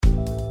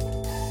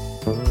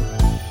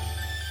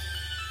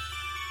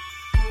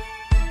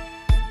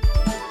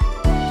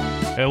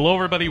Hello,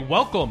 everybody.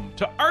 Welcome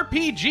to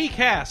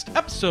RPGCast,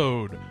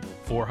 episode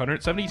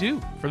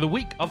 472 for the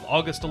week of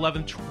August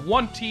 11,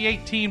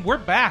 2018. We're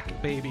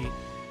back, baby.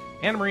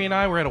 Anna Marie and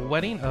I were at a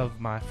wedding of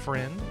my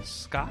friend,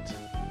 Scott.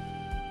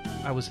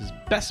 I was his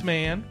best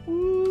man.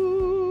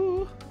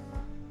 Woo!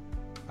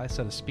 I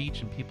said a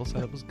speech and people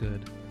said it was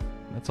good.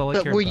 That's all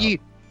I cared about.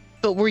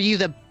 But were you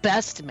the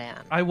best man?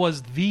 I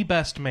was the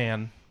best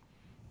man.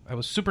 I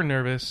was super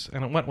nervous,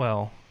 and it went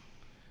well.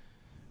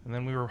 And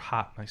then we were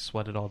hot, and I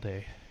sweated all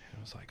day. I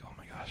was like, oh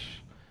my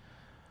gosh.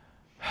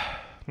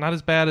 Not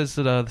as bad as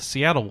the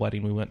Seattle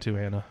wedding we went to,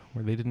 Anna,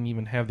 where they didn't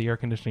even have the air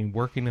conditioning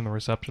working in the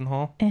reception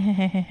hall.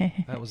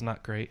 That was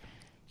not great.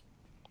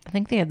 I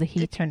think they had the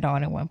heat turned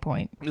on at one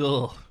point.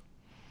 Ugh.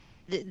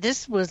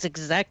 This was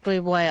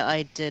exactly why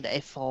I did a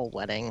fall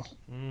wedding.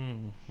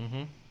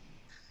 Mm-hmm.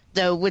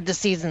 Though with the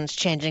seasons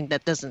changing,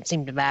 that doesn't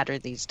seem to matter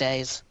these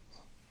days.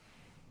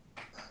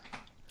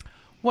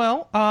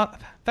 Well,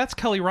 that's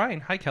Kelley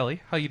Ryan. Hi,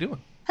 Kelley. How you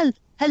doing?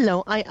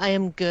 Hello, I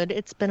am good.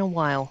 It's been a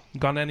while.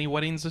 Gone to any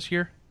weddings this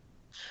year?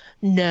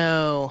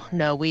 No,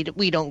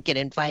 we don't get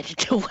invited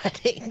to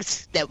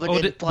weddings. That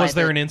would imply was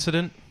there an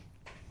incident?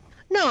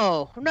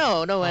 No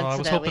incident. I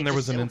was hoping there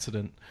was an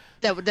incident.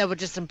 That would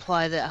just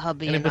imply that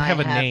hubby and it would I have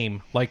a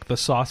name, like the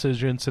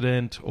sausage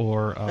incident,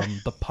 or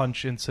the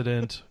punch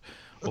incident,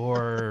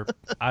 or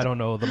I don't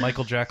know, the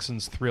Michael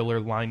Jackson's Thriller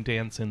line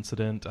dance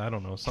incident. I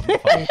don't know, something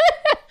fun.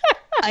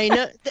 I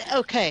know.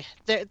 Okay,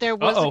 there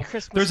was a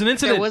Christmas. There's an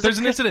incident. There's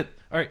an incident.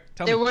 All right,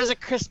 tell me. There was a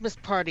Christmas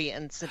party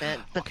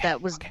incident, but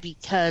that was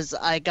because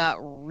I got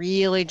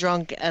really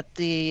drunk at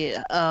the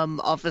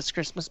office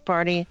Christmas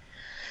party,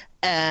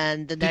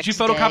 and the next Did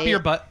you photocopy day... your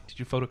butt? Did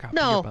you photocopy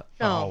your butt?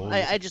 No. Oh.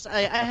 I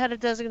had a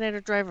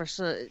designated driver,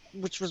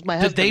 which was my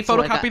husband. Did they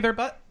photocopy their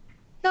butt?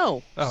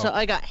 No. Oh. So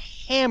I got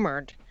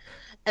hammered,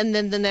 and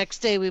then the next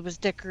day we was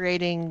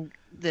decorating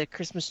the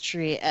Christmas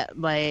tree at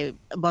my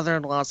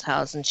mother-in-law's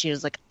house, and she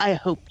was like, I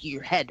hope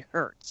your head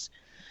hurts.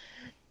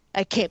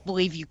 I can't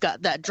believe you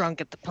got that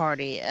drunk at the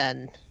party.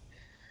 And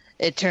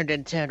it turned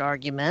into an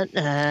argument,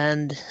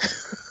 and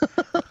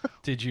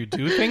Did you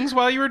do things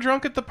while you were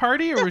drunk at the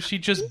party, or was she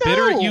just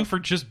bitter at you for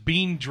just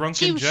being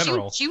drunk in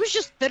general? She was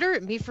just bitter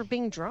at me for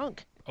being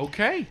drunk.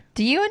 Okay.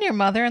 Do you and your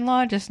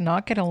mother-in-law just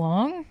not get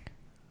along?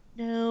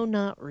 No,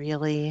 not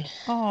really.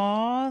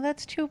 Aw,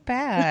 that's too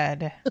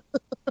bad.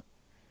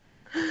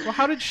 Well,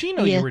 how did she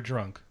know you were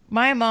drunk?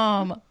 My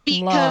mom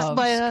because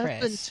loves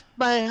Chris.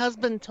 my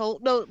husband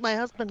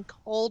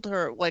called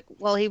her like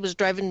while he was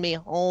driving me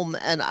home,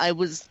 and I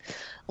was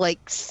like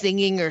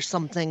singing or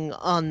something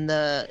in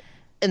the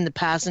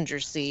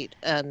passenger seat,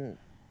 and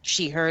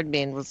she heard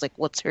me and was like,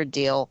 "What's her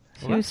deal?"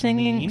 She was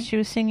singing. mean. She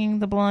was singing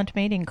the Blonde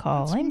Mating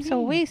Call. I'm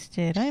so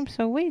wasted. I'm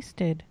so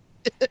wasted.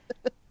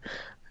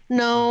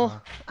 No,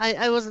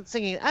 I wasn't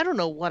singing. I don't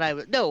know what I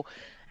was. No,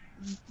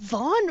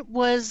 Vaughn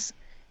was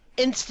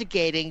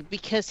instigating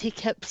because he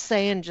kept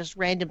saying just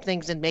random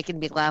things and making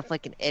me laugh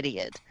like an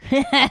idiot.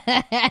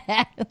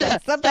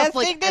 That's the best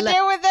thing to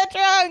do with a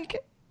drunk.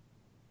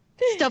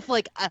 Stuff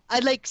like I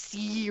like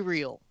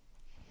cereal,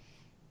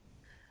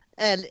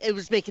 and it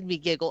was making me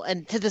giggle.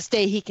 And to this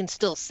day, he can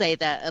still say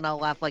that, and I'll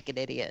laugh like an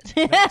idiot.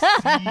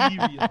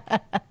 I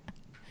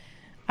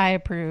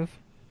approve.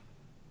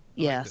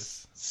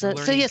 Yes. So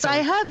yes, I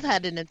have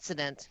had an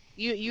incident.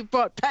 You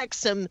brought back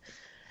some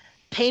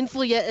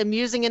painful yet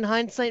amusing in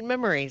hindsight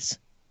memories.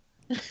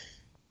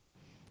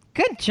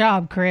 Good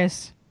job,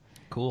 Chris.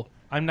 Cool.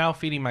 I'm now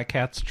feeding my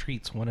cats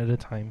treats one at a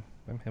time.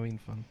 I'm having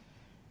fun.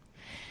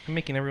 I'm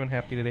making everyone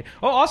happy today.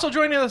 Oh, also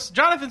joining us,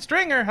 Johnathan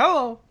Stringer.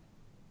 Hello.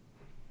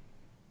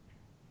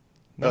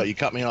 Oh, you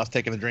caught me when I was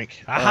taking a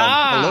drink.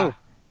 Aha!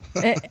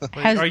 Hello.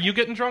 Are you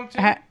getting drunk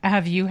too?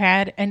 Have you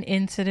had an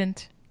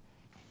incident?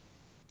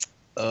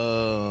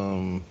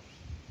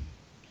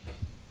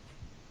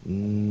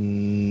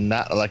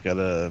 Not like at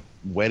a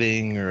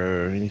wedding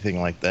or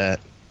anything like that.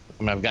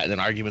 I mean, I've gotten in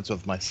arguments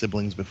with my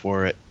siblings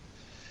before at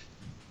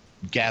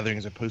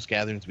gatherings or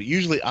post-gatherings, but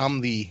usually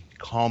I'm the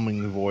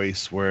calming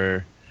voice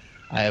where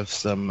I have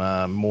some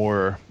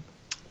more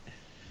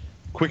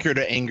quicker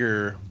to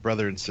anger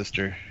brother and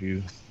sister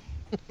who...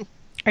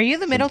 Are you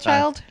the middle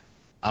child?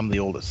 I'm the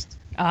oldest.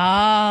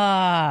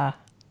 Ah.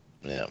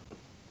 Yeah.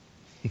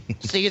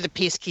 So you're the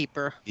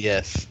peacekeeper.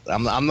 Yes,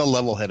 I'm the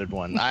level-headed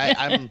one.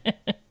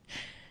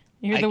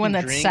 You're the one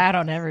that sat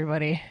on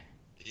everybody.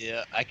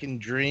 Yeah, I can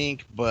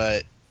drink,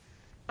 but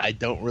I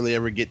don't really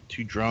ever get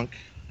too drunk.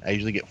 I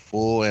usually get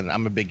full, and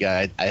I'm a big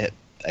guy.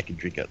 I can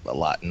drink a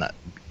lot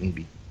and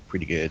be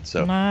pretty good.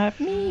 So not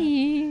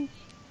me.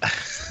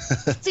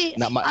 See,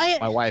 not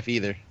my wife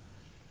either.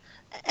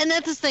 And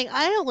that's the thing.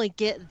 I only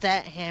get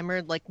that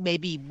hammered like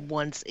maybe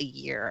once a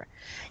year,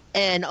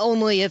 and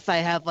only if I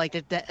have like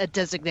a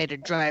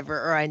designated driver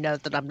or I know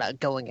that I'm not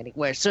going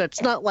anywhere. So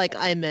it's not like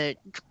I'm a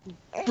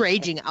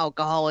raging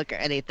alcoholic or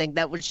anything.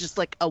 That was just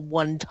like a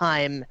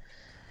one-time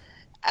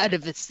out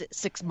of a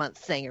 6-month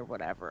thing or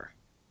whatever.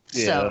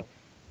 Yeah.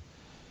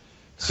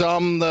 So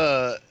I'm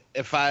the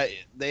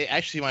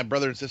my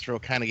brother and sister will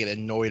kind of get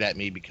annoyed at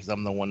me because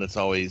I'm the one that's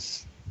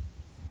always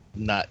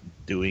not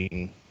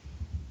doing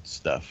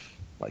stuff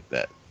like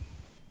that.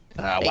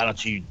 Why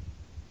don't you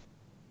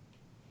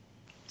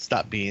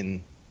stop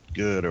being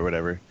good or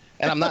whatever?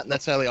 And I'm not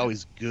necessarily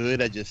always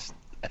good.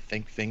 I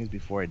think things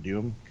before I do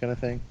them, kind of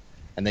thing.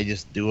 And they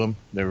just do them.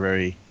 They're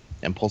very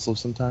impulsive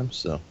sometimes.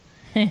 So,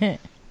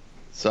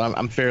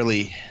 I'm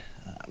fairly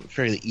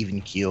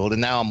even keeled.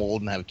 And now I'm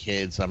old and have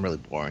kids, so I'm really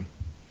boring.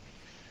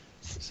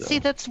 So. See,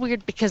 that's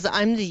weird because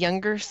I'm the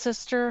younger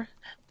sister,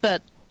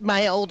 but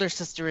my older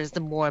sister is the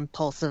more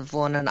impulsive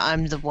one, and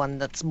I'm the one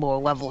that's more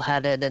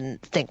level-headed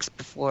and thinks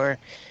before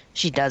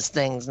she does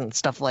things and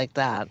stuff like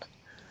that.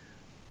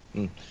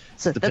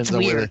 So that's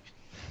weird.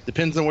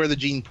 Depends on where the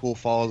gene pool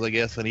falls, I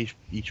guess, on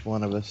each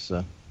one of us.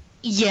 So.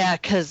 Yeah,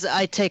 because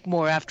I take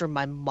more after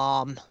my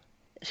mom,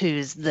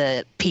 who's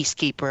the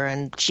peacekeeper,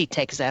 and she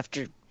takes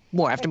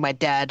more after my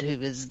dad, who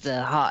was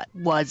the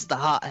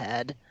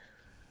hothead.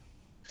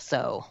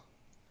 So,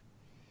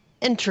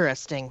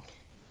 interesting.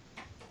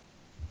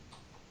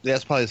 Yeah,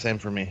 it's probably the same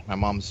for me. My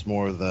mom's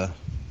more of the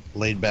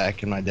laid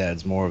back, and my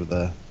dad's more of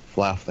the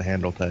fly off the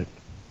handle type.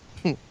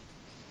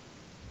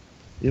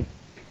 Yep.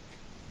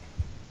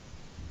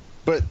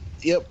 But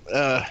yep,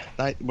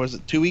 was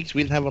it 2 weeks?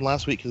 We didn't have one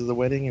last week because of the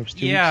wedding. It was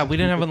 2 weeks. Yeah, we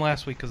didn't have one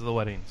last week because of the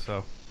wedding.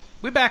 So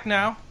we're back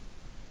now.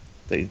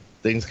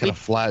 Things kind of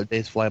fly.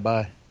 Days fly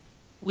by.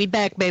 We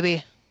back, baby.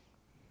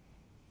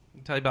 I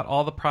can tell you about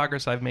all the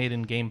progress I've made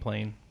in game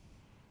playing.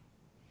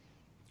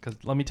 Because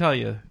let me tell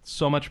you,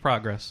 so much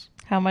progress.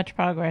 How much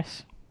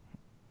progress?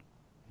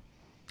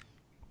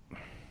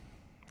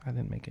 I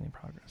didn't make any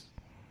progress.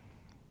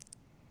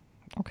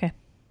 Okay.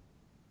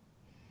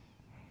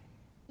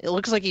 It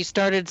looks like you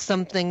started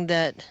something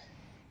that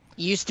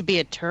used to be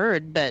a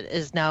turd, but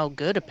is now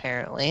good,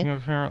 apparently. Yeah,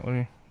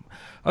 apparently.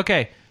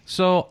 Okay,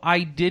 so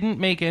I didn't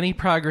make any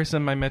progress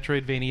in my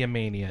Metroidvania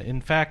mania.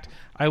 In fact,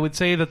 I would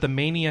say that the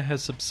mania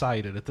has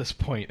subsided at this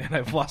point, and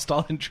I've lost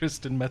all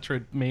interest in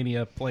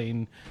Metroidvania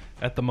playing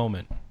at the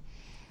moment.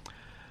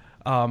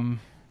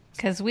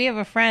 Because we have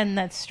a friend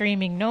that's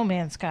streaming No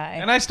Man's Sky.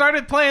 And I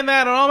started playing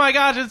that, and oh my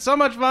gosh, it's so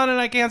much fun, and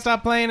I can't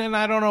stop playing, and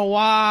I don't know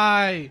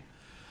why.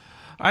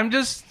 I'm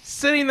just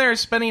sitting there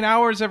spending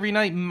hours every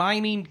night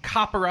mining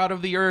copper out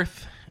of the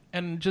earth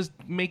and just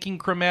making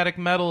chromatic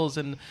metals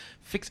and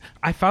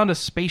I found a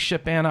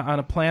spaceship, Anna, on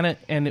a planet,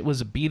 and it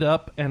was beat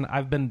up, and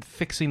I've been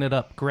fixing it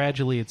up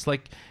gradually. It's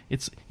like,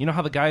 you know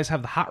how the guys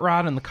have the hot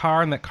rod in the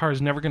car, and that car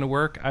is never going to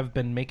work? I've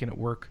been making it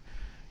work.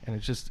 And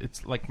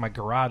it's like my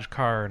garage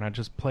car, and I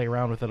just play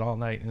around with it all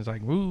night. And it's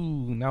like,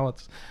 ooh, now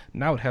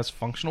it has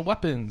functional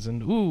weapons,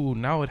 and ooh,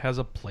 now it has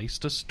a place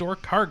to store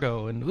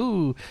cargo, and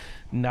ooh,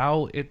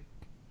 now it.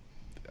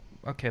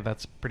 Okay,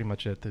 that's pretty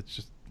much it. It's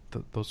just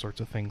those sorts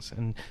of things,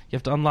 and you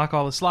have to unlock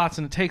all the slots,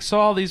 and it takes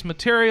all these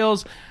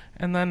materials,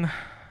 and then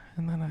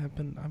I've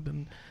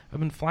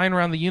been flying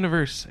around the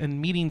universe and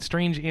meeting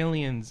strange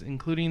aliens,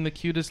 including the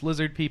cutest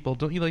lizard people.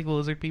 Don't you like the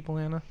lizard people,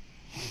 Anna?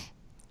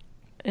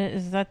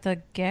 Is that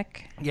the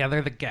Gek? Yeah,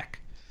 they're the Gek.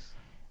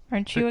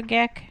 Aren't you a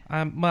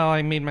Gek? Well,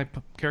 I made my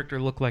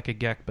character look like a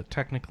Gek, but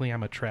technically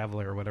I'm a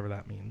traveler, or whatever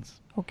that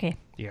means. Okay.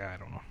 Yeah, I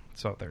don't know.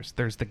 So there's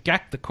the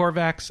Gek, the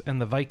Korvax, and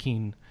the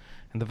Viking.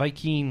 And the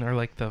Viking are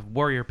like the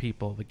warrior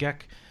people. The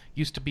Gek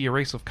used to be a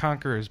race of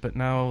conquerors, but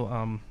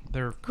now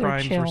their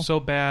crimes were so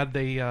bad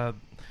they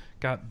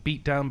got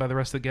beat down by the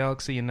rest of the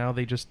galaxy, and now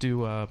they just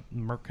do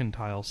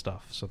mercantile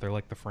stuff. So they're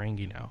like the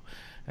Ferengi now.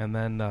 And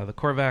then the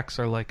Korvax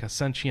are like a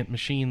sentient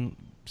machine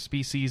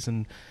species,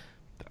 and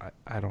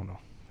I don't know.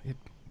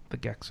 The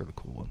Geks are the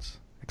cool ones.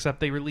 Except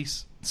they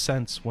release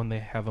scents when they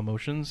have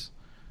emotions,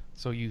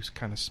 so you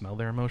kind of smell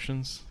their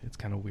emotions. It's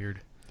kind of weird.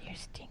 You're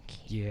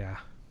stinky. Yeah.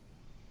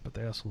 But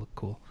they also look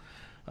cool.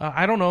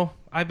 I don't know.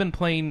 I've been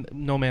playing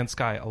No Man's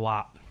Sky a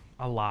lot.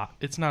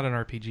 It's not an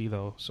RPG,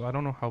 though, so I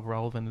don't know how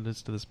relevant it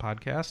is to this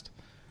podcast.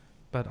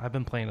 But I've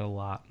been playing it a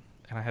lot,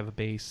 and I have a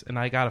base. And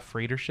I got a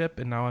freighter ship,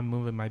 and now I'm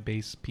moving my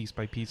base piece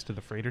by piece to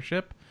the freighter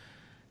ship.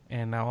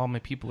 And now all my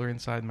people are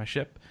inside my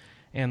ship.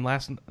 And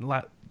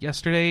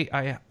yesterday,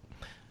 I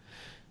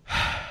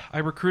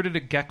recruited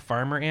a Gek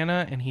farmer,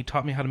 Anna, and he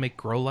taught me how to make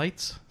grow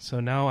lights. So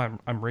now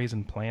I'm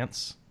raising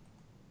plants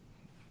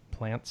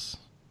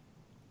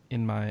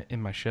in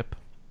my ship,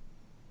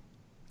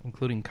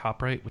 including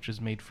copyright, which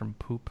is made from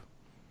poop.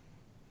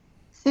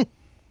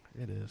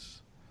 It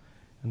is.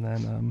 And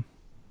then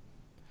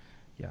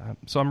yeah,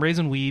 so I'm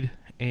raising weed,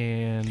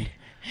 and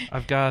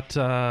I've got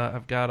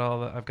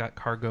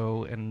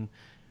cargo, and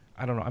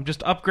I don't know, I'm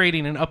just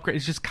upgrading and upgrade.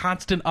 It's just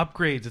constant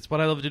upgrades. It's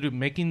what I love to do,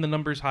 making the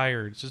numbers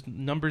higher. It's just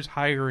numbers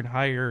higher and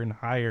higher and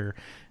higher.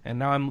 And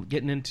now I'm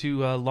getting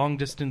into long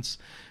distance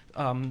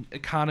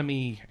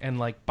economy, and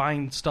like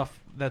buying stuff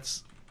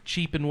that's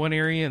cheap in one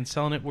area and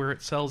selling it where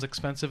it sells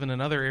expensive in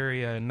another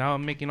area, and now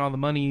I'm making all the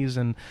monies,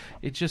 and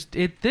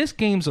this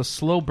game's a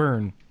slow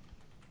burn.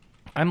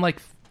 I'm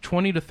like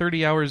 20 to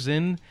 30 hours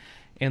in,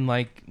 and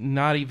like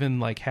not even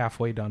like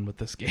halfway done with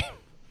this game.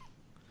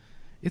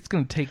 It's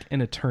gonna take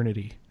an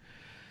eternity.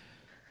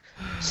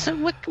 So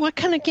what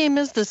kind of game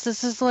is this?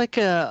 This is like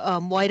a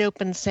wide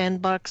open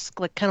sandbox,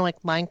 like kind of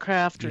like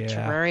Minecraft or Yeah,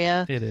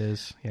 Terraria. it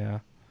is. Yeah,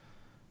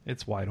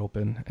 it's wide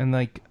open, and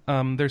like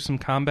there's some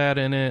combat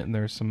in it, and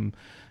there's some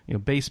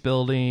base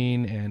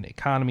building and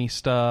economy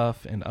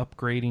stuff, and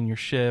upgrading your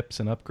ships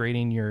and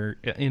upgrading your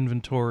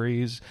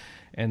inventories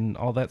and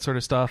all that sort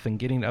of stuff, and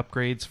getting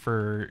upgrades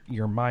for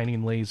your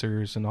mining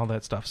lasers and all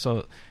that stuff.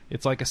 So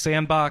it's like a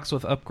sandbox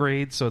with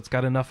upgrades, so it's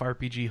got enough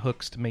RPG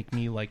hooks to make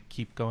me like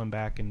keep going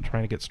back and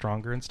trying to get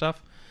stronger and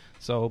stuff.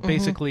 So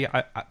basically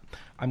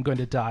I'm going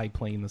to die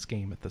playing this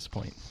game at this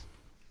point.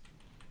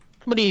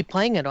 What are you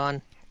playing it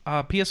on?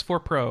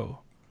 PS4 Pro.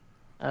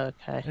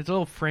 Okay. It's a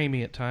little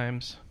framey at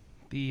times.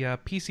 The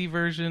PC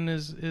version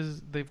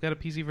is they've got a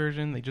PC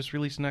version. They just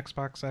released an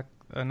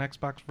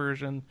Xbox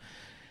version.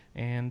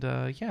 And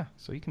yeah,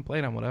 so you can play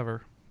it on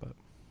whatever. But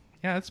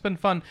yeah, it's been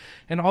fun.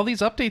 And all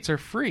these updates are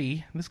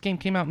free. This game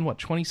came out in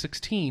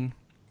 2016.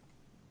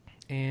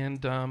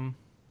 And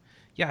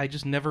yeah, I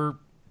just never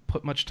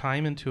put much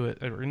time into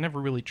it, or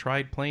never really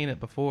tried playing it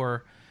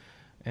before.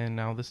 And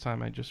now this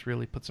time I just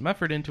really put some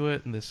effort into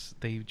it. And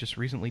they just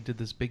recently did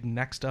this big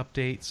next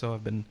update, so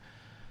I've been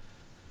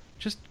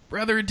just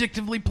rather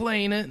addictively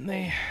playing it. And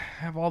they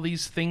have all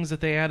these things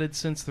that they added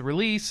since the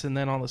release, and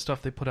then all the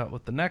stuff they put out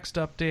with the next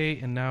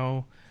update. And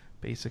now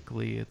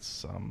basically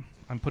it's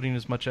I'm putting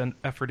as much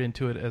effort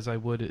into it as I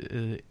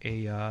would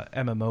a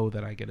MMO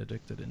that I get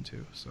addicted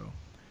into. So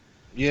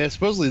Yeah,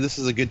 supposedly this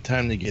is a good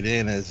time to get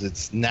in, as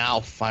it's now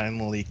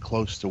finally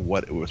close to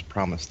what it was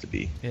promised to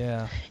be.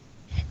 yeah.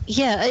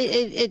 Yeah,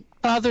 it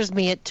bothers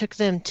me. It took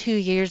them 2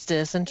 years to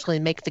essentially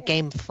make the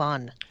game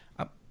fun.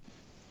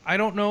 I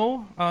don't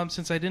know,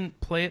 since I didn't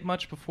play it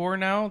much before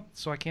now,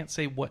 so I can't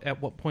say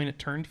at what point it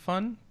turned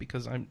fun,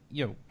 because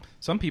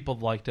some people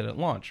liked it at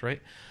launch,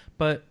 right?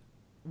 But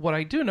what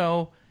I do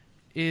know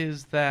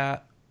is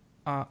that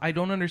I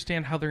don't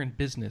understand how they're in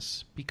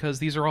business, because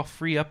these are all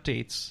free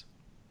updates,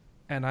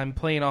 and I'm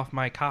playing off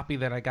my copy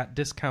that I got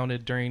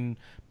discounted during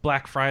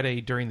Black Friday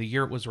during the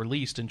year it was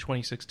released in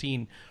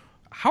 2016.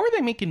 How are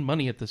they making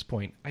money at this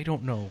point? I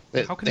don't know.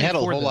 How can they had a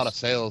afford whole this? lot of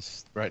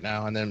sales right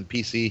now, and then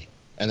PC,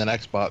 and then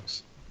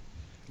Xbox.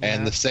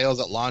 And the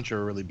sales at launch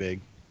are really big.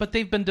 But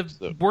they've been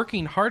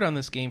working hard on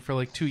this game for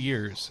like 2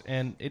 years,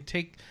 and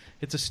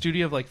it's a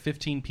studio of like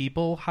 15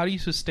 people. How do you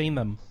sustain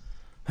them?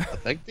 I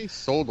think they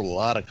sold a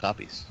lot of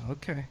copies.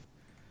 Okay.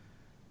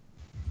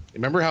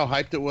 Remember how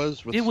hyped it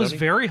was with It Sony? was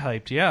very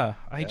hyped, yeah.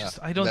 I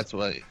don't. That's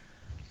why.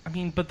 I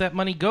mean, but that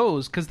money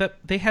goes because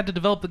they had to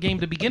develop the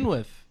game to begin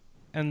with,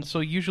 and so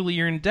usually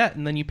you're in debt,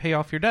 and then you pay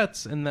off your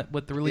debts, and that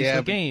with the release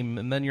of the game,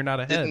 and then you're not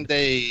ahead.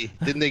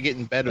 Didn't they get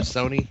in bed with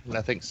Sony? And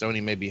I think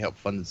Sony maybe helped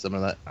fund some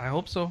of that. I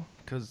hope so,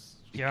 because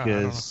I don't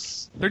know.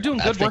 They're doing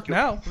good work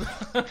now.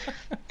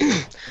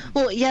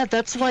 Well, yeah,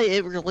 that's why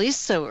it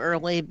released so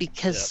early,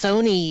 because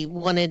Sony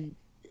wanted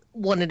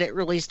it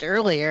released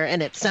earlier,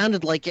 and it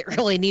sounded like it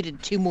really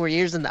needed 2 more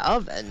years in the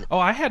oven. Oh,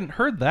 I hadn't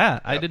heard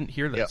that. I didn't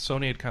hear that Yep.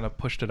 Sony had kind of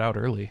pushed it out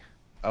early.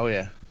 Oh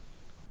yeah.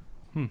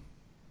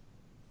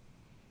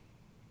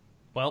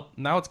 Well,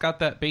 now it's got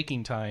that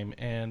baking time,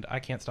 and I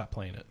can't stop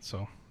playing it.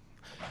 So,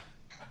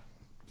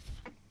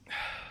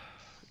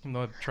 even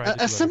though I've tried to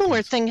do A similar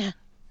other things. thing.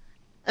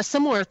 A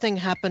similar thing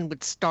happened with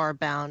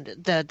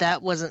Starbound.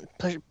 That wasn't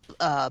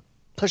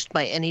pushed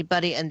by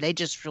anybody, and they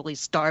just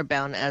released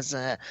Starbound as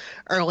a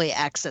early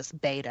access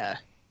beta.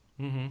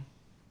 Mm-hmm.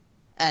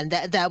 And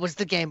that was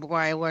the game where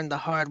I learned the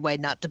hard way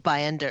not to buy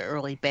into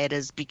early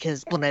betas,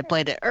 because when I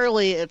played it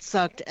early, it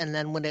sucked, and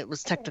then when it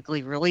was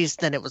technically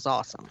released, then it was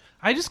awesome.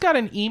 I just got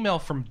an email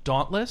from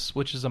Dauntless,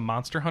 which is a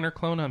Monster Hunter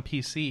clone on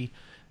PC,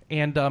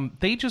 and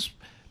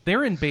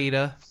they're in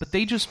beta, but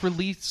they just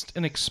released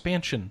an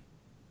expansion.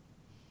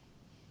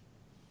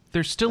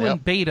 They're still in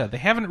beta. They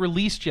haven't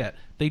released yet.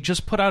 They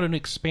just put out an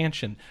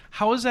expansion.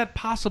 How is that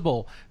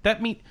possible?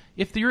 That mean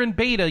if you're in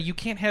beta, you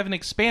can't have an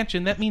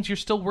expansion. That means you're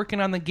still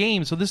working on the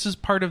game. So this is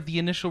part of the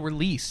initial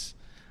release.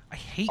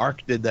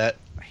 Ark did that.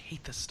 I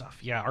hate this stuff.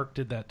 Yeah, Ark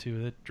did that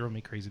too. That drove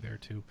me crazy there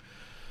too.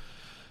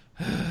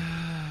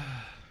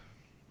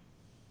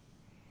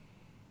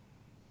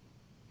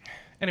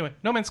 Anyway,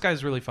 No Man's Sky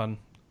is really fun.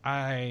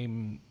 I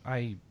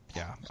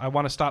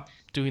want to stop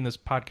doing this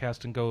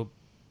podcast and go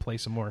play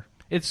some more.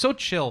 It's so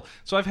chill.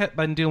 So I've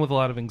been dealing with a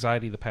lot of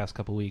anxiety the past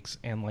couple weeks,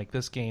 and like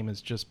this game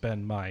has just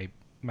been my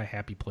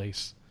happy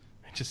place.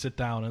 I just sit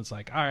down and it's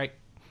like, all right,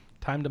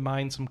 time to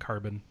mine some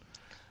carbon.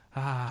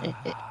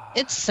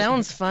 It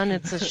sounds fun.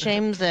 It's a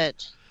shame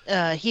that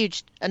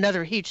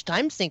another huge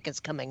time sink is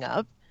coming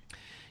up.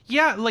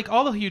 Yeah, like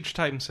all the huge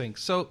time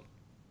sinks. So,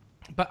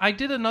 but I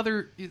did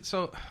another.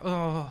 So,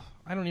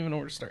 I don't even know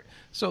where to start.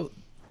 So,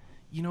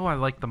 I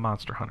like the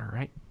Monster Hunter,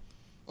 right?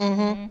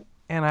 Mm-hmm.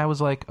 And I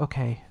was like,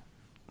 okay,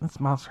 this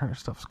Monster Hunter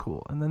stuff's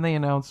cool. And then they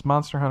announced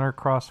Monster Hunter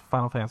cross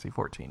Final Fantasy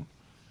 14.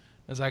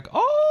 I was like,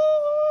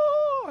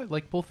 oh, I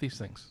like both these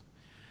things.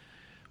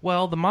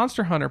 Well, the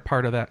Monster Hunter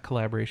part of that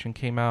collaboration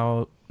came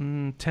out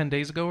 10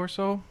 days ago or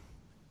so.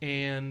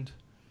 And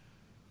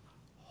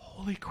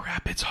holy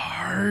crap, it's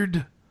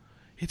hard.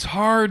 It's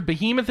hard.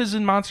 Behemoth is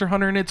in Monster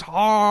Hunter, and it's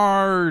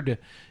hard.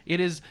 It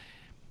is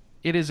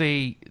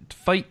a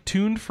fight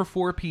tuned for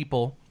 4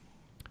 people.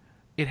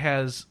 It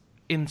has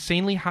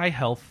insanely high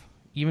health,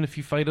 even if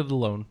you fight it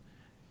alone.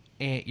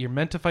 And you're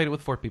meant to fight it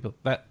with 4 people.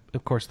 That,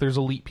 of course, there's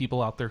elite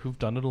people out there who've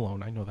done it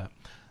alone. I know that.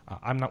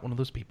 I'm not one of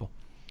those people.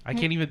 I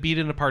can't even beat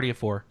it in a party of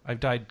 4. I've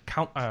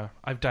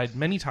died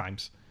many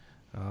times.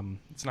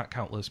 It's not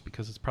countless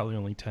because it's probably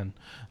only 10.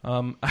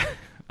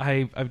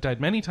 I've died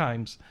many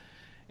times,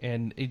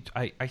 and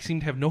I seem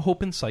to have no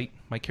hope in sight.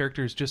 My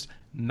character is just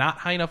not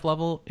high enough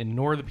level, and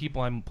nor the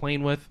people I'm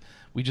playing with.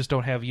 We just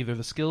don't have either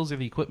the skills or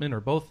the equipment or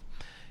both.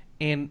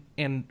 And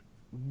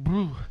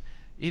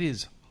it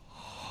is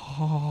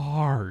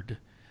hard.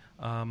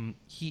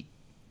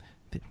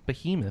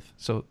 Behemoth.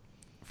 So,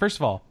 first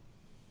of all,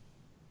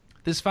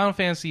 this Final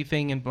Fantasy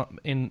thing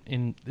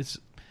in this.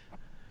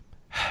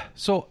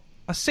 So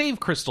a save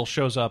crystal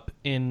shows up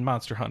in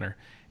Monster Hunter,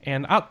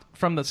 and out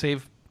from the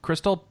save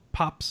crystal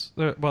pops.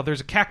 Well, there's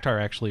a cactar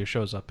actually who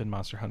shows up in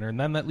Monster Hunter, and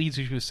then that leads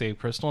you to a save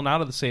crystal, and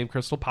out of the save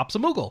crystal pops a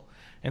Moogle,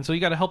 and so you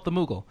got to help the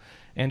Moogle.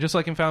 And just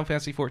like in Final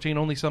Fantasy 14,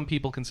 only some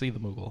people can see the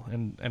Moogle.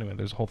 And anyway,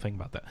 there's a whole thing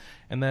about that.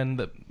 And then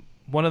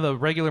one of the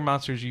regular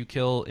monsters you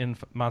kill in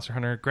Monster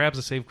Hunter grabs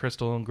a save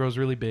crystal and grows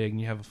really big,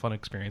 and you have a fun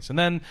experience. And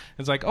then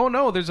it's like, oh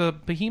no, there's a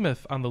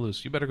behemoth on the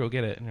loose. You better go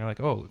get it. And you're like,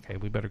 oh, okay,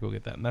 we better go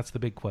get that. And that's the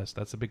big quest.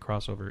 That's the big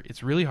crossover.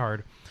 It's really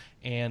hard.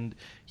 And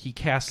he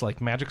casts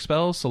like magic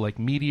spells, so like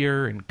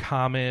Meteor and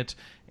Comet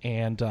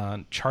and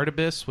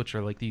Chartabyss, which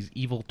are like these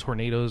evil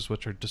tornadoes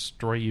which are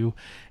destroy you.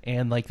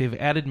 And like they've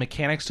added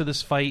mechanics to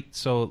this fight,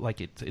 so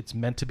like it's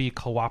meant to be a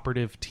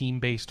cooperative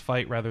team-based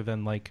fight rather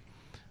than like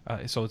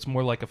so it's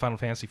more like a Final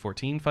Fantasy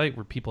 14 fight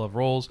where people have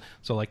roles.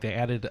 So like they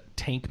added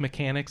tank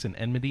mechanics and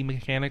enmity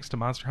mechanics to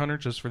Monster Hunter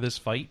just for this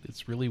fight.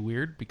 It's really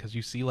weird because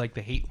you see like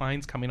the hate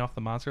lines coming off the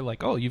monster,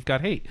 like, oh, you've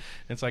got hate.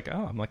 And it's like,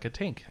 oh, I'm like a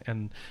tank.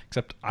 And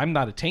except I'm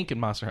not a tank in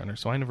Monster Hunter,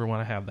 so I never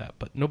want to have that.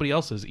 But nobody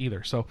else is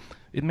either. So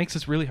it makes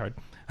this really hard.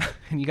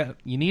 And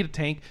you need a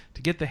tank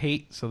to get the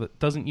hate so that it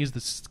doesn't use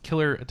the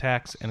killer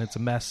attacks, and it's a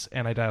mess,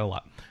 and I died a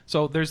lot.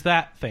 So there's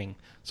that thing.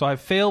 So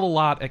I've failed a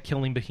lot at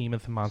killing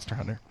Behemoth in Monster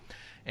Hunter.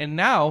 And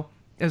now,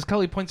 as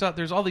Kelley points out,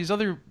 there's all these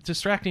other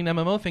distracting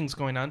MMO things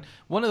going on.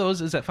 One of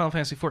those is that Final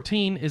Fantasy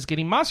 14 is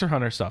getting Monster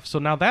Hunter stuff. So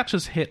now that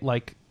just hit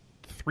like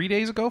 4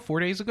 days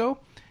ago.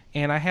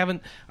 And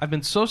I've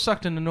been so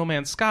sucked into No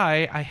Man's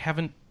Sky, I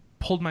haven't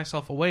pulled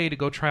myself away to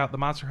go try out the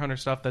Monster Hunter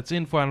stuff that's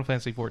in Final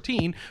Fantasy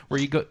 14, where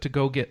you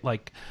go get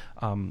like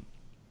a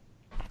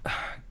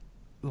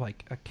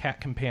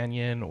cat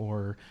companion,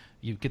 or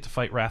you get to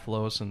fight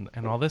Rathalos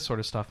and all this sort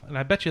of stuff. And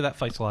I bet you that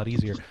fight's a lot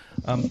easier.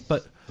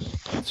 But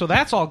so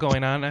that's all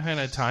going on. I haven't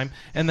had time.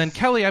 And then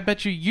Kelley, I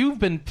bet you've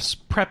been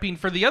prepping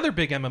for the other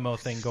big MMO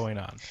thing going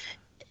on.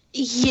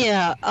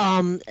 Yeah.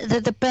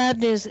 The bad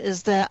news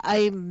is that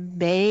I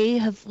may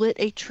have lit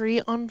a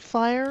tree on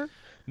fire.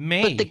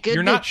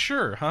 You're not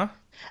sure, huh?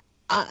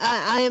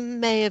 I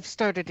may have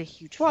started a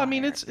huge fire. Well, I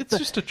mean, it's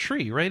just a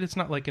tree, right? It's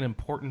not like an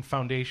important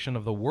foundation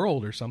of the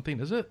world or something,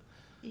 is it?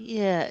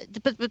 Yeah,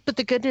 but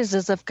the good news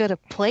is I've got a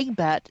plague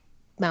bat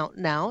mount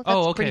now.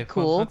 That's pretty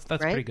cool. Well,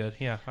 that's right? pretty good.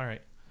 Yeah, all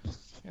right.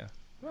 Yeah.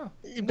 Well,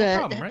 but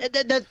problem,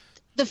 right?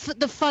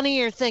 The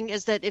funnier thing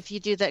is that if you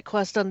do that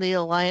quest on the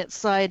Alliance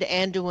side,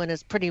 Anduin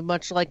is pretty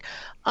much like,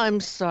 I'm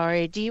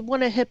sorry, do you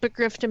want a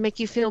hippogriff to make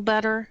you feel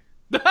better?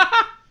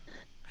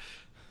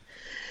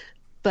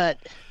 But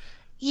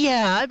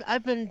yeah,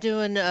 I've been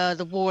doing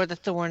the War of the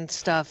Thorns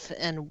stuff,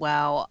 and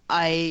wow,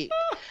 I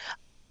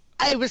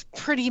was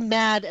pretty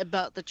mad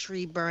about the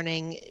tree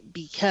burning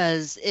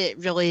because it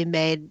really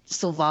made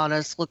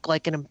Sylvanas look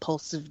like an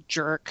impulsive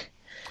jerk.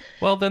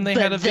 Well, then they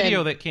had a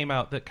video that came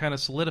out that kind of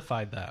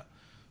solidified that.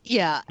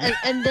 Yeah,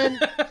 and then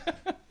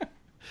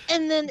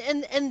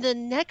and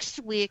then next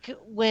week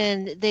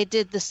when they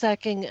did the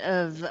sacking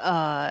of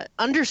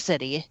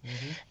Undercity,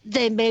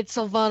 they made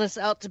Sylvanas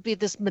out to be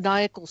this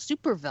maniacal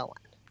supervillain.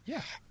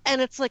 Yeah.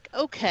 And it's like,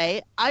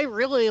 okay, I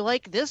really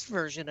like this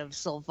version of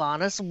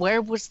Sylvanas.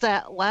 Where was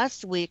that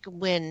last week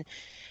when,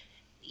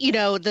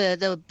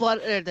 the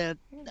blood or the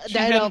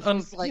night elf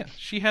was like,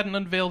 she hadn't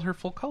unveiled her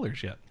full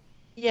colors yet.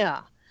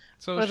 Yeah.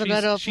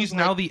 So she's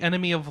now the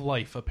enemy of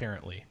life,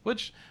 apparently,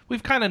 which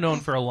we've kind of known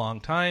for a long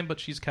time, but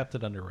she's kept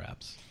it under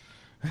wraps.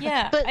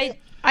 Yeah, but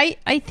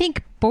I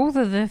think both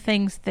of the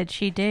things that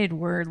she did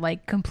were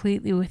like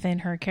completely within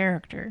her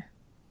character.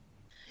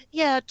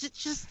 Yeah,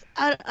 just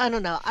I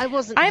don't know. I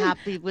wasn't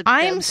happy with.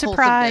 I'm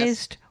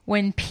surprised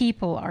when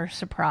people are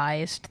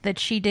surprised that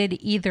she did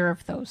either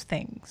of those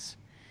things,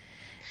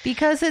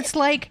 because it's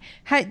like,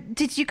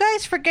 did you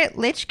guys forget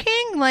Lich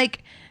King?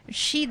 Like,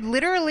 she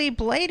literally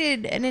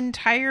bladed an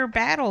entire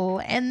battle,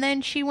 and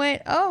then she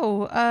went,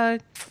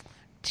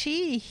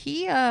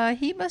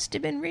 he must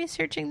have been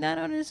researching that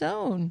on his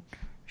own.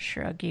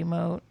 Shrug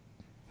emote.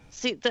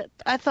 See,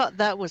 I thought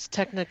that was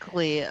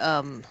technically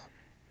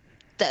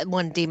that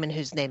one demon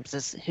whose name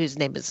is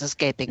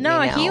escaping me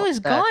now. No, he was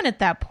gone at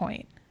that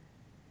point.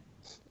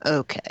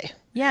 Okay.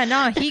 Yeah,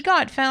 no, he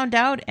got found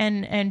out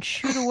and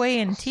shooed away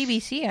in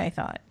TBC, I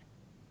thought.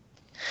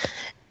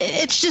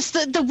 It's just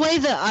the way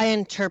that I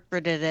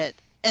interpreted it,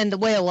 and the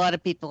way a lot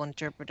of people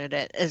interpreted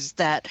it, is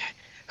that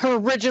her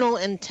original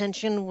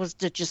intention was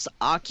to just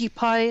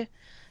occupy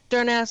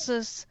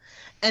Darnassus,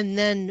 and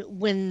then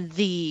when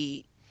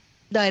the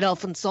Night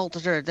Elf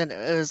insulted her, then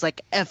it was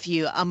like, F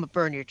you, I'm gonna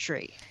burn your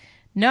tree.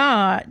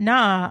 Nah.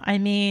 I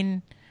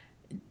mean,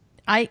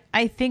 I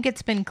think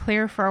it's been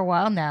clear for a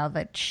while now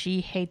that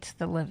she hates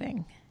the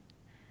living.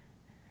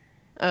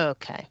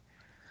 Okay.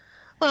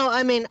 Well,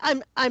 I mean,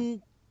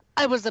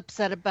 I was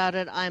upset about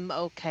it. I'm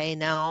okay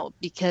now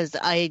because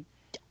I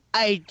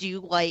do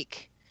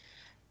like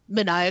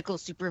maniacal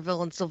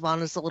supervillain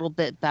Sylvanas a little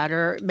bit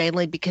better,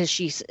 mainly because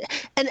she's,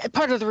 and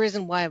part of the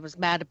reason why I was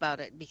mad about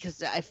it,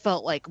 because I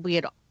felt like we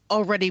had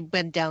already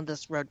been down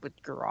this road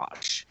with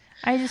Garrosh.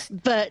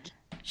 But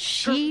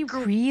she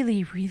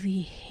really,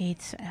 really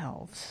hates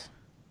elves.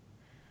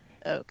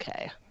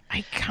 Okay.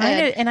 I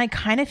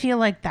kind of feel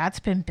like that's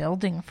been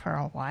building for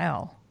a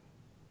while.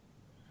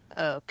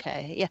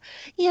 Okay.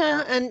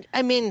 Yeah, and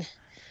I mean,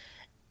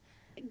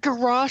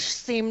 Garrosh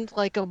seemed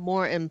like a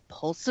more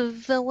impulsive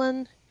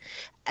villain,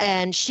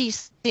 and she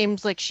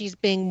seems like she's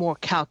being more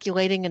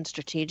calculating and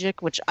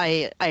strategic, which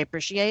I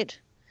appreciate.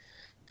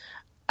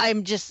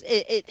 I'm just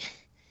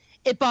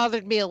it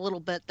bothered me a little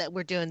bit that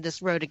we're doing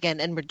this road again,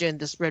 and we're doing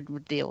this road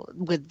with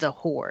the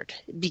Horde,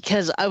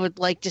 because I would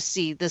like to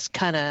see this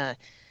kind of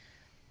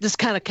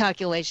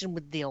calculation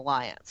with the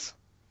Alliance.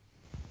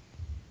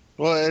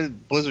 Well,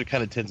 Blizzard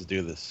kind of tends to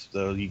do this.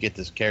 So you get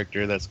this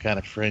character that's kind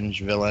of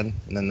fringe villain,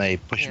 and then they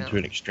push him to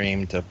an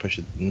extreme to push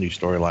a new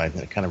storyline,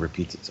 and it kind of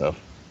repeats itself.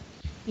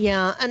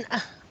 Yeah, and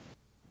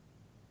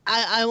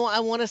I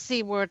want to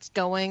see where it's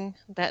going.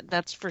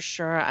 That's for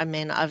sure. I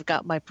mean, I've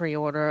got my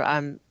pre-order.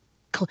 I'm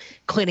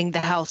cleaning the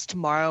house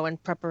tomorrow in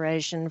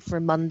preparation for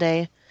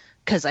Monday,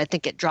 because I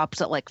think it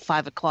drops at like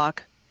 5:00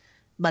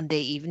 Monday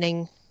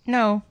evening.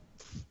 No.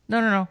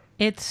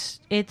 It's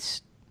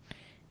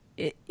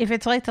if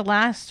it's like the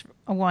last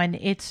one,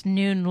 it's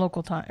noon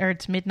local time, or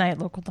it's midnight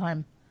local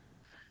time.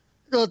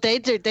 Well,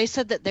 they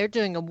said that they're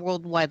doing a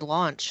worldwide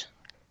launch.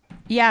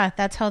 Yeah,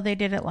 that's how they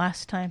did it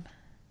last time.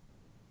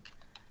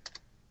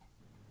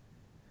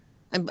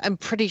 I'm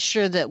pretty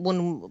sure that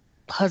when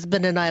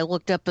husband and I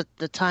looked up at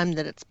the time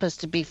that it's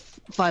supposed to be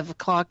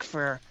 5:00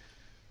 for.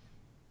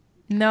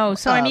 No,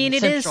 so I mean,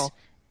 it Central.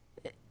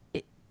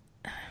 is.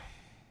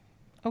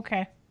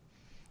 Okay.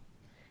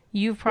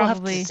 You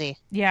probably. We'll have to see.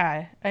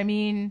 Yeah, I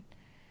mean,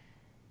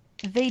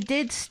 they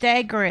did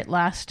stagger it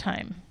last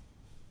time.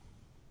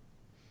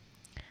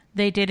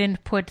 They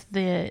didn't put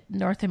the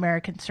North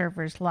American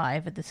servers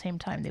live at the same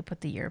time they put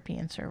the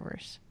European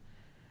servers.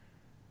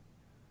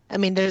 I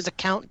mean, there's a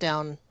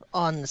countdown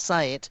on the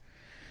site.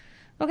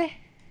 Okay.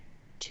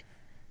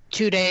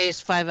 2 days,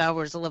 5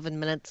 hours, 11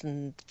 minutes,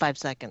 and 5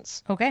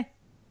 seconds. Okay.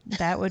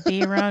 That would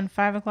be around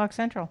 5:00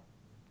 Central.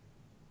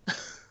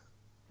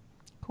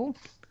 Cool.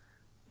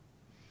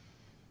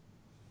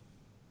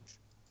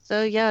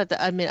 So yeah,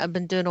 I mean, I've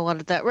been doing a lot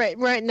of that.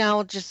 Right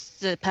now,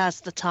 just to pass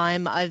the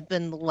time, I've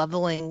been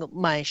leveling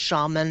my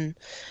shaman,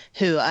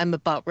 who I'm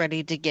about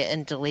ready to get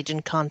into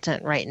Legion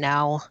content right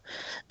now,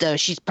 though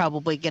she's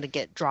probably going to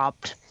get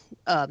dropped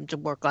to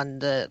work on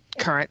the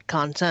current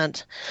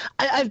content.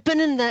 I've been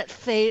in that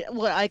phase,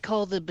 what I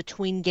call the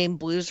between game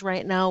blues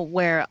right now,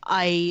 where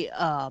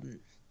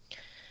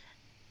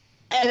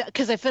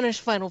because I finished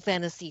Final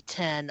Fantasy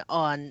X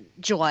on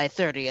July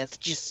 30th,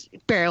 just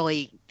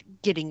barely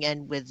getting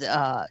in with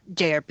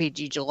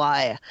JRPG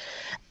July,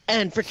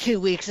 and for 2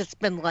 weeks it's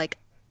been like,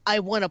 I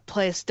want to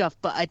play stuff,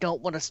 but I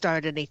don't want to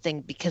start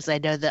anything because I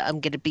know that I'm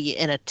going to be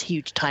in a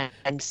huge time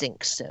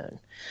sink soon.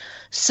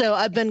 So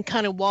I've been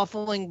kind of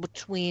waffling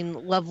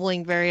between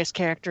leveling various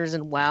characters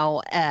in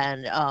WoW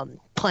and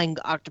playing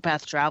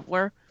Octopath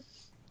Traveler,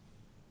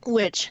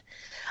 which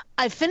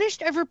I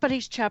finished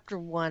everybody's Chapter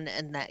 1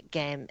 in that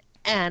game,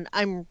 and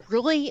I'm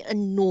really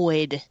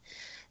annoyed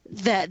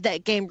that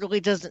that game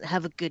really doesn't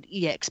have a good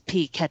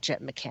EXP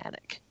catch-up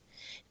mechanic,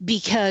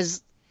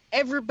 because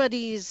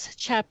everybody's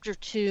Chapter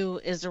 2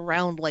 is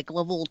around like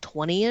level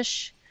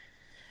 20-ish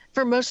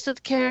for most of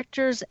the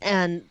characters,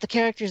 and the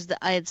characters that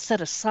I had set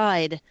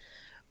aside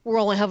were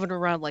only hovering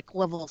around like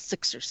level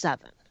 6 or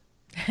 7.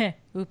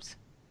 Oops.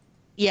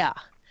 Yeah.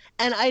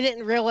 And I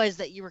didn't realize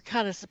that you were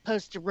kind of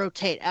supposed to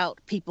rotate out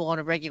people on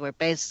a regular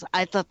basis.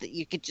 I thought that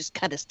you could just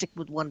kind of stick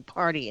with one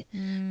party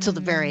till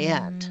the very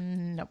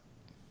end. Nope.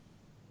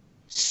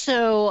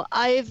 So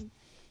I've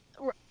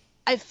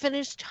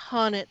finished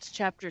Honnet's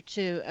Chapter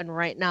 2, and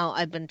right now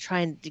I've been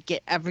trying to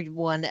get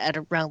everyone at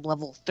around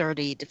level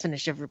 30 to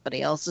finish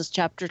everybody else's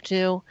Chapter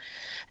 2.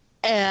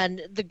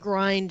 And the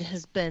grind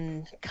has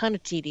been kind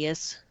of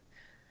tedious,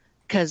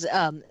 because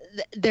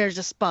there's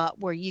a spot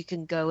where you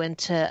can go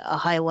into a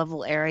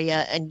high-level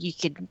area and you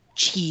can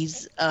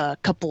cheese a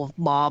couple of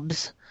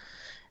mobs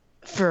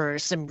for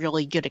some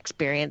really good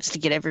experience to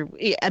get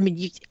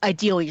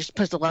ideally you're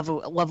supposed to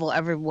level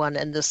everyone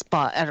in this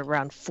spot at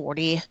around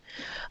 40.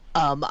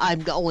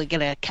 I'm only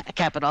gonna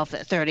cap it off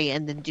at 30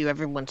 and then do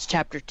everyone's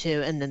Chapter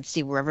 2 and then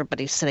see where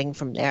everybody's sitting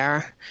from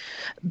there.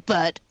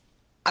 But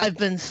I've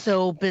been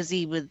so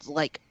busy with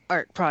like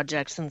art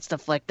projects and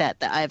stuff like that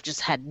that I've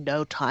just had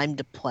no time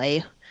to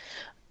play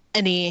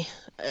any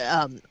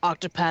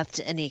Octopath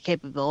to any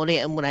capability.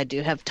 And when I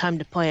do have time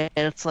to play it,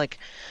 it's like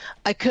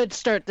I could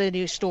start the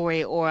new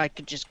story or I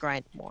could just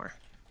grind more.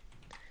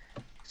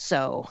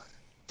 So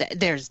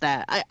there's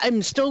that.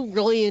 I'm still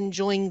really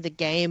enjoying the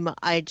game.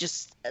 I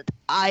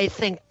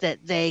think that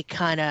they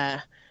kind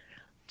of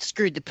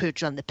screwed the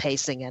pooch on the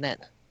pacing in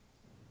it.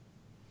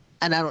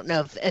 And I don't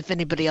know if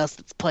anybody else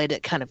that's played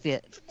it kind of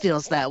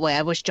feels that way.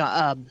 I wish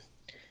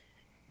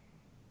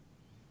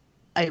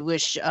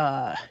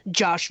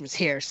Josh was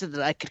here so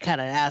that I could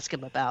kind of ask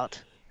him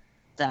about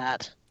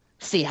that,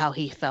 see how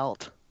he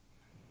felt.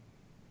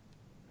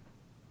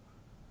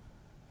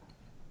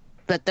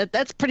 But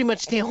that's pretty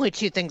much the only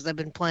two things I've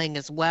been playing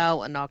as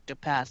well, an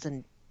Octopath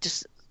and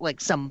just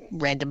like some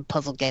random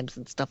puzzle games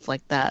and stuff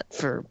like that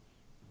for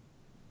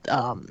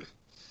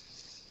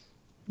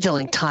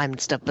filling time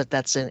and stuff, but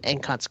that's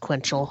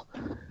inconsequential.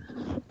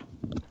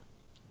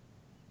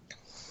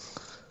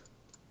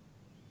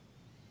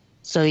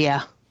 So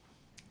yeah,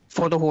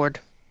 for the Horde.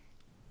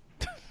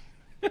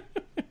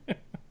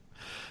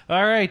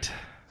 All right.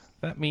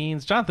 That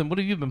means, Jonathan, what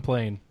have you been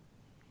playing?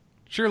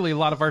 Surely a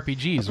lot of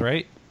RPGs,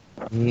 right?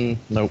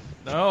 Nope.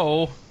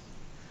 No.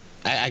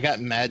 I got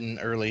Madden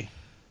early.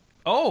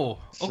 Oh,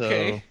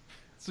 okay.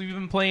 So you've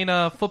been playing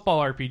a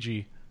football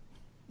RPG.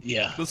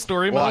 Yeah. The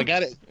story well, mode?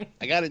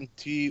 I got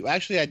into...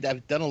 Actually,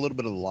 I've done a little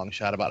bit of the long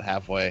shot, about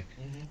halfway.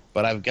 Mm-hmm.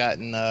 But I've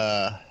gotten...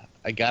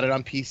 I got it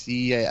on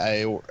PC.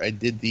 I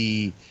did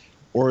the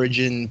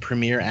Origin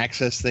Premier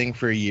Access thing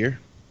for a year.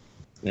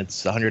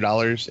 It's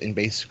 $100, and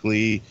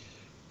basically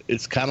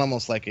it's kind of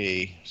almost like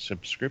a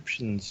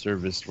subscription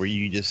service where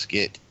you just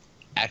get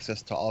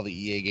access to all the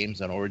EA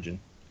games on Origin.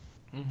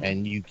 Mm-hmm.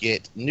 And you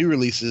get new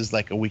releases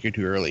like a week or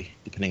two early,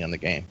 depending on the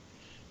game.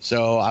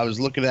 So I was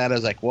looking at it, I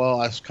was like, well,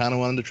 I was kind of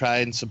wanting to try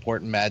and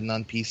support Madden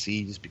on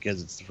PC just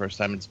because it's the first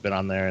time it's been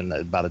on there in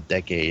about a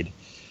decade.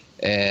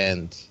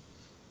 And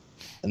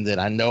then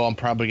I know I'm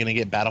probably going to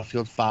get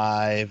Battlefield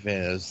 5,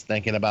 and I was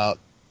thinking about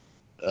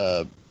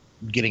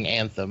getting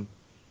Anthem,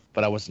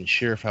 but I wasn't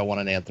sure if I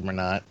wanted Anthem or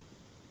not.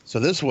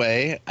 So this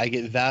way, I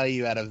get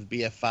value out of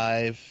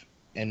BF5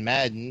 and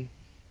Madden,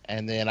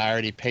 and then I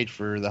already paid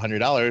for the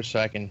 $100, so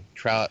I can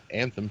try out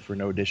Anthem for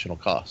no additional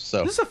cost.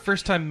 So this is the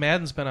first time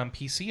Madden's been on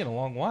PC in a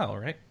long while,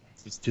 right?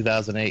 Since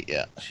 2008,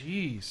 yeah.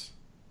 Jeez.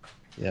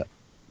 Yeah,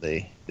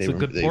 it's a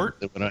good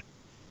port.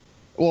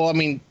 Well, I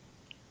mean,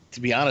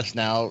 to be honest,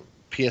 now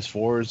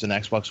PS4s and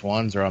Xbox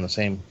Ones are on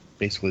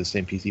basically the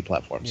same PC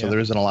platform, so there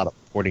isn't a lot of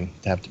porting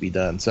to have to be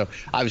done. So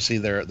obviously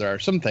there are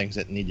some things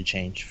that need to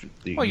change.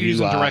 Well, you're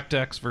using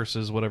DirectX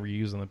versus whatever you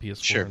use on the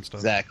PS4 and stuff.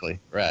 Exactly,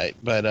 right.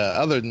 But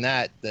other than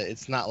that,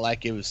 it's not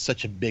like it was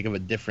such a big of a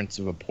difference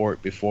of a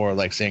port before,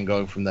 like saying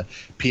going from the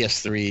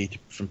PS3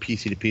 from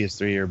PC to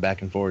PS3 or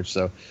back and forth.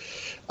 So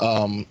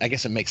I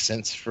guess it makes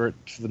sense for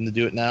them to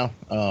do it now.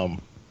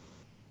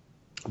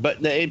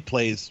 But it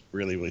plays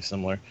really, really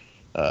similar.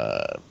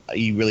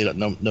 You really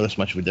don't notice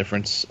much of a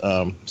difference.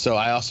 So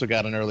I also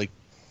got an early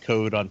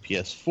code on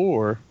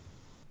PS4.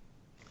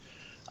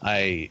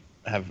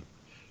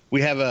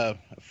 We have a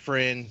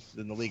friend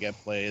in the league I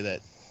play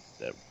that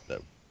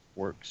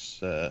works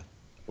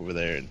over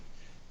there, and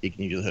he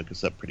can usually hook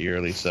us up pretty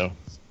early. So,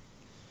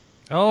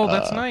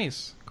 that's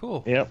nice,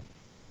 cool. Yep.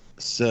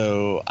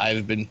 So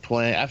I've been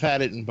playing. I've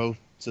had it in both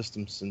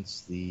systems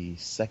since the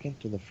second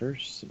to the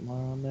first, somewhere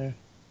on there.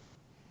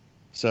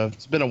 So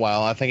it's been a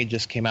while. I think it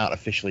just came out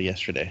officially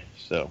yesterday.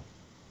 So,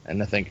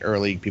 and I think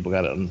early people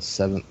got it on the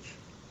 7th.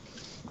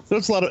 So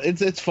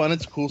it's it's fun.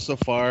 It's cool so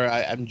far.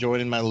 I'm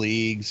joining my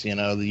leagues. You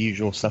know, the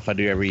usual stuff I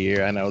do every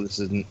year. I know this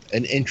isn't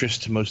an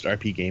interest to most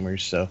RP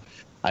gamers, so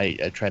I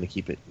try to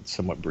keep it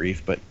somewhat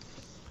brief. But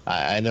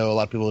I know a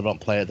lot of people who don't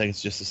play it think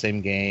it's just the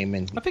same game.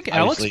 And I think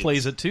Alex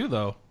plays it too,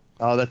 though.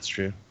 Oh, that's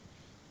true.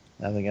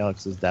 I think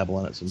Alex is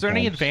dabbling in it sometimes. Is there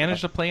any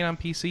advantage to playing on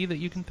PC that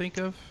you can think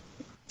of?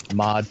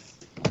 Mod.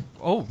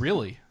 Oh,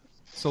 really?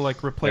 So,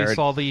 like, replace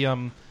all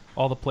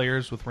the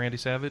players with Randy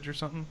Savage or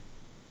something?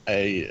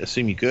 I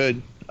assume you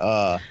could.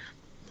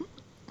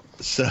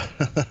 So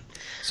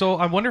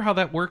I wonder how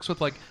that works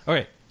with, like...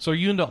 Okay, so are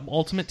you into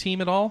Ultimate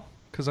Team at all?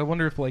 Because I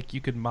wonder if, like,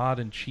 you could mod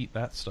and cheat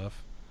that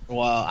stuff.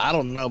 Well, I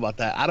don't know about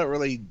that. I don't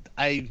really...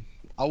 I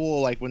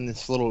will, like, when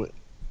this little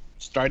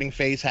starting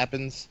phase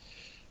happens,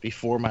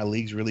 before my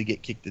leagues really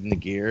get kicked into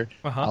gear,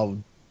 I'll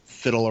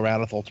fiddle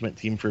around with Ultimate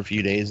Team for a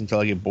few days until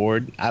I get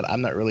bored.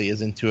 I'm not really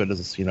as into it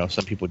as,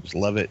 some people just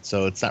love it,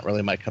 so it's not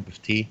really my cup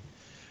of tea.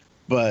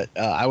 But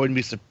I wouldn't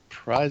be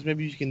surprised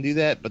maybe you can do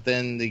that. But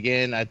then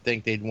again, I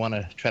think they'd want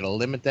to try to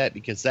limit that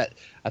because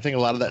I think a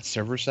lot of that's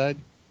server side.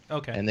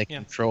 Okay. And they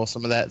control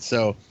some of that.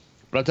 So,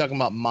 but I'm talking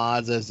about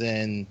mods as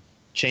in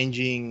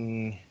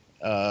changing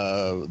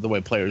the way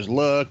players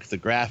look, the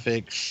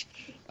graphics,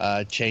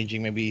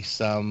 changing maybe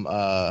some...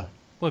 well,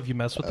 have you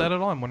messed with that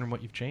at all? I'm wondering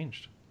what you've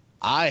changed.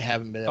 I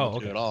haven't been able Oh,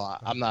 okay. to at all.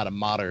 I'm not a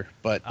modder,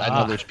 but I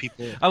know there's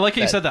people. I like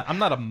how you said that. I'm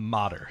not a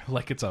modder.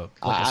 Like it's a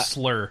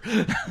slur.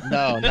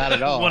 No, not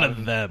at all. One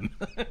of them.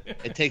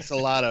 It takes a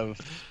lot of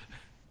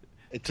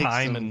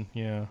Time and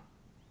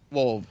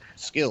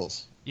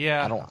skills.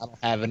 Yeah. I don't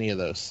have any of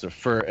those. So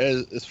for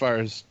as far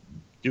as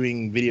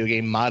doing video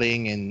game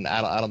modding, and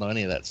I don't know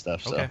any of that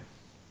stuff. So,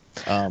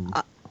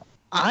 Okay.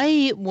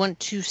 I want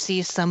to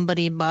see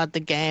somebody mod the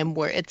game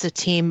where it's a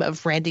team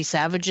of Randy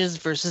Savages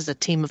versus a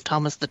team of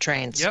Thomas the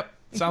Trains. Yep.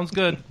 Sounds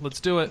good.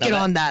 Let's do it. Get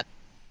on that.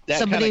 that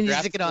Somebody kind of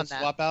needs to get on that.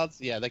 swap outs,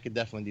 yeah, they could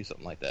definitely do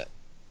something like that.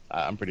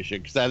 I'm pretty sure,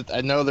 because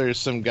I know there's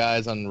some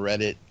guys on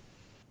Reddit.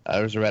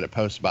 There's a Reddit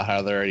post about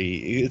how they're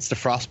already. It's the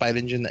Frostbite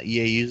engine that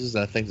EA uses.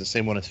 And I think it's the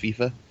same one as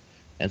FIFA,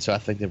 and so I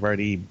think they've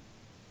already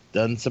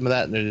done some of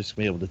that, and they're just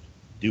gonna be able to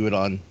do it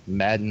on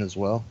Madden as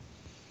well.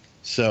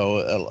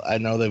 So I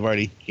know they've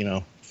already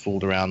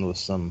fooled around with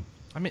some.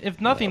 I mean, if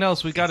nothing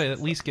else, we got to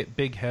at least get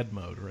big head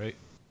mode, right?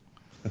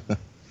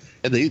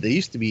 And they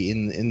used to be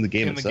in the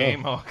game In the itself.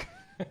 game, oh.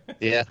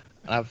 Yeah,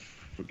 I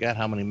forgot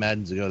how many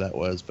Maddens ago that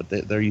was, but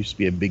there used to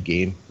be a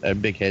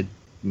big head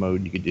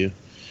mode you could do.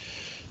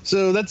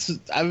 So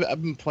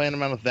I've been playing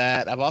around with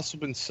that. I've also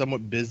been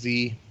somewhat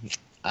busy.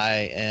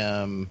 I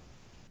am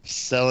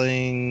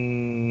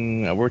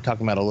selling. We were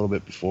talking about it a little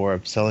bit before.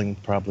 I'm selling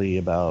probably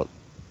about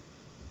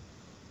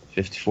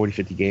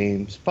 50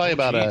 games. Probably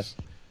about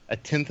a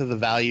tenth of the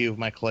value of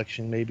my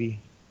collection, maybe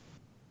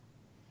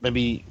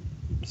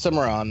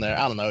somewhere on there.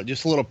 I don't know.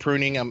 Just a little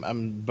pruning.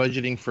 I'm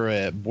budgeting for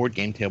a board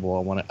game table.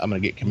 I'm gonna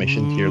get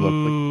commissioned here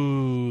locally.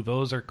 Ooh,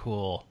 those are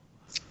cool.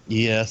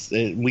 Yes,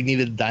 we need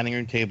a dining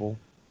room table,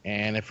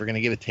 and if we're gonna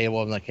get a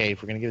table, I'm like, hey,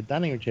 if we're gonna get a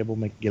dining room table,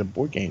 get a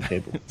board game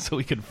table. So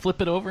we can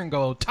flip it over and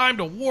go, time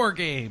to war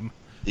game.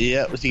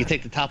 Yeah, so you can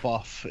take the top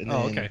off. And then,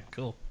 okay,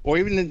 cool. Or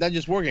even not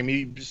just war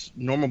game, just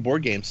normal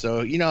board games.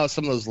 So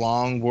some of those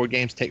long board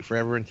games take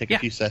forever and take a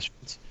few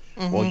sessions.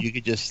 Mm-hmm. Well, you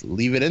could just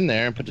leave it in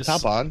there and put the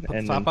top on. Put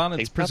the top on,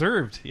 it's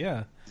preserved.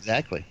 Yeah.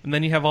 Exactly. And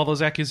then you have all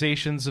those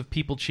accusations of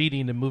people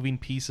cheating and moving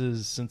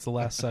pieces since the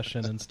last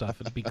session and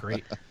stuff. It'd be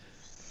great.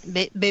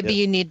 Maybe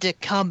you need to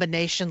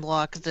combination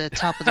lock the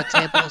top of the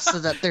table so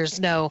that there's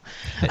no.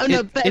 Oh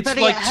no!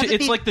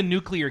 It's like the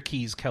nuclear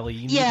keys, Kelly.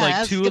 You need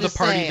like two of the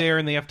party there,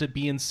 and they have to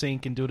be in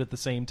sync and do it at the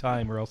same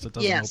time, or else it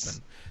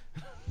doesn't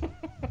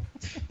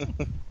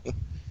open.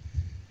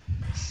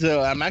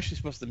 So I'm actually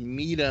supposed to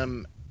meet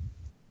him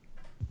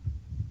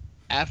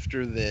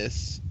after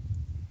this,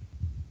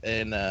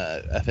 and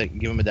I think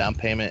give him a down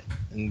payment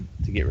and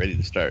to get ready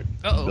to start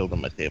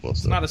building my table. So.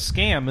 It's not a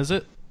scam, is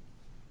it?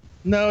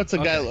 No, it's a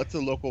guy. It's a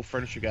local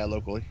furniture guy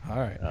locally. All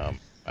right.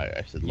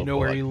 I said you know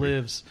where he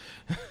lives.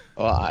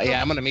 Well,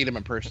 yeah, I'm gonna meet him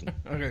in person.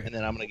 Okay. And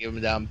then I'm gonna give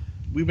him down.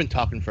 We've been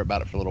talking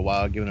about it for a little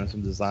while, giving him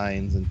some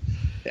designs, and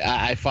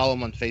I follow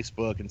him on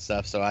Facebook and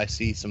stuff, so I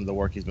see some of the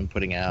work he's been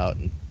putting out.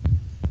 And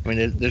I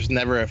mean, there's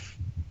never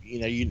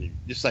you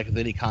just like with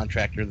any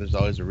contractor, there's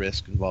always a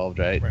risk involved,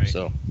 right?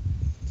 So,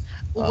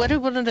 what do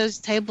one of those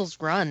tables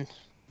run?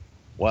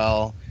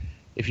 Well,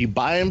 if you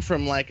buy them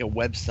from like a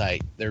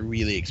website, they're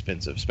really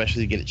expensive,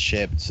 especially to get it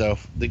shipped. So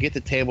to get the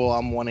table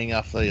I'm wanting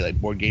off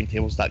like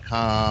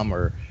BoardGameTables.com,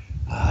 or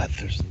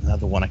there's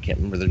another one, I can't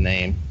remember their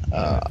name.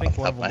 I think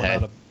one of them went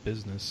out of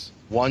business.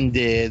 One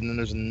did, and then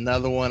there's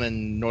another one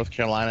in North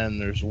Carolina, and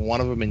there's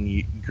one of them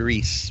in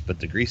Greece. But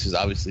the Greece is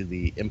obviously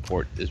the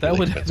import is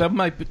really expensive. That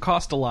might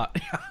cost a lot.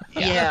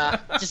 Yeah,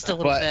 just a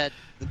little bit.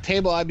 The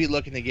table I'd be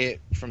looking to get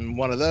from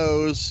one of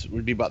those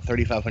would be about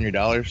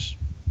 $3,500,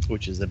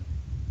 which is a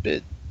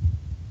bit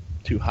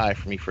too high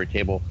for me for a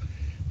table.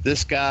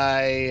 This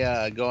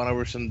guy going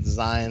over some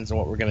designs and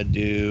what we're going to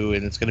do,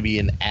 and it's going to be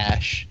in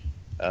ash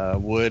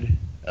wood.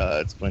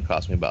 It's going to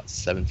cost me about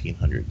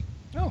 $1,700.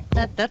 Oh,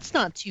 cool. That's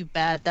not too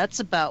bad.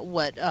 That's about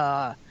what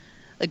a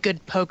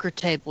good poker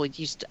table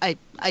used to.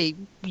 I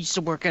used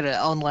to work at an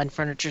online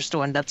furniture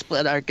store, and that's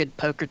what our good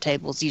poker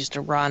tables used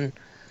to run.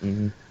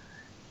 Mm-hmm.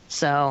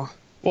 So.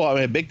 Well, I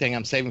mean, a big thing.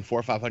 I'm saving $400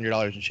 or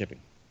 $500 in shipping.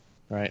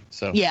 Right.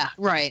 So yeah,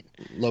 right.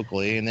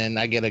 Locally, and then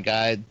I get a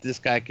guy. This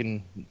guy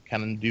can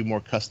kind of do more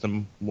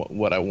custom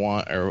what I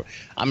want, or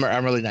I'm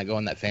really not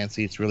going that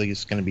fancy. It's really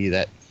just going to be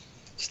that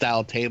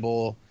style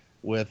table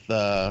with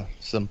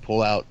some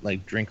pull-out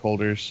like drink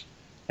holders,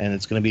 and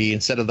it's going to be,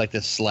 instead of like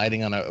this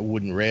sliding on a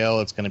wooden rail,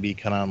 it's going to be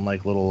kind of on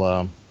like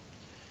little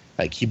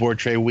like keyboard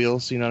tray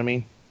wheels. You know what I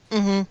mean?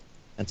 Mm-hmm.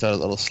 And so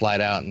it'll slide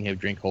out, and you have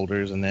drink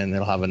holders, and then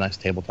it'll have a nice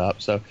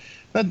tabletop. So.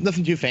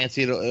 Nothing too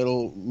fancy.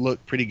 It'll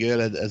look pretty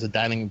good as a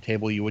dining room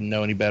table. You wouldn't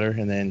know any better,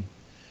 and then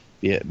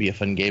be a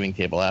fun gaming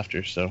table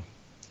after. So,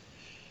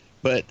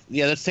 but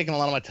yeah, that's taking a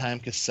lot of my time,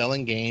 because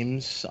selling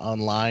games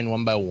online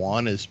one by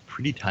one is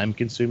pretty time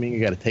consuming.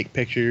 You got to take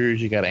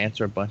pictures, you got to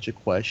answer a bunch of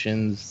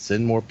questions,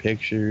 send more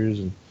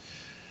pictures,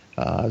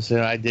 and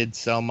so I did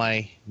sell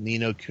my Ni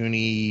no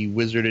Kuni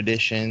Wizard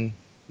Edition,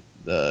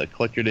 the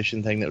collector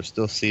edition thing that was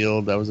still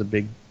sealed. That was a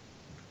big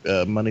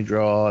money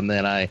draw, and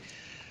then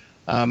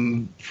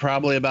I'm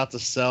probably about to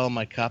sell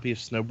my copy of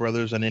Snow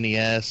Brothers on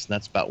NES, and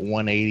that's about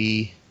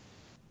 $180.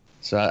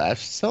 So I'm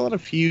selling a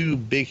few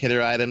big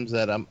hitter items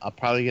that I'm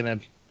probably gonna.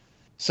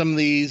 Some of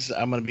these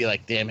I'm gonna be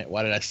like, damn it,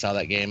 why did I sell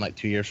that game like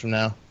 2 years from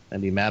now?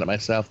 And be mad at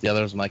myself. The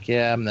others I'm like,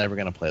 yeah, I'm never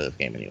gonna play this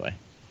game anyway.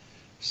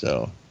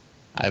 So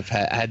I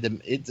had to.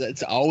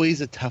 It's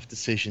always a tough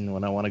decision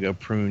when I want to go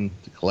prune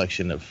the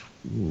collection of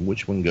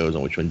which one goes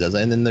and which one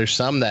doesn't. And then there's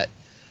some that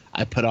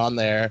I put on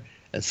there,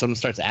 and someone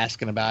starts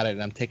asking about it,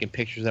 and I'm taking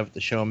pictures of it to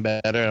show them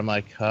better. And I'm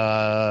like,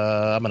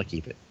 I'm gonna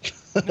keep it.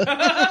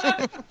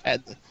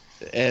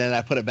 And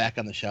I put it back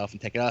on the shelf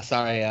and take it. Oh,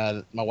 sorry,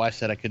 my wife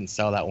said I couldn't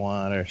sell that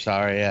one, or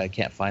sorry, I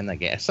can't find that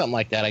game. Something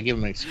like that. I give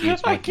them an excuse.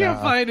 I can't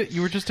find it.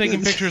 You were just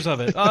taking pictures of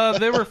it.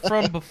 They were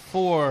from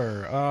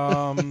before.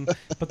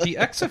 But the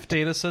EXIF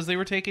data says they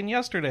were taken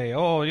yesterday.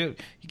 Oh, you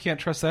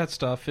can't trust that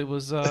stuff. It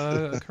was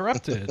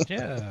corrupted.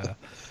 Yeah.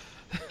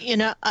 You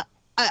know,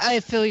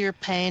 I feel your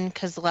pain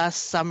because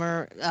last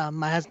summer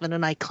my husband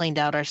and I cleaned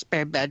out our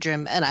spare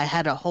bedroom, and I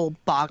had a whole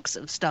box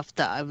of stuff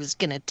that I was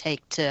going to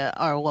take to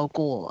our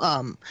local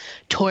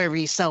toy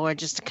reseller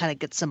just to kind of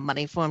get some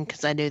money for them,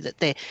 because I knew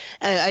that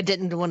I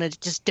didn't want to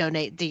just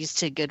donate these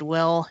to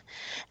Goodwill.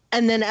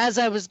 And then as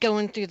I was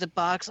going through the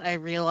box, I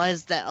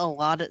realized that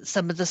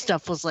some of the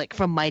stuff was like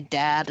from my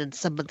dad, and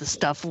some of the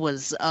stuff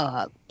was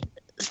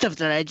stuff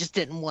that I just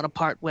didn't want to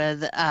part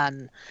with.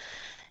 And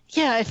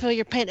yeah, I feel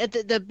your pain.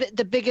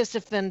 The biggest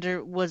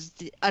offender was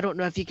I don't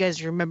know if you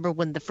guys remember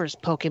when the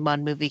first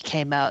Pokemon movie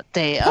came out.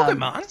 They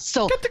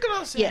sold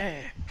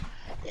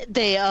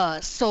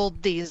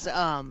these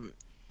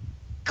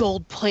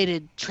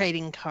gold-plated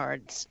trading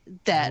cards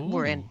that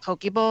were in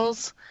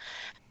Pokeballs,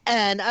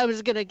 and I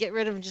was gonna get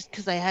rid of them just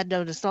because I had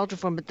no nostalgia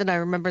for them. But then I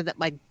remember that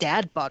my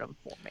dad bought them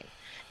for me,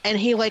 and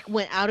he like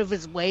went out of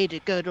his way to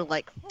go to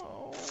like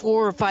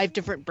 4 or 5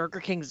 different Burger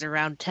Kings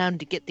around town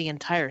to get the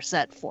entire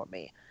set for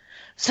me.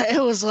 So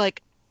it was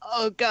like,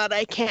 oh, God,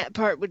 I can't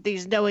part with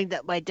these knowing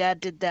that my dad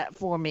did that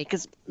for me,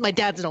 because my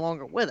dad's no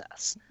longer with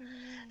us.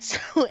 So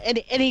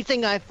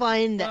anything I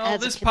find that has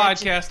this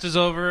podcast is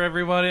over,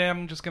 everybody.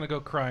 I'm just going to go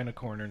cry in a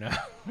corner now.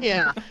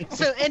 Yeah.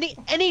 So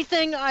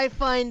anything I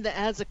find that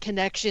has a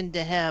connection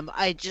to him,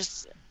 I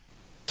just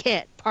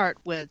can't part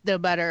with, no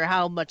matter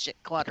how much it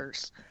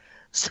clutters.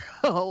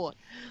 So.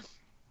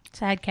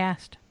 Sad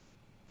cast.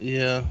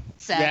 Yeah.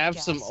 Sad I have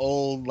cast. some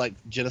old like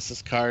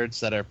Genesis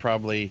cards that are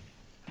probably.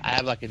 I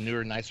have like a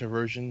newer, nicer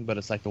version, but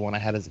it's like the one I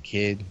had as a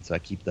kid, so I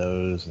keep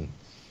those, and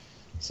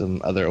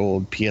some other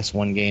old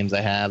PS1 games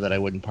I have that I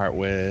wouldn't part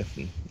with.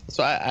 And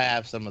so I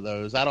have some of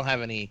those. I don't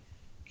have any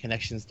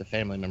connections to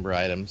family member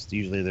items.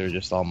 Usually they're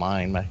just all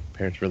mine. My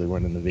parents really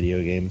weren't in the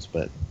video games,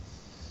 but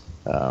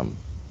I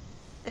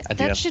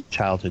do have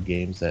childhood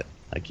games that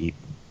I keep.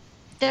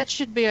 That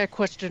should be our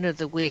question of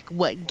the week.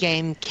 What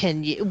game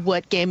in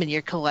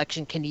your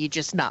collection can you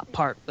just not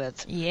part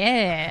with?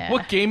 Yeah.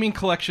 What gaming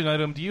collection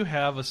item do you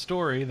have a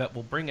story that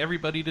will bring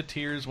everybody to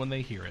tears when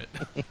they hear it?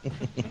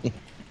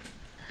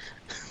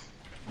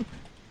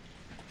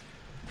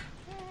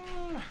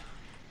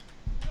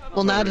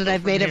 Well, now that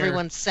I've made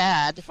everyone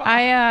sad.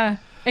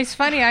 It's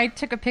funny, I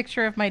took a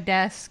picture of my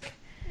desk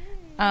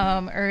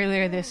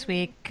earlier this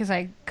week because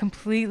I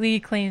completely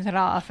cleaned it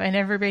off, and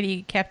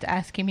everybody kept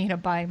asking me to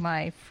buy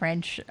my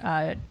French.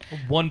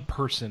 One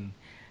person.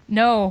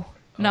 No,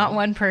 not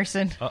one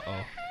person.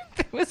 Uh-oh.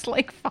 There was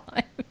like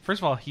 5.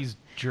 First of all, he's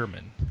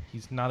German.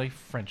 He's not a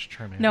French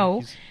German.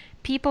 No,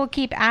 people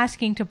keep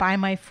asking to buy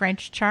my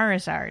French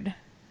Charizard.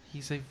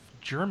 He's a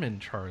German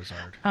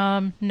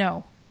Charizard.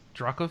 No.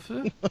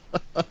 Dracofu?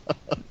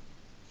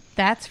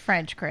 That's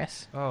French,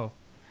 Chris. Oh.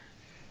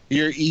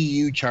 Your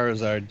EU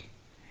Charizard.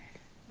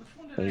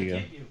 There you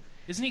go.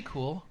 Isn't he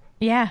cool?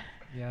 Yeah.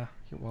 Yeah.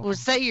 You're welcome.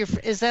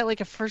 Is that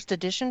like a first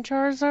edition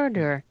Charizard,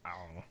 or I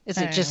don't know. is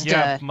it just?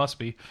 Yeah, must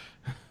be.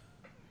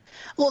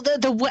 Well,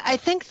 I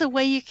think the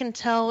way you can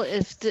tell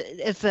if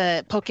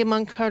a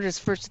Pokemon card is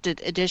first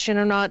edition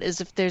or not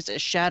is if there's a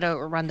shadow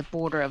around the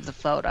border of the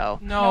photo.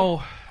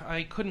 No,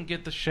 I couldn't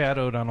get the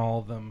shadowed on all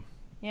of them.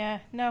 Yeah.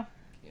 No.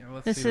 Yeah,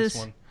 let's see this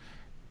one.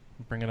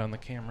 Bring it on the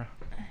camera.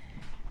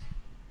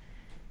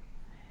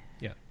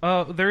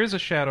 Yeah. There is a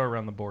shadow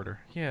around the border.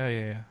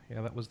 Yeah.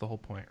 That was the whole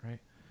point, right?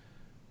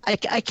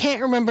 I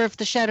can't remember if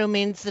the shadow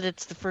means that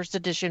it's the first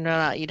edition or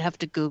not. You'd have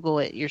to Google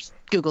it.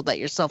 Google that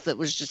yourself. That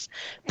was just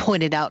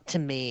pointed out to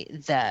me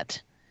that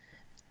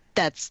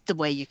that's the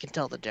way you can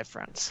tell the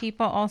difference.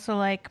 People also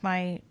like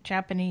my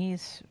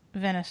Japanese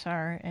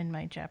Venusaur and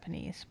my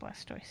Japanese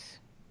Blastoise.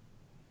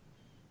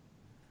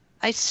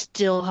 I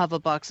still have a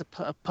box of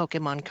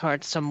Pokemon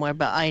cards somewhere,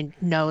 but I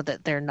know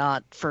that they're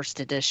not first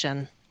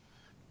edition.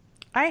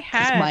 I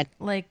had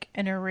like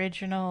an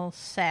original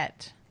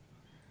set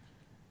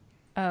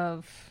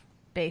of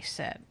base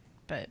set,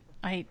 but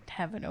I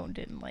haven't owned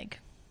it in like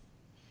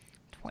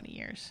 20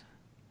 years.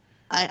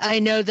 I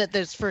know that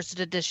those first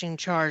edition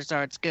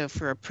Charizards go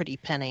for a pretty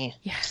penny.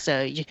 Yeah.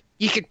 So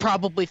you could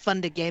probably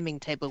fund a gaming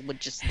table with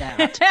just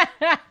that.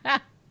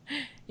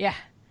 Yeah.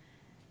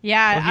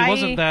 Yeah. Well, he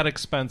wasn't that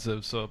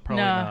expensive, so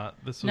probably not.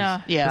 This would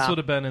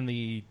have been in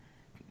the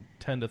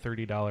 $10 to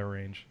 $30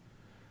 range.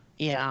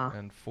 Yeah.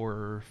 And 4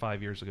 or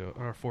 5 years ago,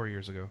 or 4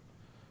 years ago.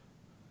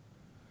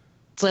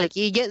 It's like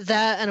you get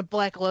that and a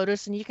Black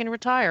Lotus and you can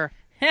retire.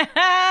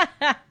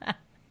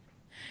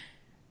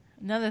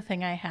 Another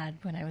thing I had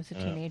when I was a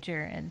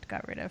teenager and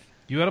got rid of.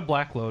 You had a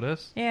Black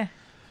Lotus? Yeah.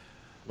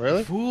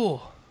 Really?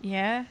 Fool.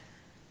 Yeah.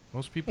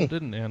 Most people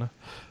didn't, Anna.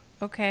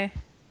 Okay.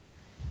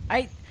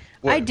 I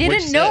Which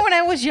didn't know set? when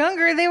I was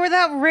younger they were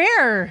that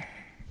rare.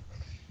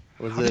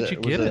 Was How did you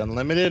it get it?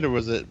 unlimited or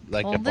was it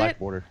like Hold a black it.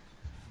 border?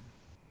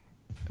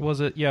 Was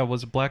it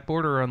black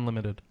border or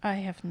unlimited? I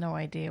have no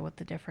idea what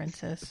the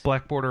difference is.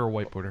 Black border or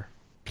white border?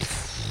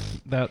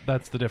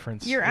 That's the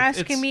difference. You're It's-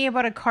 asking me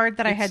about a card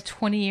that I had it's-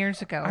 20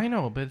 years ago. I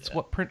know, but it's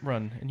what print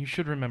run, and you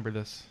should remember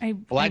this.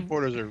 Black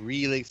borders are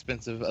really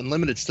expensive.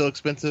 Unlimited's still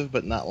expensive,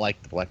 but not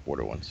like the black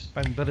border ones.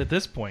 But at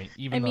this point,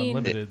 even I mean-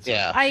 unlimited.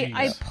 Yeah.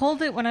 I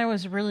pulled it when I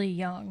was really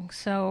young.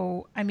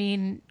 So, I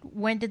mean,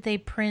 when did they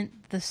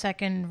print the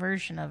second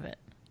version of it?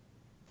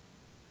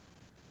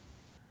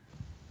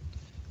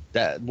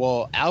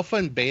 Alpha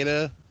and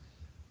beta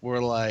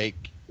were like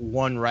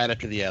one right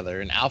after the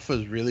other, and alpha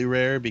is really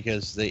rare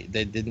because it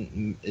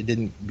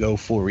didn't go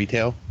full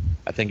retail.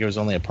 I think it was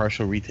only a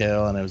partial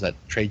retail, and it was at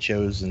trade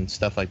shows and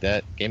stuff like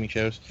that, gaming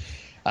shows.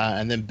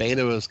 And then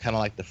beta was kind of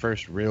like the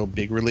first real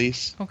big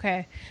release.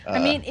 Okay. I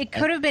mean, it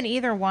could have been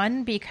either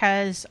one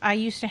because I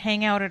used to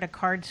hang out at a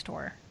card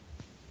store.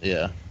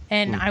 Yeah.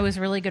 And I was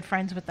really good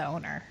friends with the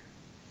owner.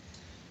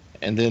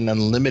 And then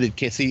unlimited.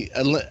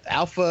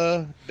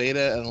 Alpha,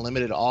 beta, and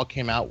unlimited all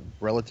came out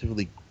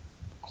relatively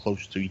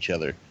close to each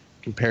other,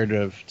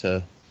 comparative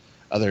to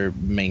other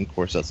main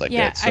core sets like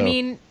that. So, I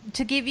mean,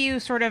 to give you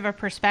sort of a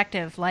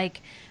perspective,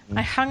 like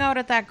I hung out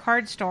at that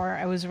card store.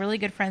 I was really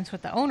good friends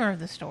with the owner of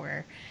the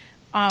store.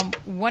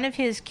 One of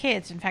his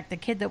kids, in fact, the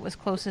kid that was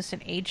closest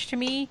in age to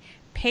me,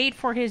 paid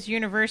for his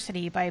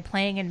university by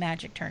playing in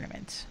Magic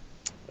tournaments.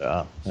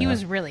 He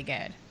was really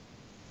good.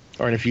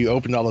 Or if you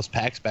opened all those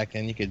packs back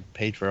then, you could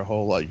pay for a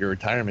whole lot of your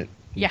retirement.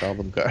 Yeah. With all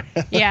them cards.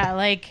 Yeah,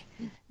 like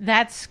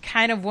that's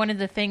kind of one of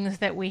the things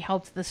that we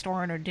helped the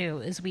store owner do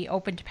is we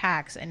opened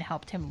packs and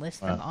helped him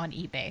list them on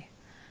eBay.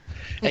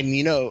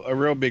 And a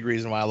real big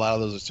reason why a lot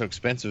of those are so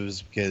expensive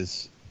is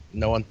because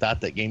no one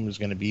thought that game was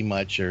going to be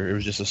much, or it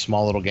was just a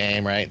small little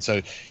game, right?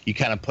 So you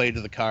kind of played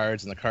to the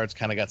cards, and the cards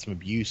kind of got some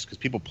abuse because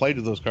people played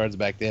with those cards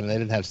back then, and they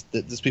didn't have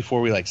this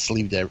before we like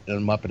sleeved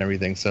them up and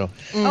everything. So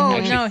Oh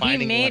actually no,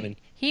 finding one and-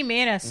 he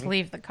made us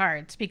sleeve the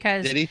cards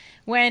because Did he?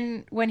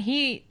 when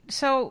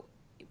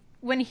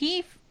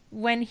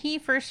he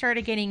first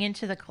started getting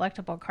into the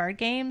collectible card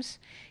games,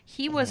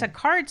 he was a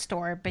card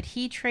store, but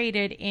he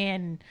traded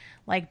in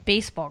like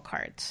baseball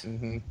cards.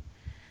 Mm-hmm.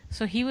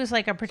 So he was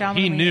like a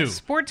predominantly knew.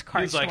 sports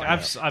card He's like,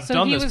 store. I've So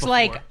done he this was before.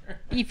 like,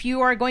 if you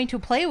are going to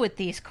play with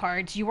these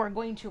cards, you are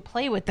going to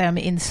play with them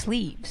in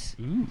sleeves.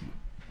 Ooh.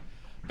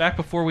 Back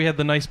before we had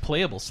the nice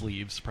playable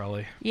sleeves,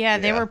 probably. Yeah,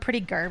 they Yeah. were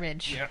pretty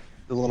garbage. Yeah.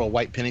 the little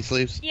white penny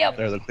sleeves. Yep.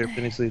 Or the clear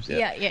penny sleeves.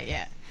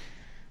 Yeah.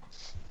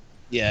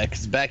 Yeah,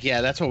 because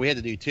that's what we had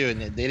to do too,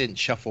 and they didn't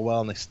shuffle well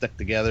and they stuck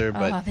together.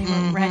 But Oh, they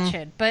were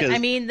wretched. But I 'Cause-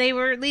 mean, they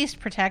were at least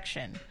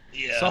protection.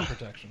 yeah, Some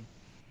protection.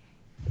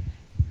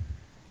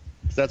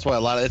 that's why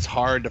it's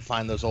hard to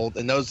find those old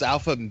and those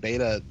alpha and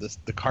beta.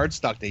 The card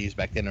stock they used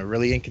back then are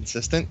really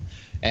inconsistent,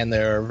 and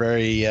they're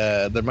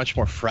they're much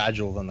more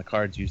fragile than the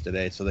cards used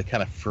today. So they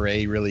kind of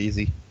fray really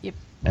easy. Yep.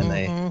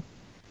 And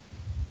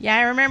Yeah,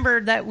 I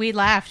remember that we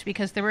laughed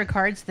because there were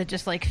cards that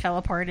just like fell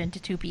apart into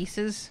two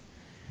pieces.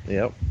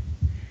 Yep.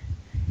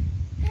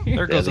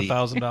 There goes Busy.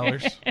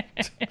 $1,000.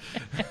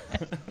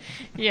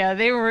 Yeah,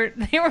 they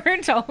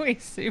weren't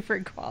always super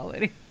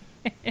quality.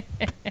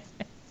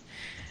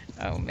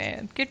 Oh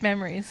man, good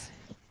memories.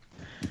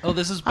 Oh,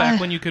 this is back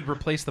when you could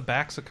replace the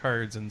backs of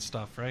cards and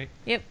stuff, right?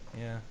 Yep.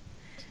 Yeah.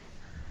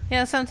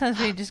 Yeah, sometimes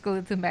we just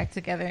glued them back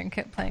together and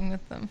kept playing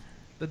with them.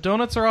 The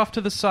donuts are off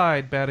to the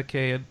side,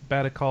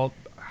 Baticald.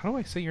 How do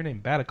I say your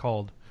name?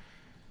 Baticald.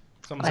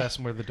 Someone's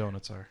asking where the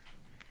donuts are.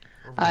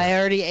 I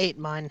already ate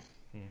mine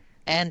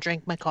and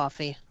drank my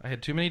coffee. I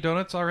had too many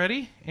donuts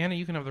already. Anna,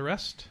 you can have the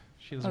rest.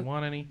 She doesn't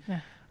want any.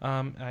 Yeah.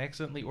 I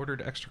accidentally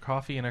ordered extra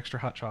coffee and extra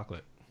hot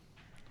chocolate.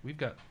 We've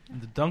got...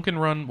 The Dunkin'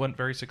 run went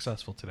very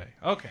successful today.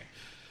 Okay.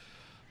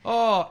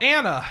 Oh,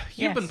 Anna, you've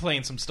Yes. been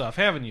playing some stuff,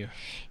 haven't you?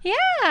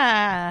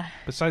 Yeah.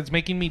 Besides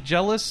making me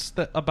jealous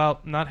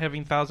about not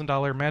having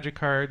 $1,000 magic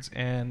cards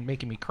and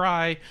making me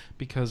cry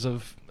because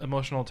of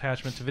emotional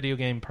attachment to video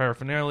game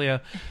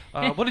paraphernalia,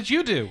 what did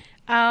you do?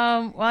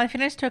 Well, I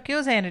finished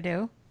Tokyo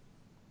Xanadu,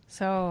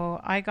 so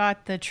I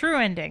got the true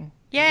ending.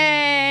 Yay!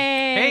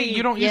 Hey,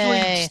 you don't usually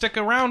Yay. stick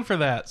around for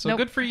that, so Nope.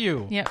 good for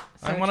you. Yep.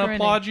 I so want to true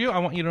applaud ending. you. I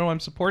want you to know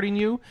I'm supporting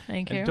you.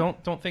 Thank and you. don't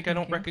think I Thank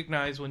don't you.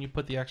 recognize when you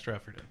put the extra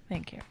effort in.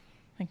 Thank you.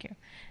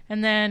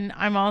 And then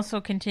I'm also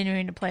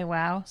continuing to play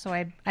WoW, so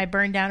I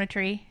burned down a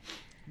tree.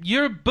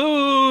 You're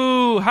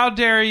boo! How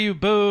dare you,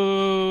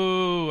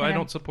 boo! I And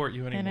don't support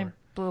you And I anymore.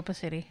 blew up a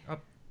city.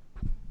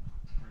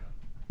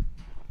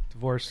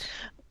 Divorce.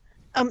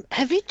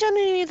 Have you done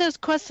any of those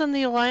quests on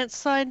the Alliance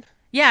side?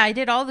 Yeah, I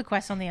did all the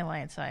quests on the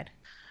Alliance side.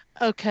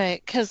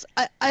 Okay, because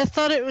I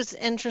thought it was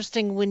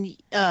interesting when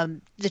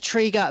the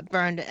tree got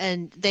burned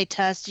and they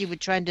tasked you with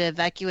trying to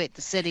evacuate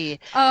the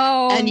city.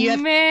 Oh, And you have-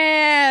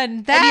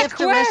 man. That have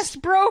to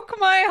quest broke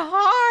my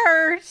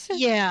heart.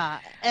 Yeah,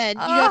 and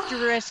you have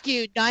to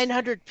rescue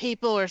 900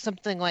 people or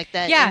something like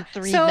that in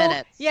 3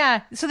 minutes.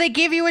 Yeah, so they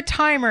give you a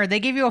timer.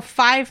 They give you a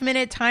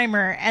 5-minute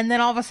timer, and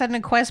then all of a sudden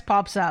a quest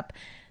pops up.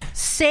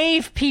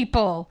 Save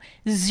people.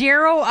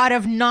 0 out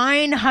of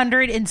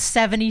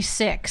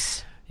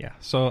 976. Yeah,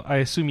 so I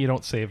assume you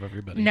don't save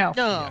everybody. No.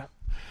 No.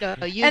 No,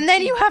 And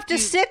then you have to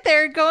sit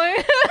there going,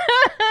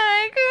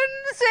 I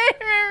couldn't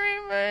save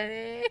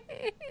everybody.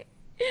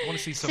 I want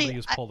to see somebody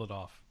who's pulled it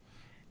off.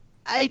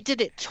 I did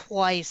it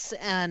twice,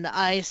 and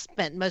I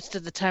spent most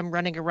of the time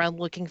running around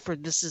looking for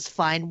This Is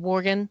Fine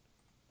Morgan.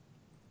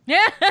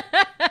 Yeah.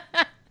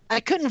 I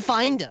couldn't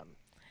find him.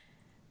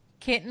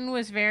 Kitten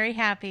was very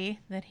happy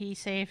that he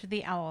saved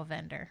the owl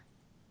vendor.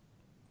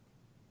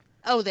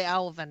 Oh, the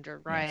owl vendor,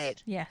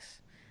 right. Yes.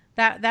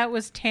 That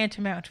was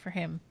tantamount for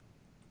him.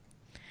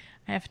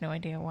 I have no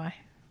idea why.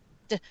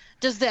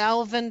 Does the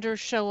owl vendor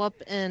show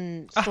up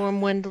in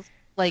Stormwind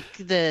like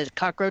the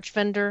cockroach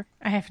vendor?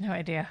 I have no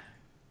idea.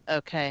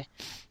 Okay.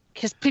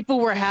 Because people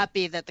were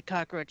happy that the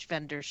cockroach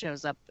vendor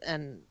shows up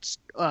in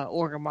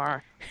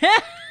Orgrimmar.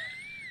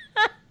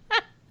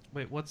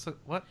 Wait, what?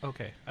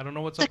 Okay, I don't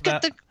know what's up with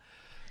that.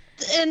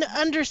 In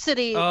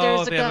Undercity, Oh,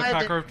 there's a they have guy a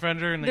cockroach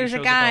vendor, and then There's he a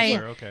shows guy up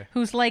elsewhere. Okay.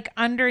 who's like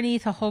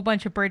underneath a whole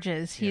bunch of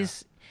bridges.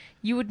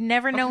 You would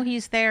never know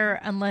he's there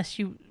unless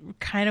you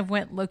kind of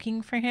went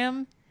looking for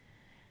him.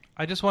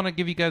 I just want to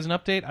give you guys an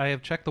update. I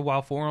have checked the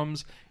WoW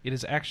forums. It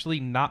is actually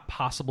not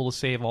possible to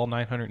save all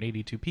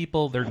 982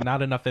 people. There are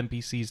not enough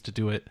NPCs to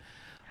do it.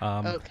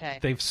 Okay.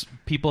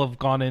 People have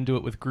gone into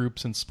it with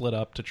groups and split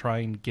up to try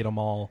and get them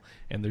all,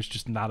 and there's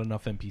just not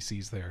enough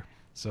NPCs there.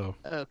 So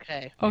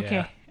Okay. Okay,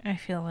 Yeah. I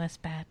feel less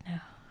bad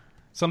now.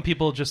 Some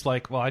people just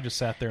like, well, I just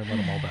sat there and let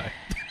them all die.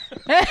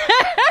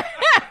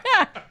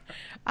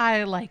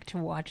 I like to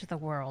watch the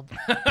world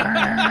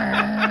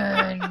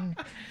burn.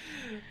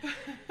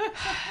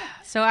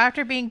 So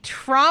after being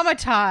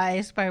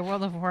traumatized by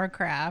World of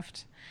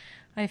Warcraft,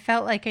 I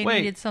felt like I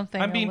needed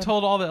something. I'm being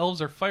told all the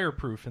elves are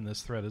fireproof in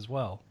this thread as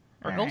well.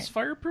 Are All elves right.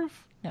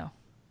 fireproof? No.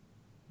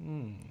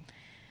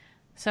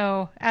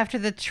 So after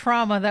the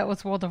trauma that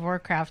was World of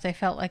Warcraft, I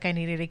felt like I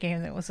needed a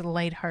game that was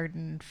lighthearted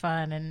and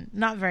fun and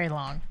not very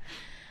long.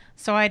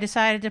 So I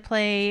decided to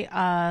play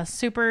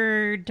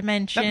Super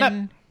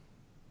Dimension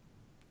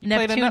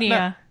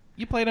Neptunia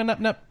You played a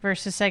nup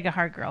versus Sega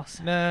Hard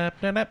Girls. nup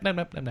nup nup nup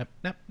nup nup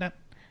nup nup.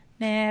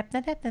 Nap,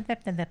 nap, nap, nap,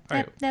 nap, nap, All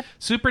right. nap.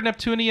 Super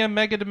Neptunia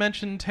Mega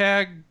Dimension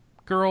Tag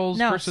Girls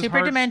No, versus Super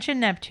Hard... Dimension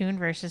Neptune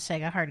versus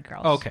Sega Hard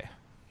Girls. Okay.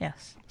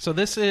 Yes. So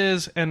this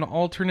is an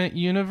alternate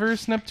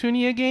universe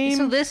Neptunia game?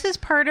 So this is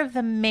part of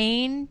the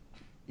main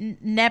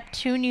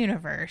Neptune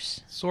universe,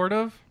 Sort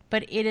of.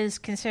 but it is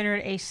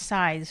considered a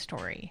side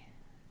story.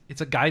 It's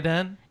a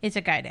Gaiden? It's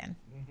a Gaiden.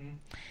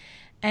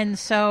 And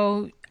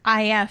so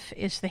IF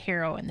is the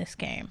hero in this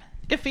game.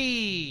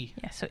 Iffy!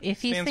 Yeah, so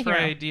if he's Stands the for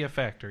hero. Idea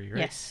Factory, right?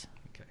 Yes.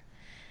 Okay.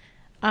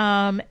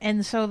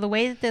 And so the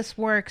way that this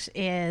works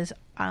is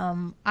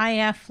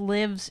IF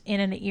lives in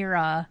an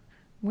era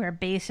where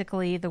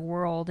basically the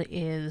world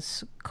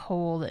is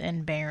cold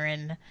and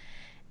barren.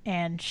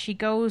 And she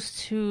goes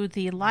to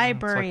the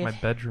library. It's like my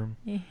bedroom.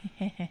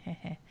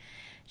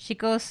 She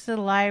goes to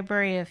the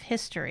Library of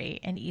History,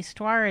 and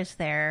Histoire is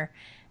there.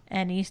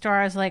 And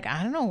Histoire is like,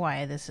 I don't know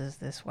why this is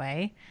this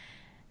way.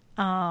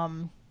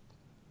 And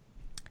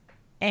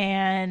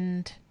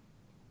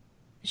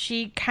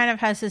she kind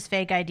of has this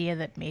vague idea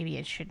that maybe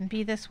it shouldn't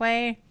be this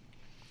way.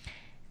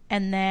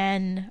 And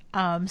then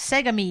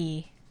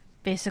Segami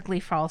basically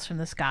falls from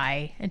the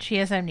sky, and she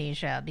has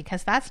amnesia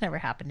because that's never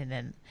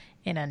happened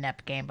in a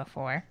NEP game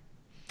before.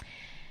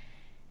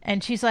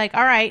 And she's like,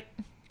 all right,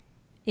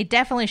 it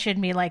definitely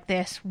shouldn't be like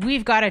this.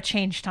 We've got to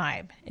change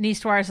time. And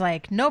Histoire's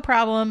like, no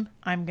problem.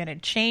 I'm going to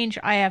change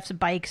IF's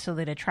bike so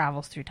that it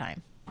travels through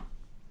time.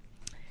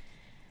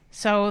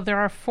 So there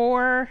are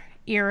 4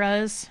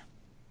 eras,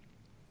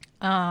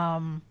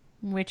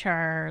 which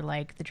are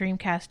like the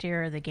Dreamcast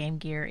era, the Game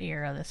Gear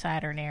era, the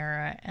Saturn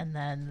era, and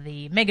then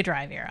the Mega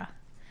Drive era.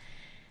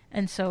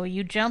 And so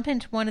you jump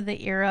into one of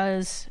the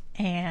eras,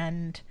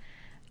 and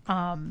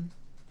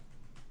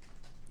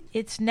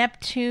it's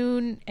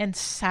Neptune and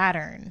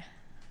Saturn.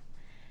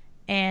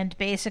 And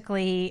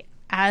basically,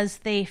 as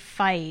they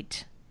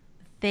fight,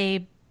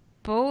 they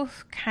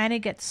both kind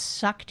of get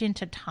sucked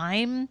into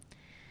time.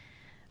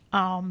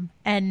 And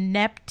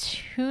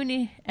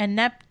Neptunia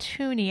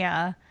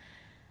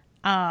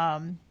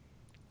kind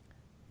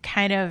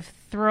of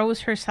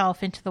throws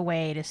herself into the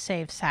way to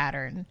save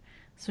Saturn.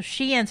 So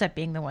she ends up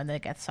being the one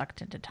that gets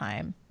sucked into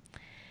time.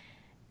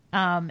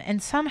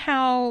 And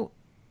somehow,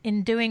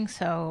 in doing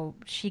so,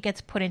 she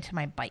gets put into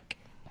my bike.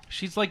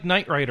 She's like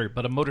Knight Rider,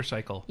 but a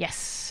motorcycle.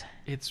 Yes.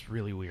 It's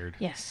really weird.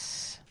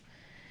 Yes.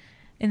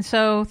 And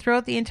so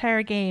throughout the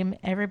entire game,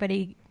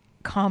 everybody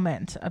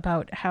comments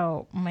about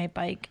how my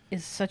bike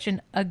is such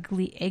an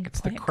ugly eggplant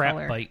It's the crap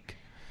color. bike.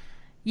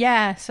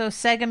 Yeah, so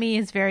Segami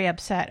is very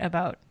upset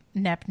about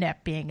Nep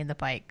Nep being in the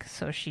bike,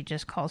 so she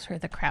just calls her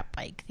the crap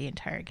bike the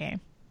entire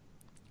game.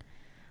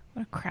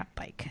 What a crap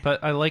bike.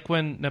 But I like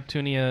when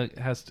Neptunia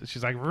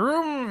she's like,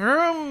 vroom,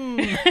 vroom.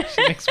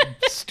 She makes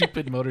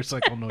stupid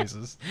motorcycle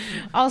noises.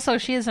 Also,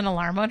 she has an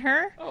alarm on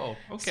her. Oh,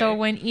 okay. So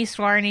when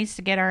Eastwar needs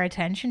to get our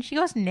attention, she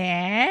goes,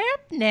 nap,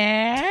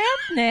 nap,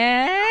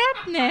 nap,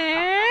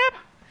 nap.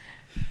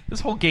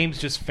 This whole game's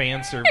just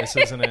fan service,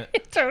 isn't it?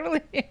 It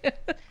totally is.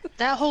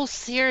 That whole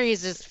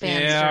series is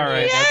fan Yeah, all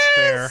right, Yes!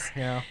 that's fair.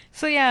 Yeah.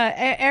 So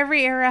yeah,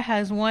 every era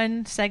has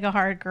one Sega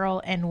Hard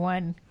Girl and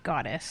one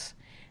Goddess.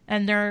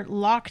 And they're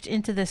locked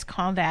into this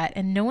combat,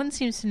 and no one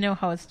seems to know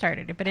how it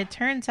started. But it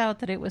turns out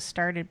that it was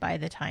started by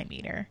the Time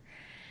Eater.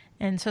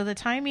 And so the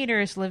Time Eater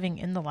is living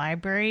in the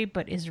library,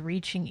 but is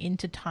reaching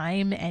into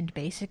time and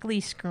basically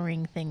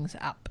screwing things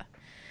up.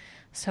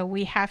 So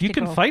we have to You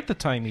can fight the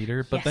Time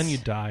Eater, but then you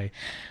die.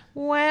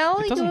 Well,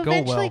 It you doesn't go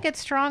eventually well. get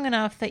strong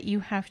enough that you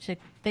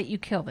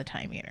kill the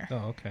Time Eater.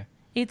 Oh, okay.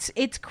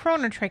 It's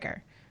Chrono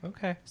Trigger.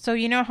 Okay. So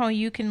you know how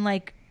you can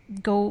like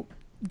go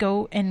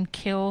and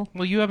kill.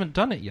 Well, you haven't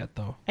done it yet,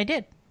 though. I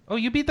did. Oh,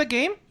 you beat the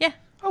game? Yeah.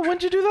 Oh,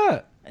 when'd you do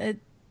that?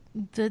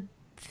 The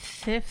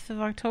 5th of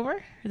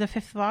October? Or the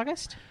 5th of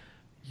August?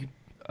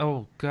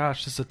 Oh,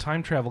 gosh, this is a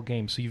time travel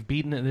game, so you've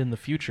beaten it in the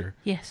future.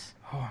 Yes.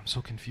 Oh, I'm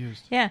so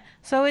confused. Yeah.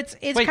 So it's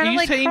Wait, kind are of you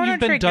like saying Chrono you've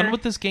been Trigger. done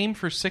with this game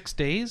for 6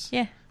 days?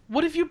 Yeah.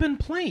 What have you been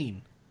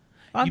playing?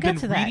 I'll You've get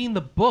been to that. reading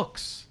the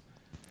books.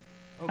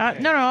 Okay.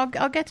 No,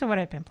 I'll get to what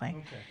I've been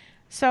playing. Okay.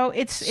 So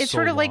it's So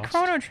sort of like lost.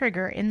 Chrono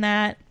Trigger in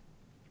that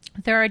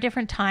there are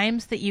different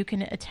times that you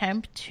can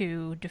attempt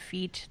to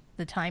defeat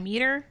the Time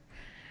Eater,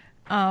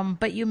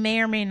 but you may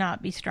or may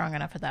not be strong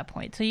enough at that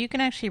point. So you can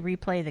actually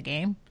replay the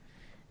game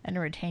and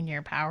retain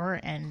your power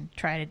and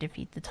try to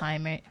defeat the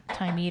Time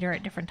Eater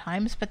at different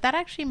times, but that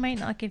actually might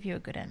not give you a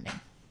good ending.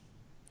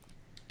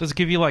 Does it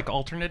give you, like,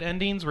 alternate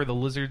endings where the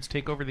lizards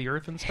take over the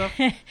earth and stuff?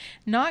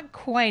 Not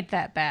quite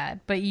that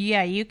bad, but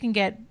yeah, you can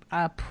get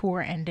a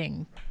poor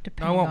ending I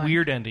depending want on...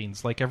 weird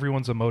endings, like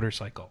everyone's a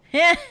motorcycle.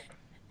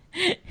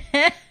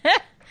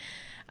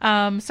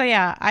 So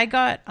yeah, I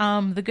got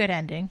the good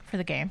ending for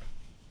the game.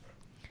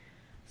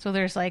 So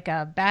there's like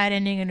a bad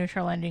ending, a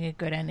neutral ending, a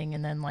good ending,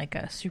 and then like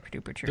a super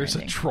duper true There's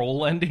ending. a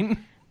troll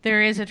ending?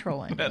 There is a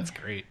troll ending. That's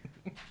great.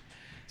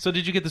 So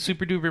did you get the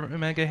super duper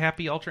mega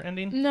happy ultra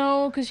ending?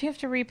 No, because you have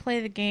to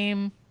replay the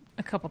game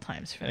a couple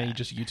times for And that. you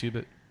just YouTube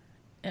it?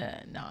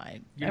 No,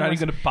 You're not even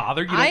going to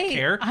bother? You don't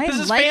care? I This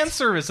is liked- fan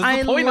service. That's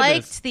I the point of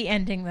liked this. the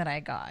ending that I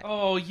got.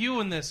 Oh, you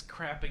and this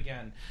crap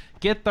again.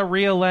 Get the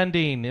real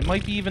ending. It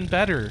might be even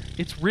better.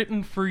 It's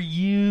written for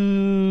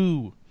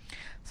you.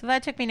 So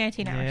that took me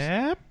 19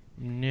 hours.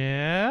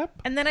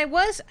 Yep. And then I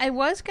was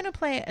going to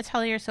play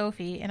Atelier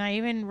Sophie, and I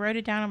even wrote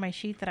it down on my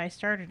sheet that I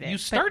started it. You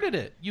but- started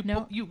it.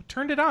 No. You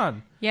turned it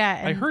on. Yeah,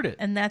 and, I heard it.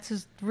 and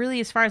that's really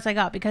as far as I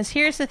got. Because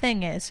here's the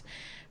thing: is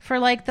for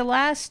like the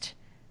last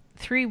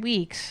 3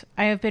 weeks,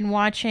 I have been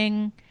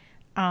watching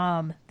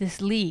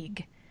this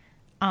league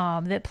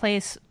that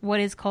plays what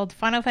is called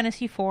Final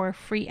Fantasy IV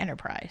Free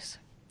Enterprise,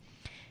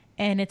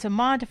 and it's a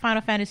mod to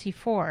Final Fantasy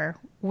IV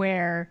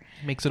where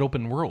Makes it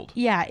open world.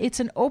 yeah,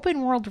 it's an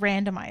open world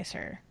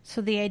randomizer.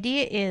 So the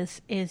idea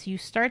is you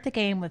start the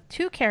game with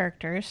 2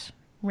 characters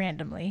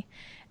randomly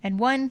and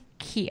 1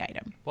 key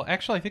item. Well,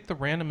 actually, I think the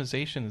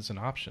randomization is an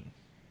option.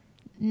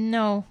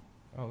 No.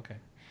 Oh, okay.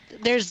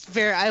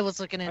 I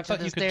was looking into thought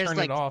you this. could There's turn it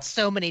like off.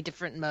 so many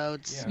different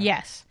modes Yeah.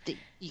 Yes. that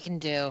you can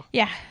do.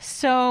 Yeah.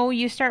 So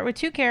you start with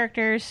 2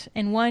 characters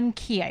and 1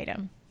 key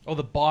item. Oh,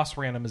 the boss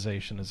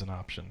randomization is an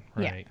option,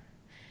 Yeah. right?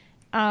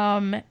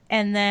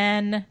 And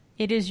then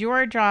it is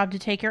your job to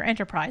take your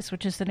Enterprise,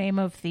 which is the name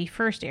of the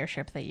first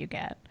airship that you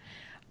get,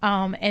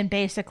 and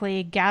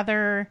basically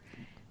gather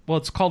Well,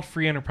 it's called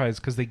Free Enterprise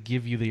because they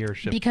give you the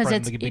airship because from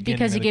it's the beginning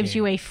because of it the gives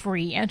game. you a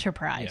free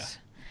Enterprise.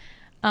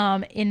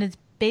 And it's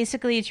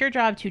basically it's your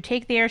job to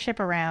take the airship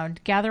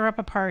around, gather up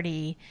a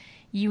party.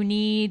 You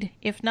need,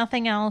 if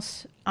nothing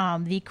else,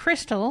 the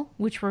crystal,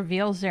 which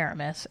reveals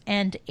Zeramis,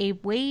 and a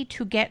way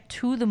to get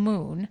to the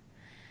moon.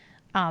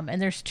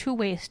 And there's 2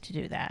 ways to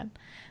do that.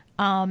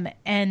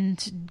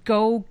 And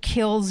go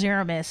kill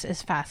Zeramis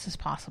as fast as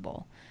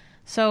possible.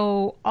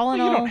 So, all in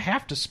Well, you all... don't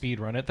have to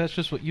speedrun it. That's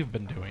just what you've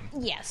been doing.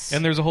 Yes.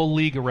 And there's a whole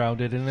league around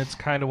it, and it's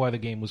kind of why the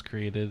game was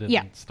created and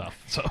Yeah.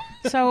 stuff. So,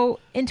 So,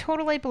 in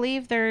total, I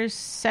believe there's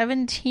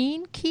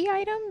 17 key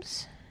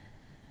items.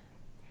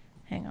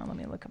 Hang on, let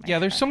me look at my yeah,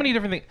 there's so tracker. many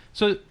different things.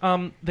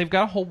 So, they've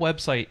got a whole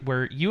website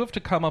where you have to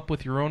come up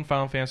with your own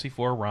Final Fantasy IV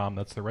ROM.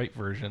 That's the right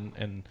version,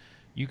 and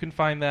you can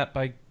find that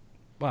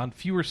on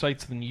fewer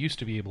sites than you used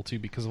to be able to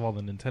because of all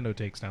the Nintendo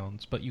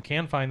takedowns. But you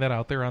can find that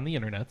out there on the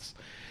internets.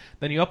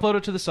 Then you upload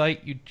it to the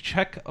site. You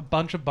check a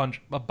bunch of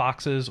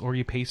boxes, or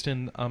you paste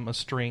in a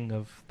string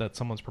of that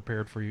someone's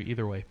prepared for you.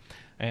 Either way,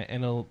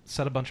 and it'll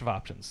set a bunch of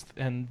options.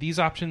 And these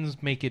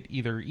options make it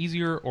either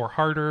easier or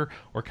harder,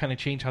 or kind of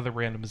change how the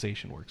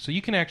randomization works. So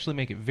you can actually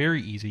make it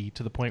very easy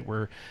to the point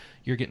where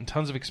you're getting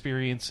tons of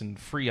experience and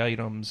free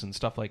items and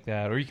stuff like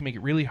that. Or you can make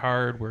it really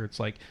hard, where it's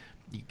like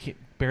you can't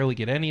barely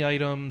get any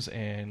items,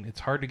 and it's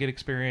hard to get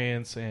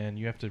experience, and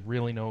you have to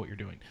really know what you're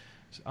doing.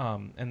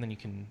 And then you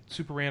can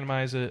super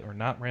randomize it or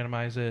not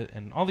randomize it,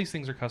 and all these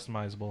things are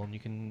customizable, and you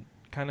can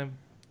kind of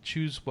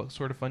choose what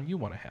sort of fun you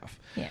want to have.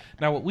 Yeah.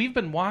 Now, what we've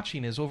been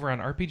watching is over on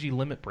RPG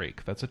Limit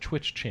Break. That's a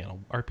Twitch channel.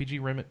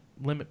 RPG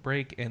Limit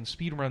Break and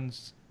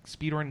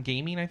Speedrun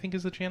Gaming, I think,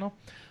 is the channel.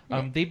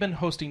 Yeah. They've been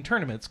hosting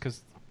tournaments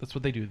because that's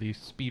what they do.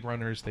 These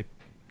speedrunners, they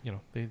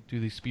do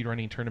these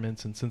speedrunning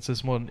tournaments, and since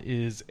this one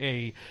is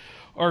a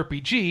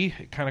RPG,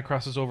 it kind of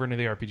crosses over into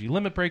the RPG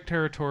Limit Break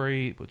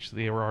territory, which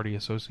they were already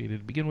associated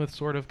to begin with,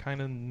 sort of,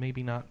 kind of,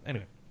 maybe not.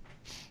 Anyway,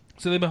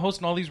 so they've been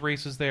hosting all these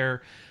races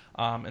there,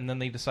 and then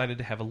they decided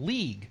to have a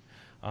league.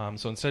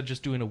 So instead of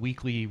just doing a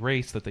weekly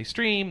race that they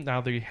stream,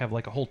 now they have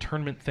like a whole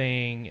tournament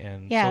thing,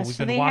 and so we've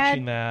been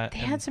watching that. They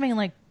had something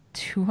like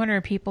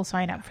 200 people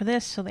sign up for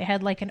this, so they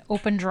had like an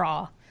open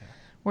draw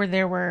where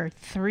there were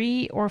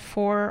 3 or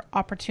 4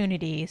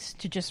 opportunities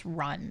to just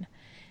run,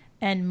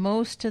 and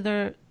most of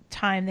the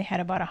time they had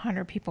about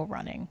 100 people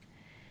running,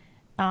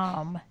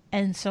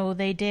 and so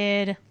they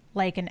did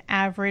like an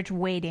average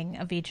weighting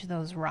of each of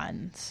those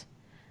runs,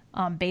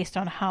 based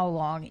on how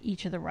long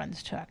each of the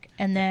runs took,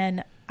 and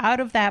then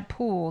out of that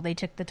pool they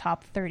took the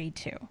top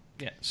 32.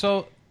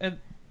 So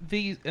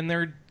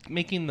they're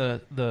making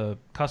the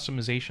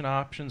customization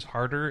options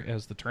harder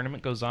as the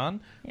tournament goes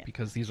on,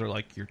 because these are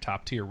like your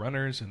top tier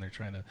runners, and they're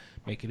trying to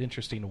make it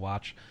interesting to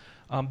watch.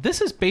 This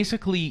has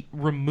basically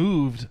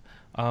removed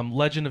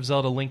Legend of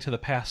Zelda: Link to the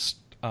Past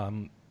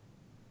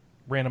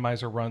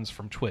randomizer runs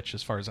from Twitch,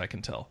 as far as I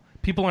can tell.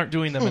 People aren't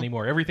doing them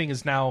anymore. Everything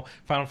is now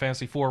Final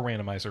Fantasy IV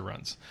randomizer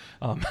runs.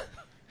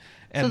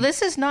 So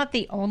this is not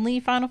the only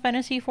Final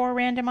Fantasy IV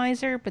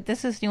randomizer, but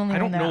this is the only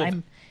one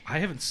that I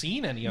haven't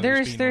seen any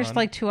others. There's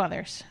like 2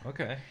 others.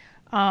 Okay.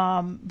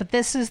 But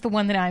this is the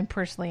one that I'm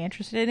personally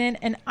interested in,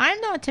 and I'm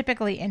not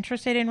typically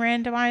interested in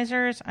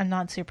randomizers. I'm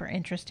not super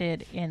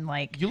interested in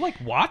you like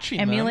watching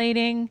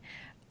emulating.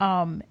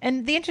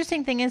 And the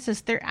interesting thing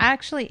is there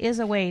actually is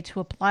a way to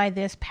apply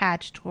this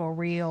patch to a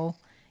real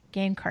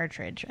game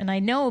cartridge, and I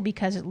know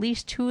because at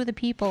least 2 of the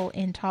people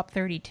in top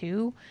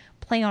 32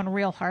 play on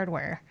real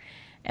hardware.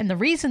 And the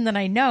reason that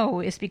I know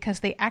is because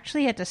they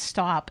actually had to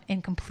stop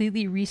and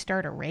completely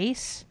restart a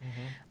race,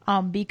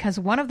 because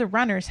one of the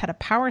runners had a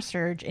power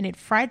surge and it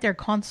fried their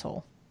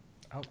console.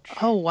 Ouch.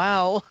 Oh,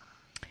 wow.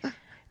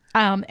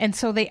 And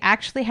so they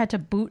actually had to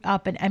boot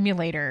up an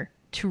emulator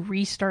to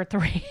restart the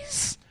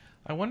race.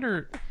 I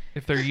wonder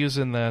if they're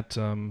using that.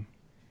 I'm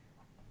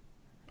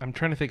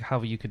trying to think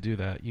how you could do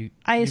that.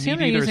 I assume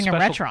they're using a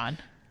Retron.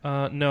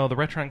 No, the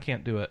Retron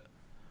can't do it.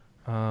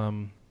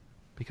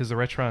 Because the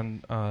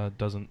Retron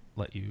doesn't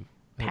let you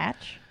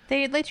patch.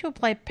 They let you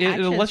apply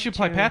patches. It lets you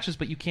apply patches,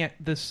 but you can't.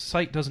 This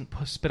site doesn't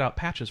spit out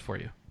patches for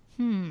you.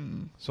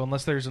 So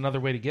unless there's another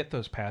way to get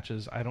those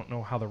patches, I don't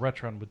know how the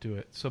Retron would do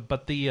it. So,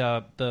 but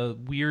the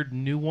weird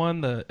new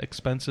one, the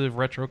expensive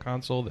retro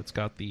console that's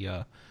got the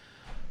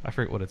I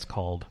forget what it's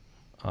called,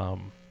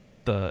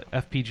 the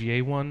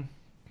FPGA one.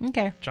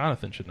 Okay.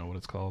 Johnathan should know what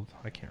it's called.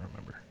 I can't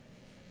remember.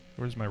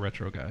 Where's my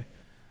retro guy?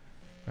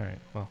 All right.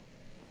 Well.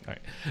 All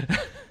right.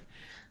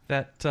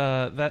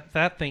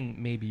 That thing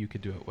maybe you could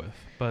do it with,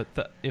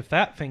 but if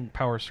that thing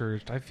power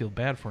surged, I feel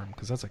bad for him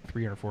because that's like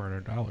 $300 or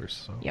 $400.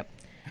 So yep.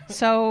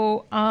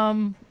 So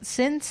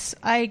since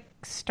I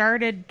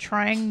started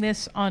trying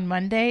this on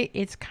Monday,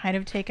 it's kind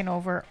of taken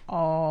over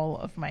all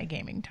of my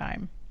gaming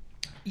time.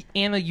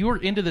 Anna, you're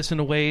into this in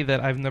a way that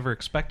I've never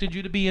expected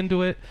you to be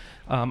into it.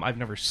 I've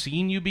never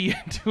seen you be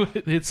into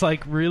it. It's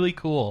like really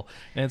cool.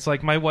 And it's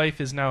like my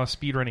wife is now a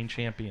speedrunning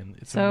champion.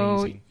 It's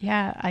amazing.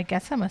 Yeah, I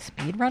guess I'm a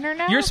speedrunner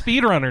now. You're a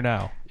speedrunner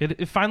now.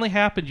 It finally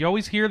happened. You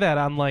always hear that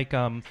on like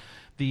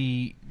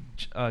the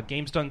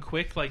Games Done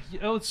Quick. Like,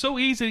 oh, it's so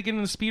easy to get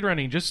into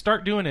speedrunning. Just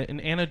start doing it.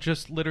 And Anna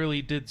just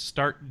literally did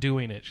start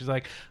doing it. She's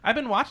like, I've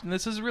been watching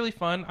this. This is really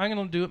fun. I'm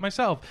going to do it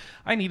myself.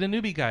 I need a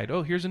newbie guide.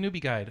 Oh, here's a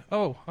newbie guide.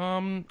 Oh,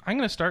 I'm going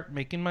to start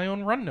making my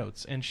own run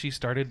notes. And she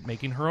started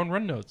making her own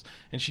run notes.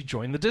 And she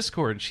joined the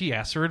Discord. And she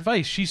asked her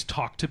advice. She's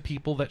talked to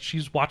people that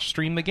she's watched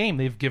stream the game.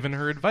 They've given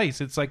her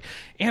advice. It's like,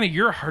 Anna,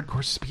 you're a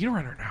hardcore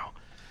speedrunner now.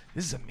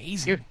 This is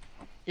amazing.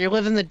 You're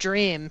living the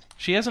dream.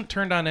 She hasn't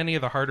turned on any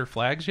of the harder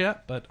flags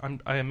yet, but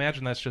I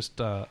imagine that's just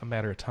a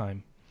matter of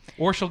time.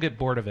 Or she'll get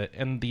bored of it,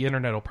 and the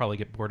internet will probably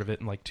get bored of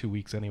it in like 2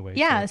 weeks anyway.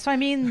 Yeah, so I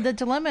mean, the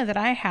dilemma that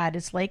I had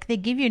is like they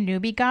give you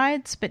newbie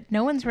guides, but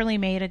no one's really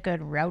made a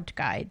good route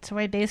guide. So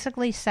I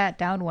basically sat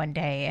down one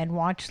day and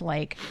watched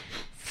like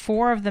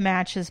 4 of the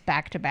matches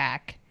back to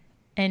back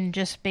and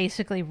just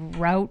basically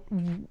wrote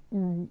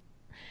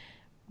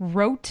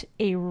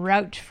a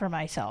route for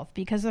myself,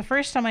 because the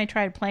first time I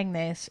tried playing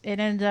this, it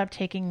ended up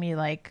taking me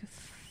like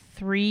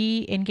 3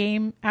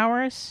 in-game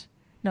hours.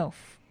 No,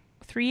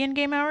 3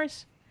 in-game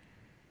hours?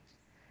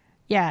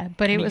 Yeah,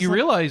 but you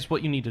realize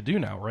what you need to do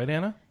now, right,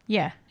 Anna?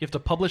 Yeah. You have to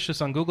publish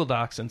this on Google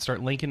Docs and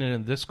start linking it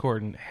in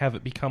Discord and have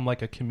it become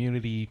like a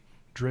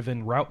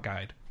community-driven route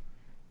guide.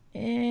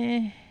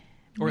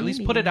 Or at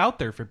least put it out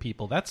there for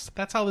people. That's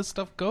how this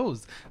stuff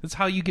goes. That's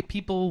how you get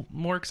people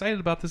more excited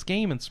about this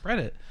game and spread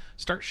it.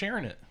 Start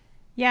sharing it.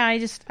 Yeah,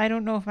 I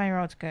don't know if my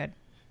route's good.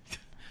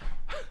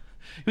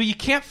 Well, you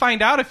can't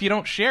find out if you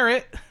don't share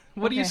it.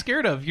 What are you Okay.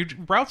 scared of? Your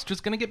route's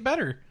just going to get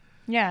better.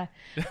 Yeah.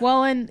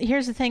 Well, and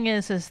here's the thing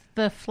is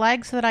the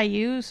flags that I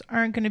use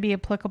aren't going to be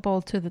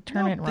applicable to the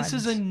tournament runs.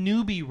 This is a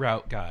newbie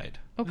route guide.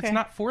 Okay. It's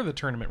not for the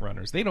tournament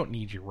runners. They don't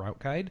need your route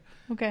guide.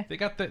 Okay. They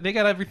got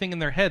everything in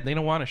their head. They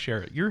don't want to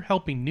share it. You're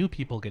helping new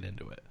people get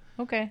into it.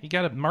 Okay. You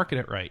got to market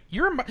it right.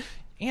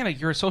 Anna,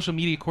 you're a social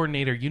media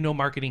coordinator. You know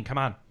marketing. Come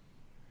on.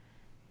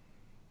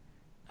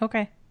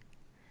 Okay.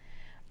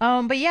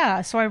 But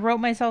yeah, so I wrote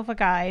myself a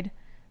guide,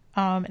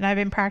 and I've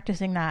been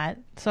practicing that.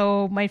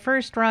 So my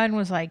first run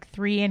was like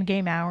 3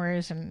 in-game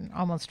hours and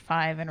almost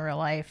 5 in real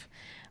life.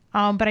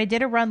 But I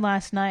did a run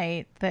last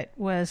night that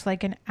was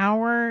like an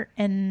hour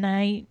and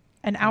 9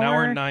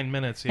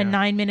 minutes, yeah. and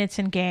 9 minutes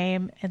in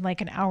game and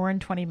like an hour and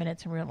 20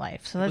 minutes in real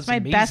life. So that's was my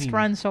best amazing.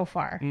 run so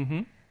far.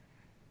 Mm-hmm.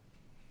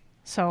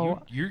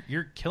 So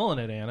You're killing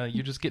it, Anna.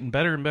 You're just getting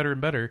better and better and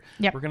better.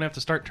 Yep. We're gonna have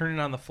to start turning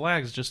on the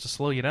flags just to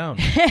slow you down.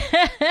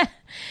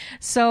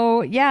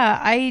 So yeah,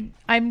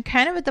 I'm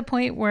kind of at the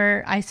point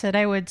where I said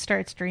I would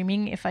start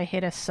streaming if I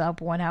hit a sub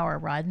 1 hour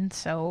run.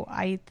 So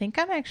I think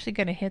I'm actually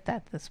going to hit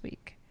that this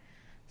week.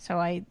 So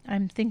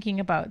I'm thinking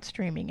about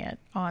streaming it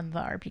on the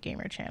RP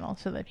Gamer channel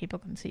so that people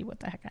can see what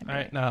the heck I'm doing.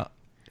 All right, now,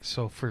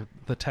 so for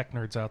the tech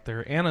nerds out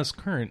there, Anna's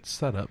current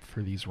setup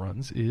for these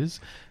runs is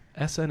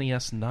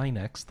SNES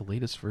 9X, the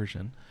latest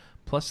version,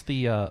 plus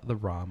the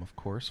ROM, of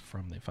course,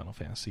 from the Final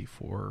Fantasy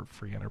IV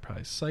Free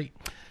Enterprise site,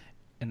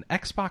 an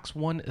Xbox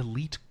One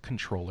Elite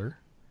controller,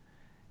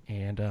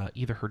 and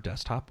either her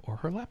desktop or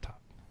her laptop.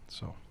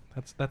 So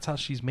that's how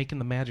she's making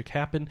the magic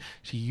happen.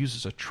 She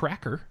uses a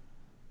tracker.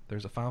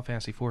 There's a Final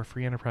Fantasy IV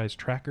Free Enterprise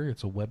tracker.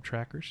 It's a web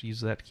tracker. She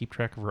uses that to keep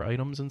track of her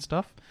items and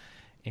stuff.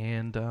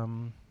 And,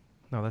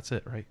 no, that's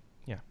it, right?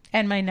 Yeah.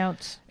 And my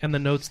notes. And the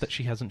notes that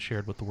she hasn't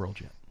shared with the world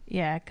yet.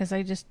 Yeah, because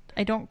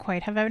I don't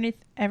quite have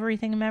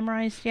everything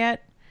memorized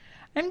yet.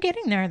 I'm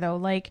getting there, though.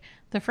 Like,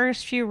 the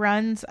first few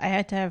runs, I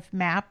had to have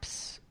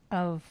maps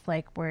of,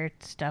 like, where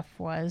stuff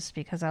was,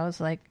 because I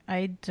was like,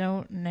 I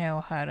don't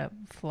know how to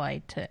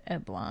fly to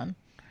Eblon.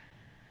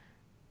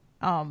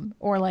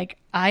 Or, like,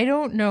 I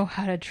don't know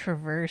how to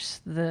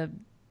traverse the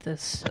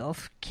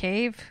Sylph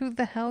Cave. Who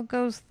the hell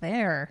goes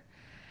there?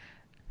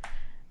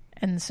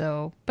 And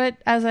so, but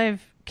as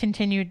I've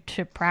continued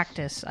to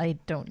practice, I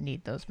don't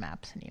need those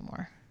maps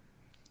anymore.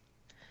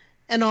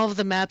 And all of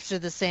the maps are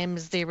the same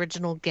as the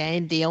original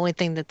game. The only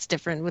thing that's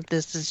different with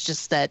this is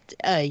just that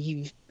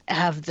you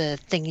have the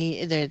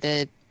thingy,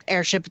 the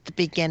airship at the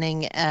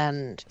beginning,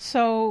 and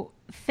So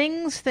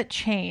things that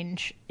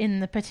change in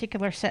the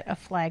particular set of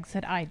flags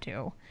that I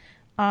do.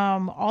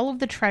 All of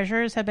the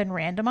treasures have been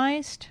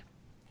randomized.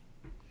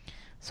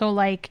 So,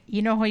 like,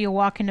 you know how you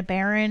walk into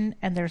Baron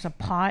and there's a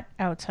pot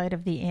outside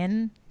of the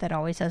inn that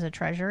always has a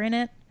treasure in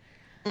it?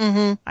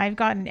 Mm-hmm. I've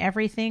gotten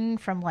everything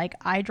from, like,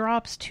 eye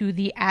drops to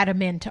the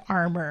adamant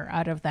armor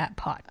out of that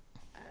pot.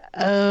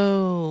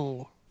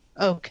 Oh,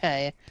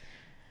 okay.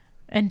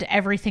 And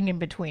everything in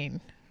between.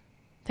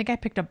 I think I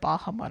picked a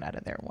Bahamut out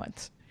of there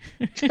once.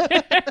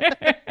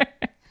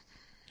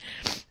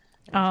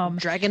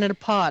 Dragon in a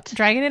pot.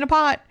 Dragon in a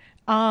pot.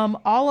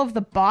 All of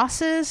the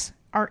bosses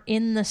are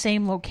in the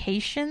same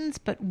locations,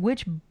 but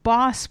which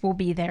boss will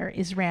be there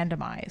is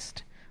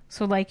randomized.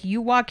 So, like,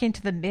 you walk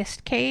into the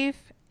Mist Cave,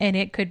 and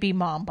it could be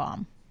Mom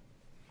Bomb.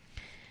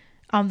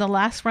 The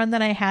last run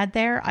that I had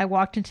there, I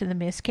walked into the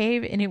Mist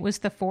Cave, and it was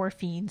the 4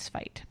 Fiends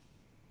fight.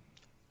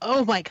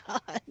 Oh my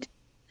god.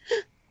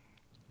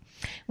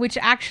 Which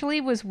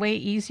actually was way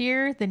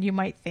easier than you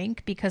might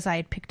think, because I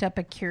had picked up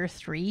a Cure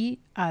 3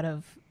 out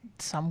of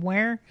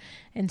somewhere,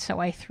 and so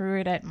I threw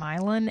it at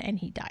Mylan, and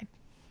he died.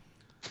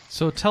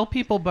 So tell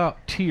people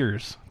about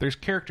tiers. There's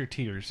character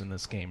tiers in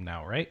this game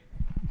now, right?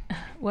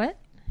 What?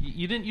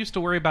 You didn't used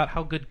to worry about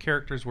how good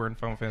characters were in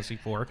Final Fantasy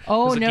IV.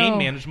 Oh, because the no. game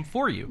managed them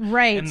for you.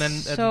 Right, And then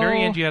at the so-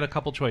 very end, you had a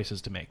couple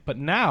choices to make. But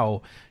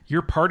now,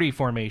 your party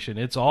formation,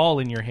 it's all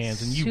in your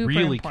hands, and you Super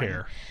really important.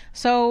 care.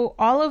 So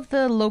all of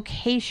the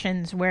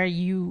locations where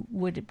you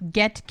would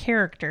get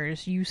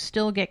characters, you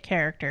still get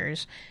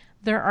characters.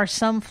 There are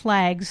some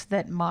flags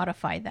that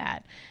modify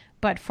that.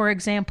 But for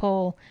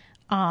example,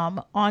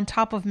 on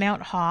top of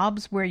Mount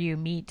Hobbs, where you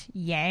meet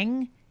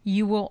Yang,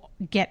 you will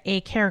get a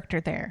character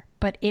there,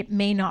 but it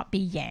may not be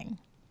Yang.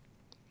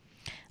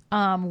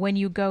 When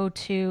you go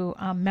to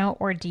Mount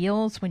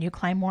Ordeals, when you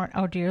climb Mount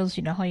Ordeals,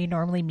 you know how you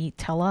normally meet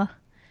Tella?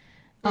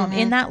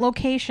 In that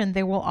location,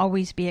 there will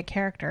always be a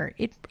character.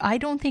 I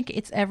don't think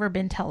it's ever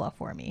been Tella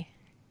for me.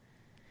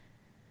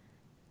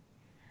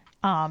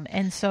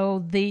 And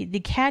so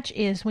the catch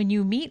is when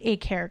you meet a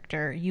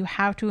character, you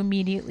have to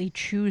immediately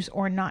choose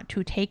or not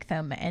to take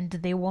them, and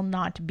they will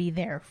not be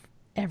there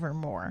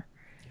evermore.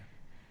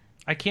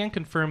 I can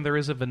confirm there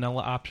is a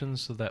vanilla option,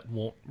 so that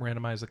won't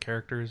randomize the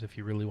characters if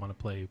you really want to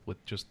play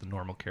with just the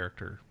normal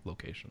character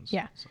locations.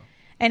 Yeah. So.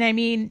 And I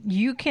mean,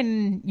 you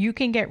can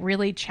get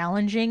really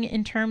challenging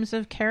in terms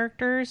of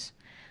characters.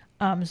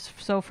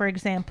 So, for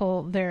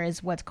example, there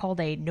is what's called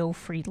a no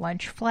free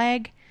lunch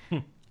flag,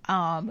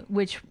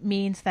 which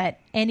means that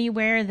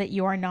anywhere that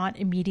you are not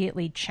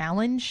immediately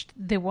challenged,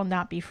 there will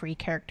not be free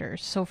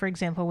characters. So, for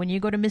example, when you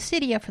go to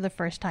Mysidia for the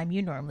first time,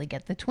 you normally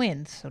get the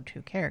twins, so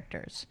 2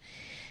 characters.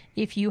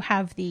 If you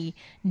have the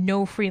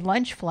no free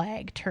lunch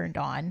flag turned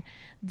on,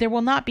 there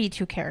will not be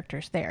 2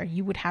 characters there.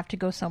 You would have to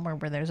go somewhere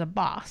where there's a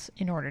boss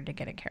in order to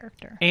get a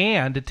character.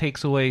 And it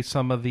takes away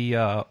some of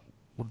the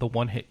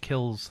one-hit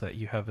kills that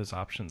you have as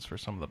options for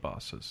some of the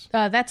bosses.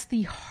 That's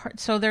the hard...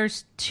 So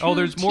there's 2 Oh,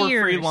 there's more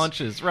tiers. free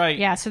lunches, right.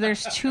 Yeah, so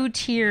there's 2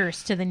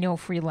 tiers to the no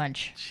free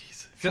lunch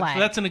flag.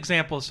 That's an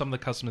example of some of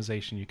the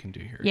customization you can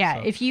do here.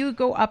 Yeah, so. if you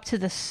go up to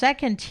the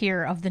 2nd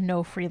tier of the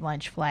no free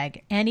lunch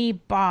flag, any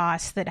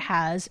boss that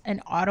has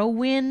an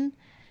auto-win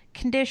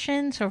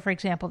condition, so for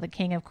example, the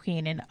King of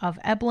Queen of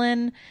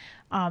Eblin,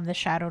 the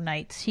Shadow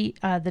Knight,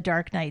 the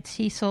Dark Knight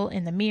Cecil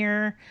in the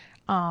Mirror,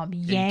 Yang,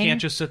 you can't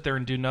just sit there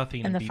and do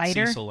nothing and the beat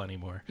fighter. Cecil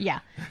anymore. Yeah.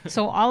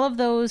 So all of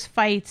those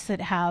fights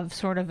that have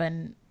sort of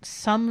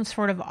some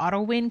sort of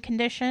auto-win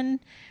condition,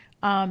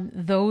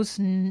 those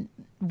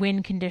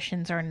win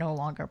conditions are no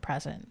longer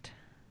present.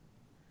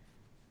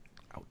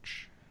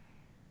 Ouch.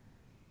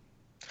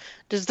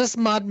 Does this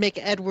mod make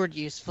Edward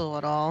useful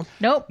at all?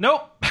 Nope.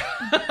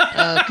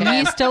 Okay.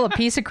 He's still a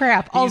piece of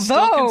crap. He's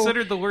still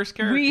considered the worst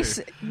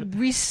character.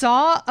 We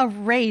saw a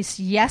race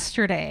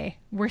yesterday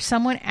where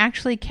someone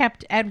actually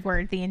kept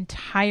Edward the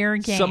entire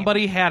game.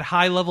 Somebody had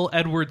high-level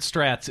Edward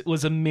strats. It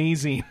was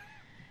amazing.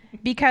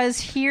 Because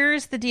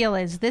here's the deal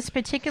is this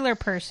particular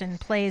person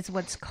plays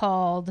what's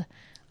called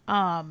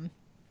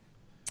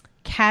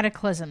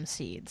Cataclysm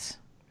Seeds.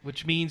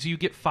 Which means you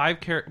get 5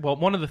 characters. Well,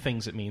 one of the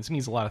things it means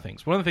a lot of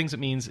things. One of the things it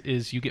means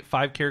is you get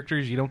 5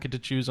 characters, you don't get to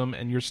choose them,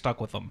 and you're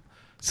stuck with them.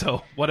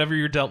 So whatever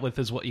you're dealt with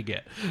is what you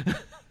get.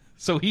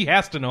 So he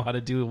has to know how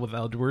to deal with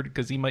Edward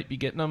because he might be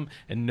getting them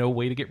and no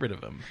way to get rid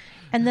of him.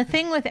 And the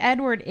thing with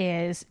Edward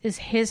is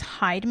his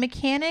hide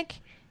mechanic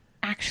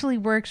actually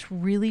works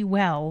really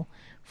well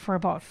for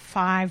about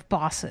 5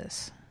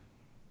 bosses.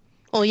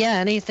 Well, yeah,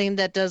 anything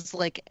that does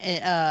like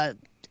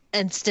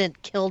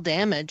instant kill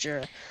damage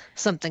or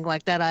something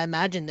like that, I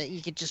imagine that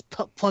you could just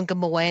plunk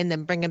them away and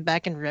then bring them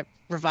back and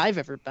revive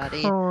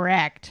everybody.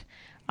 Correct.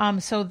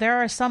 So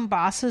there are some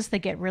bosses that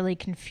get really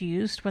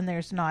confused when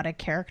there's not a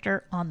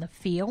character on the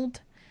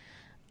field.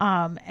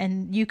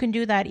 And you can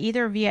do that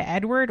either via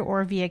Edward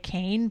or via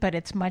Cain, but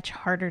it's much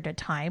harder to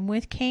time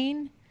with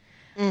Cain.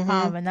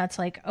 Mm-hmm. And that's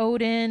like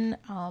Odin,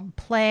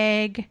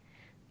 Plague.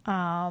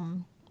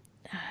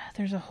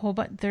 There's a whole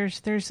bunch.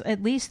 There's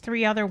at least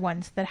 3 other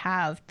ones that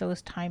have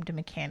those timed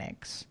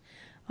mechanics.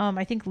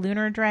 I think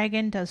Lunar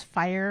Dragon does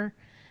fire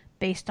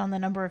based on the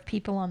number of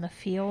people on the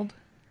field.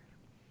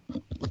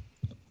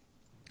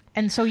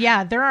 And so,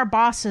 yeah, there are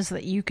bosses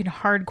that you can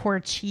hardcore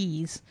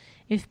cheese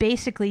if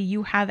basically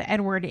you have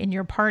Edward in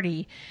your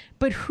party.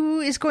 But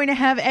who is going to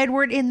have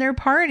Edward in their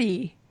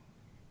party?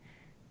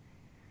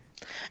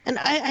 And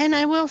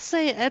I will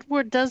say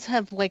Edward does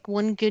have like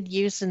one good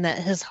use in that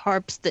his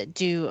harps that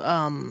do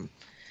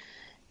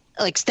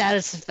like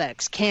status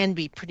effects can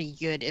be pretty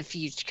good if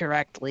used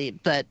correctly,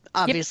 but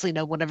obviously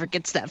no one ever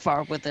gets that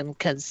far with him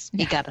because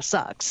he kind of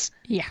sucks.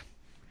 Yeah.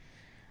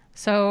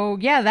 So,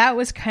 yeah, that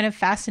was kind of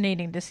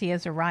fascinating to see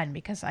as a run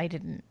because I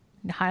didn't...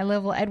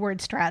 High-level Edward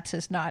strats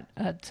is not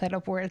a set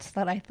of words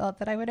that I thought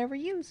that I would ever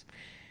use.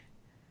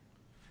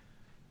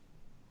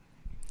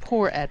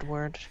 Poor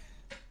Edward.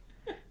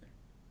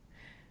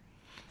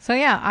 So,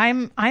 yeah,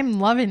 I'm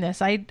loving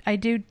this. I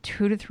do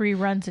 2 to 3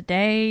 runs a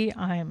day.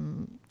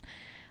 I'm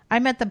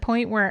at the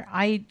point where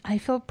I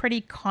feel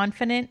pretty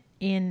confident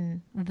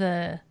in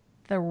the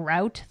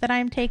route that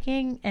I'm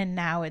taking, and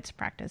now it's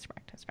practice.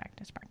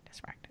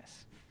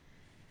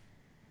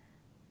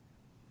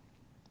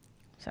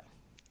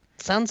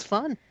 Sounds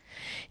fun.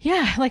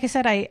 Yeah, like I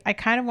said, I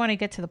kind of want to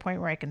get to the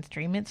point where I can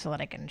stream it so that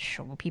I can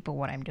show people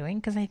what I'm doing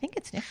because I think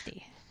it's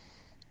nifty.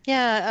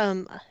 Yeah,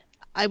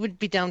 I would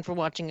be down for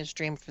watching a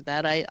stream for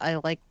that.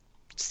 I like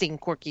seeing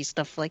quirky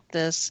stuff like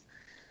this.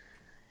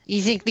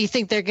 You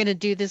think they're going to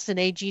do this in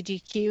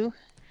AGDQ?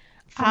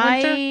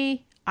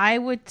 I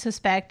would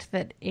suspect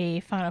that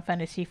a Final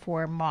Fantasy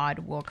IV mod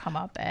will come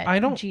up at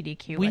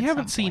GDQ. We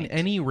haven't seen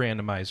any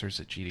randomizers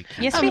at GDQ.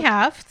 Yes, we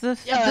have. The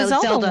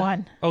Zelda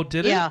one. Oh,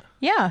 did it?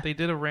 Yeah. They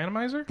did a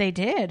randomizer? They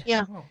did.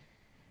 Yeah. Oh.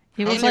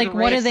 It was like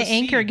one of the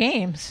anchor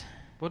games.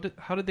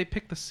 How did they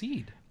pick the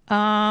seed?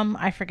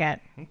 I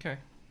forget. Okay.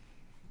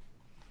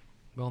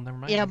 Well, never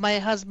mind. Yeah, my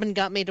husband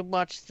got me to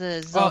watch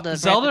the Zelda.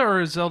 Zelda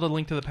or Zelda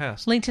Link to the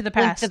Past? Link to the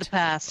Past. Link to the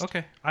Past.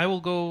 Okay. I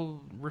will go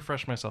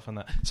refresh myself on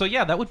that. So,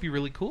 yeah, that would be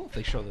really cool if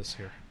they show this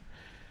here.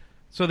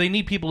 So they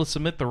need people to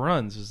submit the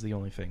runs is the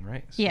only thing,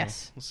 right? So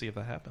yes. We'll see if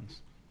that happens.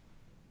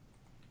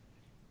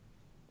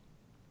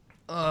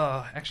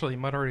 Actually, it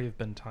might already have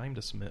been time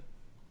to submit.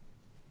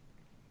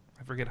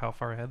 I forget how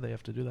far ahead they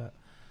have to do that.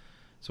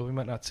 So we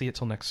might not see it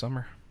till next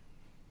summer.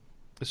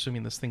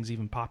 Assuming this thing's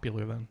even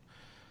popular then.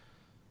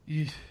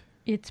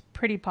 It's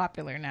pretty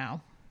popular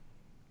now.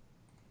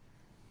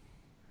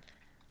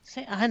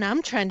 See, and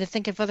I'm trying to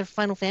think of other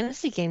Final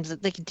Fantasy games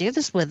that they could do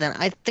this with, and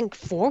I think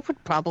 4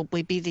 would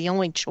probably be the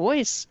only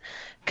choice.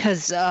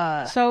 Because,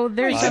 So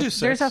there's you could do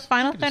there's a 6.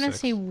 Final You could do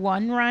Fantasy 6.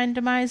 1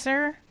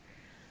 randomizer.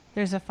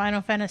 There's a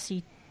Final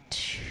Fantasy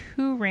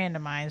 2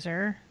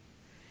 randomizer.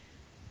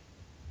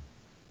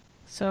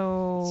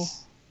 So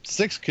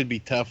 6 could be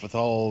tough with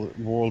all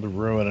World of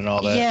Ruin and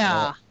all that.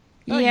 yeah.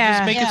 No, you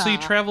just make it so you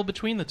Yeah. travel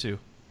between the two.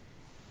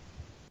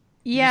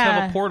 You just have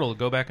yeah, a portal,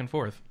 go back and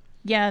forth.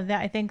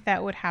 I think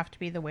that would have to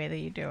be the way that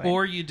you do it.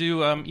 Or you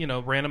do,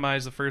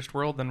 randomize the first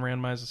world, then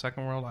randomize the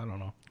second world. I don't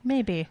know.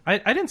 Maybe. I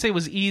didn't say it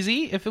was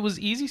easy. If it was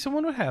easy,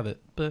 someone would have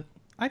it. But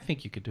I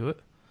think you could do it.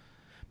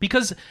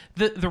 Because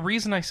the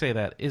reason I say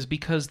that is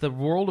because the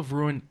World of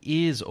Ruin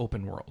is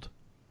open world.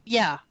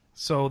 Yeah.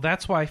 So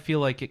that's why I feel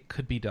like it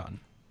could be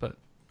done. But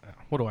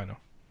what do I know?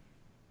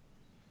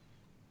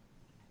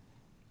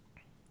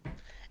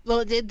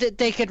 Well,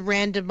 they could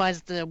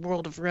randomize the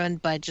World of Ruin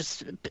by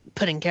just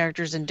putting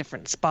characters in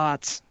different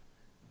spots.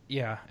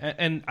 Yeah,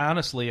 and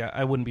honestly,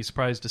 I wouldn't be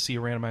surprised to see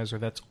a randomizer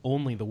that's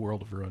only the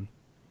World of Ruin.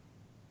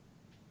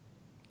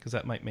 Because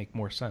that might make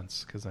more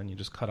sense, because then you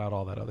just cut out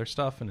all that other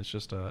stuff, and it's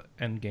just a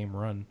end game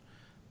run.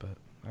 But,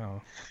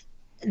 oh.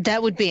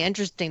 That would be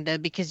interesting, though,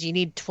 because you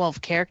need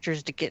 12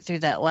 characters to get through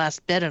that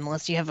last bit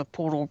unless you have a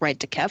portal right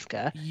to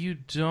Kefka. You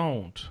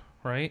don't,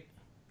 right?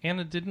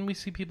 Anna, didn't we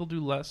see people do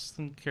less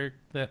than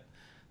that?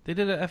 They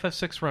did a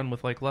FF6 run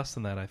with, less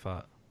than that, I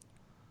thought.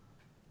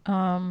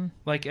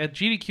 Like, at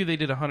GDQ, they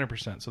did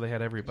 100%, so they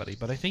had everybody.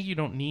 But I think you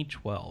don't need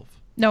 12.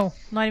 No,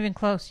 not even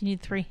close. You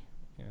need 3.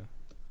 Yeah.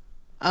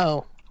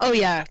 Oh,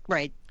 yeah,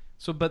 right.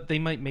 So, but they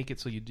might make it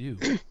so you do.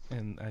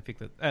 And I think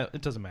that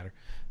it doesn't matter.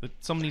 But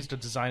someone needs to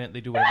design it.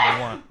 They do whatever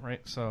they want,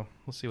 right? So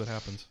we'll see what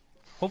happens.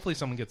 Hopefully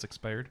someone gets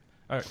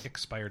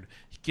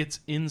gets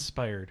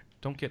inspired.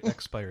 Don't get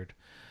expired.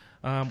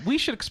 We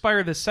should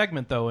expire this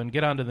segment, though, and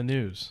get on to the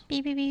news.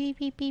 Beep, beep, beep,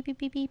 beep, beep, beep,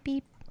 beep, beep,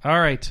 beep. All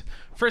right.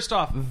 First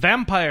off,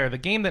 Vampire, the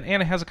game that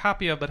Anna has a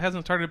copy of but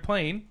hasn't started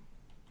playing.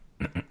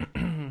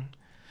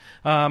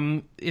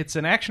 It's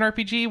an action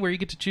RPG where you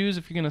get to choose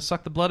if you're going to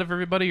suck the blood of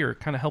everybody or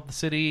kind of help the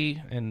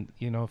city. And,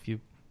 if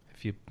you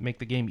make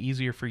the game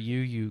easier for you,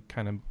 you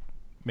kind of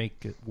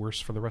make it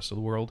worse for the rest of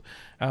the world.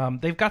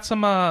 They've got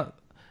some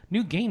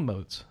new game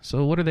modes.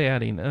 So what are they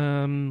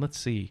adding? Let's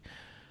see.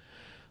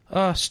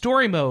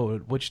 Story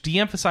mode, which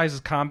de-emphasizes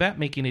combat,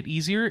 making it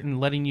easier and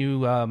letting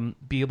you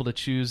be able to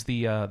choose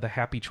the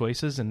happy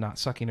choices and not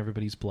sucking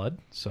everybody's blood.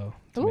 So,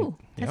 Ooh,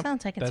 that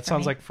sounds like it's that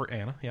sounds funny. like for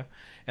Anna, yeah.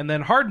 And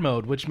then hard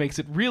mode, which makes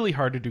it really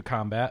hard to do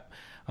combat,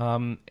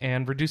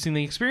 and reducing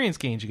the experience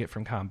gains you get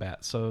from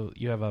combat. So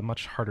you have a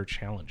much harder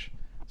challenge.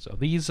 So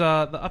these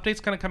the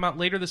update's going to come out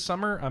later this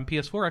summer on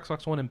PS4,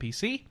 Xbox One, and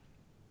PC,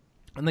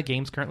 and the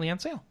game's currently on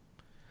sale.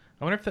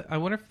 I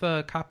wonder if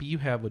the copy you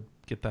have would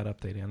get that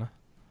update, Anna.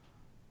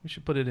 We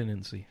should put it in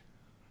and see.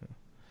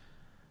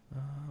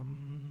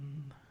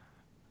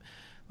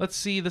 Let's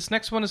see. This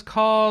next one is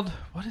called...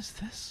 What is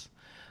this?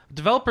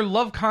 Developer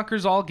Love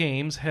Conquers All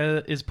Games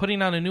is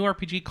putting on a new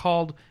RPG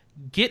called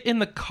Get in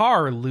the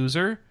Car,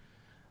 Loser.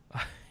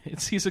 It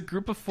sees a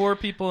group of 4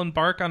 people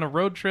embark on a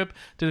road trip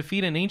to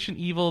defeat an ancient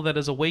evil that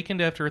is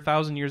awakened after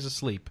 1,000 years of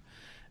sleep.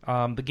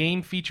 The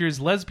game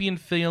features lesbian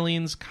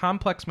feelings,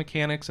 complex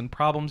mechanics, and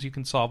problems you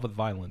can solve with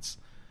violence.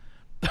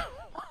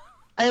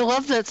 I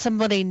love that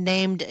somebody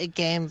named a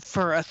game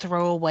for a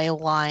throwaway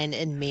line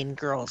in Mean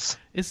Girls.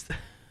 Is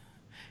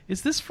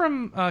this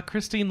from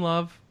Christine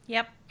Love?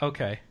 Yep.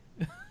 Okay.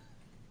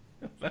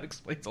 That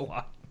explains a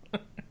lot.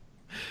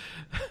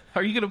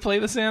 Are you going to play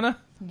this, Anna?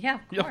 Yeah,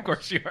 Of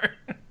course you are.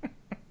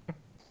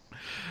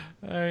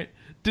 All right.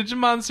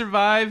 Digimon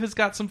Survive has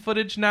got some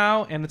footage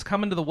now, and it's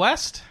coming to the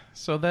West.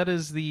 So that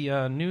is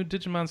the new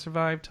Digimon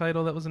Survive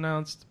title that was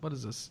announced. What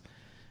is this?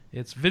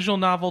 It's visual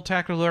novel,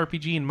 tactical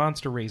RPG, and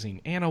monster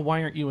raising. Anna,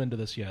 why aren't you into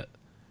this yet?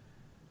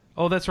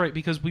 Oh, that's right,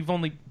 because we've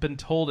only been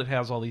told it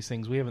has all these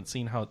things. We haven't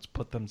seen how it's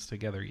put them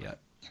together yet.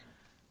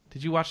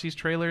 Did you watch these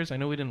trailers? I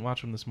know we didn't watch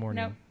them this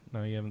morning.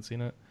 No, you haven't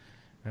seen it?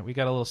 All right, we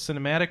got a little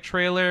cinematic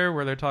trailer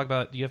where they're talking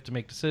about you have to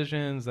make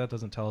decisions. That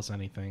doesn't tell us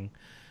anything.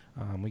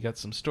 We got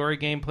some story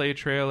gameplay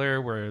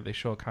trailer where they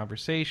show a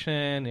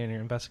conversation and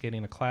you're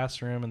investigating a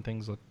classroom and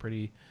things look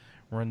pretty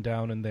run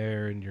down in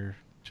there and you're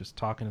just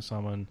talking to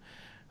someone.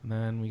 And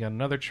then we got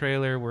another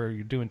trailer where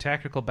you're doing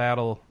tactical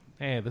battle.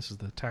 Hey, this is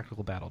the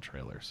tactical battle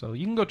trailer. So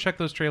you can go check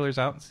those trailers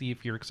out and see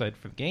if you're excited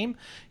for the game.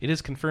 It is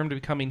confirmed to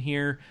be coming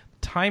here.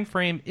 The time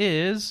frame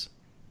is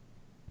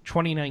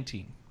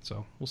 2019.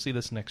 So we'll see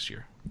this next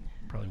year.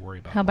 Probably worry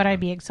about How about that. I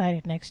be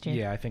excited next year?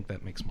 Yeah, I think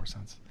that makes more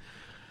sense.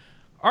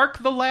 Ark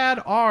the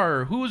Lad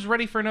R. Who's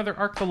ready for another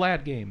Ark the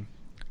Lad game?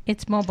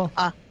 It's mobile.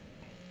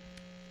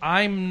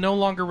 I'm no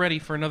longer ready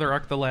for another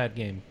Ark the Lad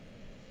game.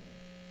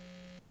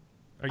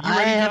 Are you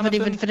ready, I haven't Johnathan?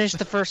 even finished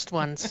the first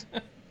ones.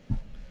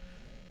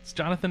 Is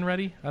Johnathan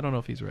ready? I don't know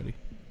if he's ready.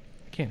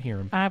 I can't hear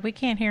him. We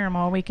can't hear him.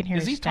 All we can hear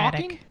Is is he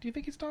static. talking? Do you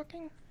think he's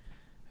talking?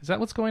 Is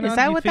that what's going on? Is Do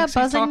that you what think that he's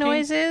buzzing talking?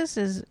 noise is?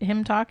 Is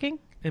him talking?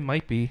 It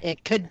might be.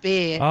 It could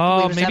be.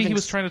 Oh, We maybe he having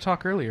was trying to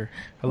talk earlier.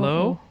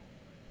 Hello?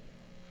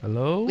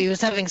 Hello? We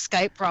was having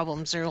Skype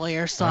problems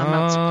earlier, so I'm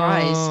not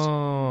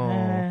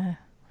surprised.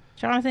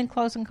 Johnathan,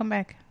 close and come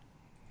back.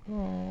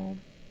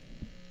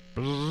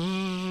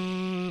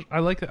 I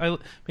like that.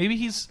 Maybe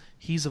he's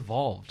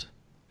evolved.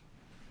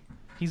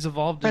 He's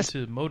evolved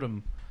into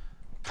modem.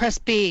 Press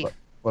B.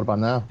 What about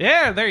now?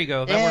 Yeah, there you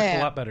go. That worked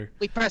a lot better.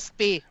 We pressed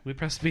B. We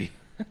pressed B.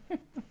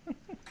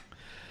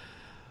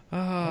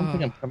 I don't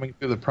think I'm coming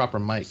through the proper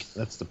mic.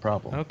 That's the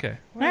problem. Okay.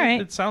 Well, all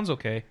right. It sounds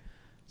okay.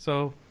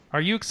 So,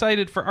 are you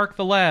excited for Ark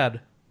the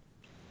Lad?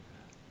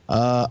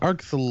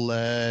 Ark the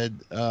Lad.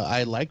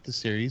 I like the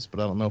series, but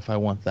I don't know if I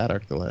want that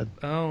Ark the Lad.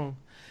 Oh.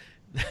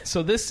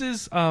 So this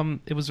is,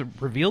 it was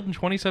revealed in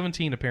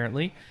 2017,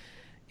 apparently,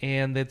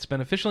 and it's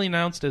been officially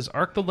announced as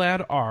Ark the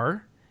Lad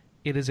R.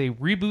 It is a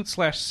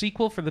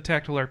reboot/sequel for the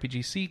tactical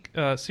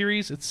RPG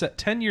series. It's set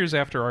 10 years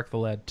after Ark the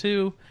Lad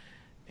 2,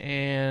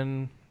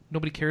 and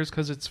nobody cares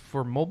because it's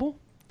for mobile?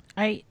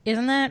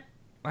 Isn't that?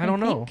 I don't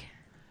know.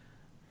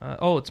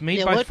 It's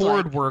made by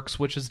ForwardWorks,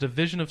 which is a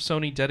division of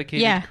Sony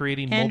dedicated to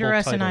creating mobile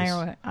titles.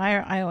 And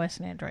iOS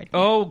and Android.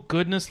 Oh,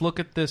 goodness, look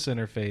at this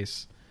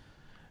interface.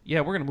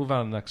 Yeah, we're going to move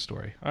on to the next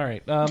story. All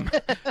right.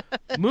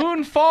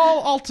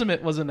 Moonfall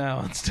Ultimate was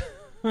announced.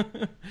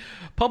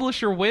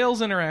 Publisher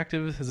Wales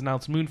Interactive has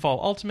announced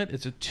Moonfall Ultimate.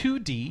 It's a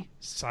 2D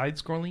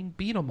side-scrolling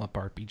beat-em-up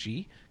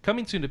RPG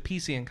coming soon to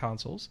PC and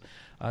consoles.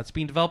 It's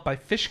being developed by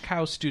Fish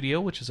Cow Studio,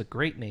 which is a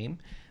great name.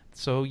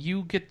 So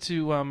you get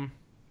to,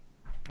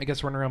 I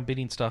guess, run around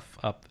beating stuff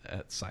up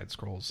at side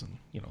scrolls and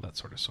that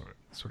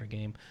sort of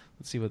game.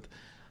 Let's see what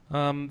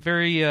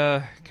very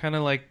kind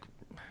of like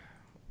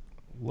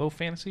low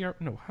fantasy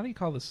art. No, how do you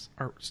call this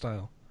art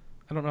style?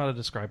 I don't know how to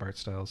describe art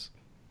styles.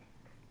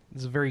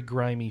 It's a very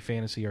grimy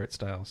fantasy art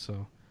style.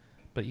 So,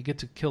 but you get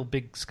to kill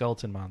big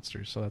skeleton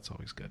monsters, so that's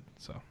always good.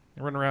 So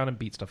you run around and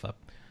beat stuff up.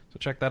 So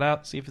check that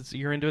out. See if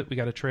you're into it. We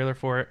got a trailer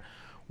for it.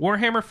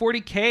 Warhammer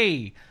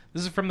 40K.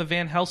 This is from the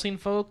Van Helsing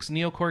folks,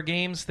 Neocore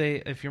Games.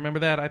 If you remember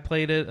that, I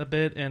played it a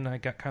bit and I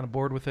got kind of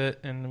bored with it,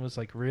 and it was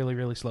like really,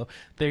 really slow.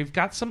 They've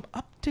got some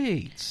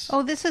updates.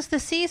 Oh, this is the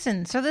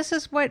season. So this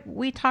is what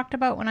we talked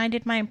about when I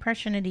did my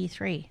impression at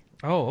E3.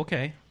 Oh,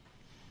 okay.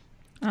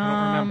 I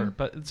don't remember,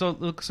 but so it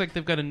looks like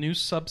they've got a new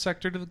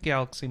subsector to the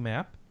galaxy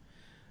map,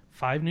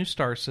 5 new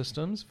star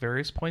systems,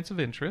 various points of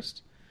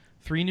interest,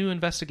 3 new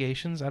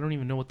investigations. I don't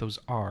even know what those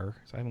are,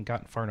 so I haven't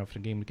gotten far enough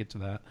in the game to get to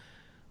that.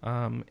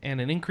 And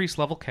an increased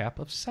level cap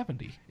of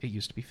 70. It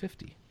used to be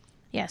 50.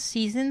 Yes,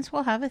 seasons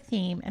will have a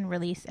theme and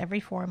release every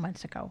 4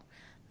 months ago.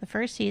 The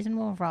first season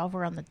will revolve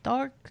around the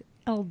Dark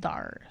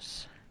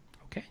Eldars.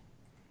 Okay.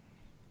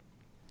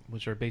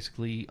 Which are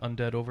basically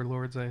undead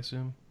overlords, I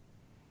assume?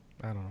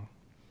 I don't know.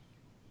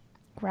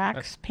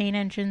 Grax, pain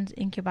engines,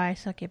 incubi,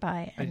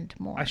 succubi, and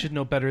more. I should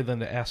know better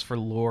than to ask for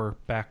lore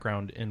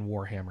background in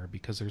Warhammer,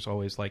 because there's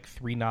always like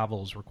 3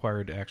 novels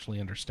required to actually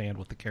understand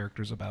what the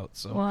character's about.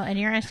 So. Well, and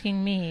you're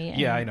asking me.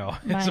 Yeah, I know.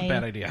 It's a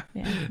bad idea.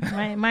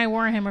 Yeah, my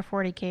Warhammer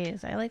 40K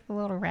is I like the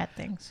little rat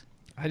things.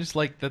 I just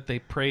like that they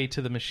pray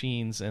to the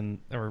machines,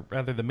 or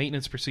rather the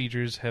maintenance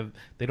procedures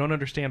they don't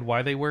understand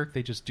why they work,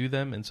 they just do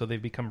them, and so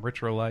they've become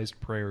ritualized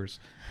prayers.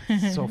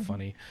 So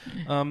funny.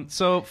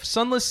 So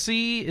Sunless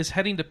Sea is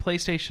heading to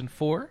PlayStation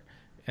 4,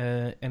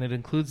 and it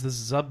includes the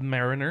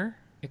Submariner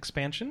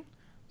expansion.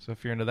 So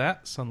if you're into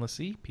that, Sunless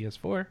Sea,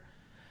 PS4.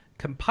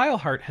 Compile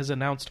Heart has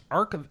announced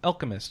Ark of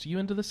Alchemist. You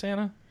into this,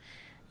 Anna?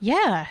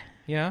 Yeah.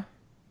 Yeah?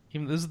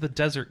 This is the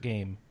desert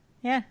game.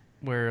 Yeah.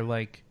 Where,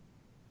 like...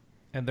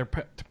 And they're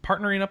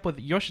partnering up with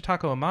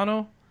Yoshitaka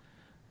Amano.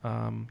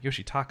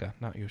 Yoshitaka,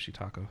 not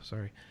Yoshitaka,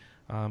 sorry.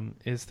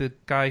 Is the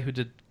guy who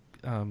did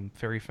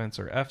Fairy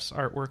Fencer F's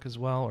artwork as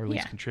well, or at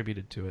least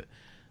contributed to it.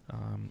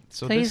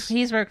 So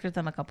he's worked with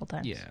them a couple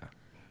times. Yeah.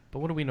 But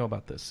what do we know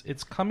about this?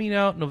 It's coming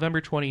out November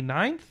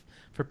 29th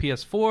for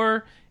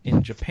PS4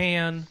 in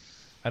Japan.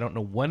 I don't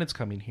know when it's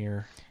coming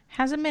here.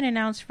 Hasn't been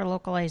announced for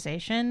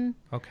localization.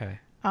 Okay.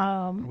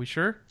 Are we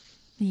sure?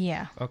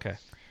 Yeah. Okay.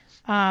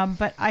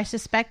 But I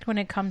suspect when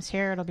it comes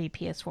here, it'll be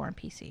PS4 and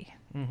PC.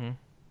 Mm-hmm.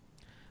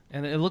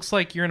 And it looks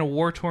like you're in a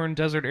war-torn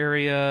desert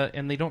area,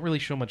 and they don't really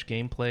show much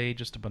gameplay,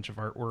 just a bunch of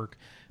artwork.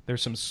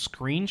 There's some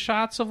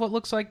screenshots of what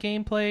looks like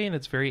gameplay, and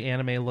it's very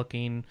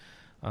anime-looking.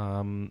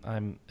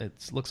 It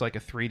looks like a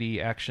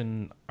 3D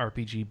action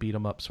RPG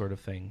beat-em-up sort of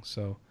thing.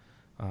 So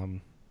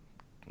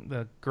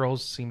the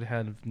girls seem to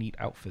have neat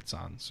outfits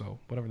on, so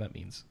whatever that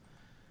means.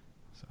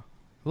 So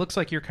it looks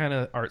like your kind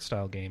of art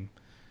style game,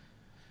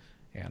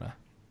 Anna.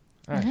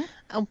 All right.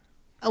 Mm-hmm.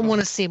 I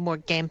want to see more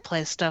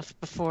gameplay stuff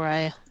before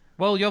I...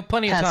 Well, you'll have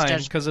plenty of time,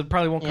 because it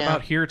probably won't come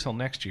out here till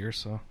next year.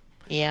 So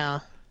yeah.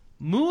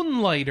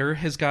 Moonlighter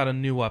has got a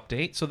new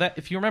update. So that,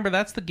 if you remember,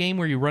 that's the game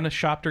where you run a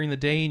shop during the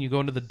day and you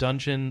go into the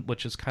dungeon,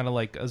 which is kind of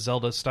like a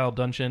Zelda-style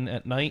dungeon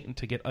at night, and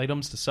to get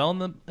items to sell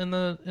in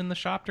the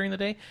shop during the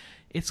day.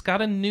 It's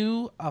got a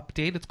new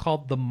update. It's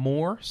called the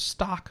More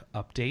Stock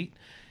Update.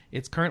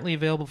 It's currently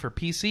available for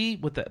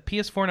PC, with the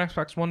PS4 and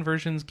Xbox One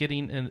versions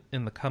getting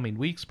in the coming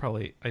weeks.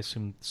 Probably, I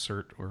assume,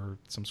 cert or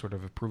some sort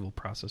of approval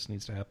process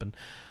needs to happen.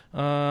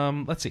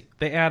 Let's see.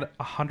 They add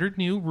 100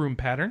 new room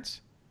patterns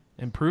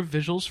improved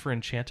visuals for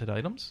enchanted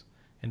items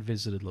and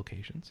visited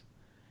locations,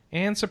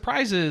 and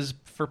surprises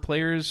for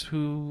players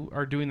who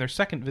are doing their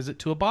second visit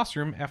to a boss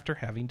room after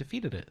having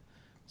defeated it.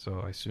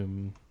 So I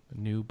assume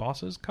new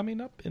bosses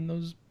coming up in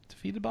those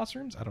defeated boss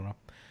rooms? I don't know.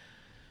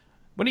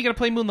 When are you going to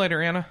play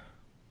Moonlighter, Anna?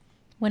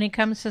 When it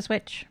comes to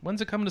Switch.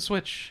 When's it coming to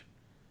Switch?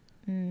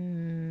 I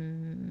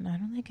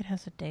don't think it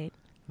has a date.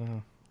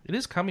 It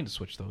is coming to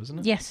Switch, though, isn't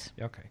it? Yes.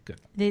 Okay,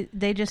 good.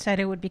 They just said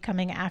it would be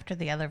coming after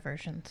the other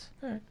versions.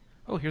 All right.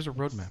 Oh, here's a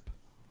roadmap.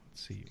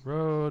 Let's see.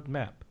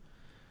 Roadmap.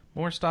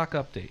 More stock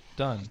update.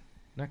 Done.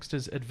 Next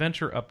is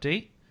adventure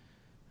update.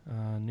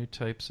 New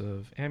types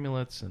of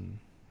amulets and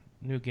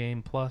new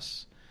game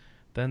plus.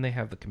 Then they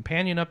have the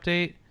companion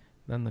update.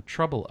 Then the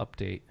trouble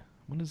update.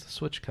 When does the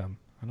Switch come?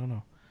 I don't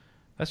know.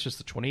 That's just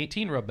the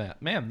 2018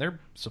 roadmap. Man, they're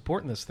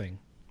supporting this thing.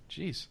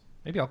 Jeez.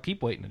 Maybe I'll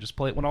keep waiting and just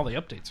play it when all the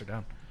updates are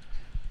down.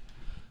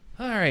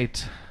 All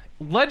right.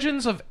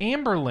 Legends of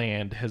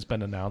Amberland has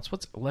been announced.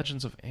 What's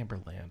Legends of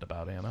Amberland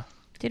about, Anna?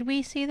 Did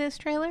we see this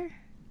trailer?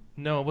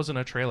 No, it wasn't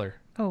a trailer.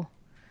 Oh,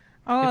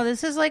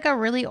 this is like a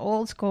really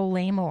old school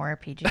lame-o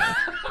RPG.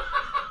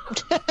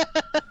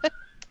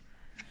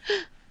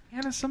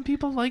 Anna, some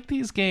people like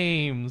these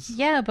games.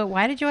 Yeah, but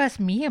why did you ask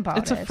me about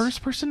it? It's a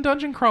first-person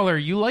dungeon crawler.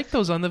 You like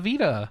those on the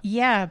Vita.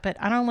 Yeah, but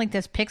I don't like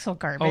this pixel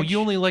garbage. Oh, you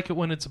only like it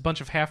when it's a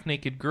bunch of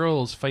half-naked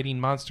girls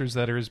fighting monsters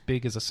that are as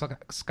big as a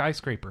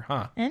skyscraper,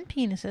 huh? And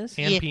penises.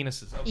 And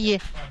penises. Okay.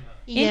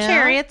 Yeah. And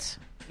chariots.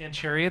 And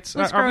chariots.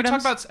 And Are we talking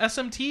scrotums. about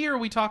SMT or are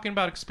we talking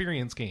about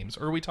experience games?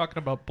 Or are we talking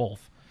about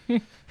both?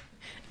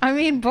 I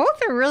mean,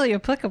 both are really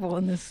applicable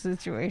in this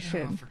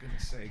situation. Oh, for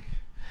goodness sake.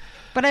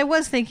 But I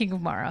was thinking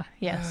of Mara,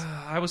 yes.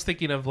 I was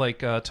thinking of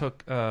like I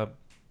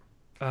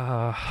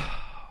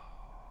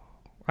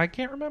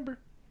can't remember.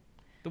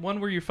 The one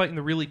where you're fighting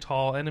the really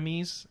tall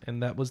enemies,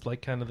 and that was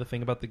like kind of the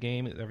thing about the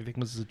game. Everything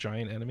was a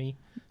giant enemy.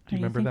 Do you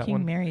remember that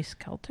one? Mary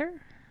Skelter?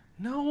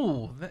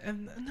 No.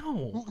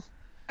 No.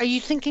 Are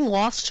you thinking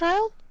Lost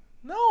Child?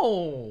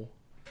 No.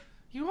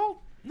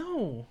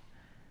 No.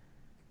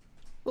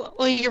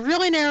 Well, you're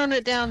really narrowing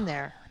it down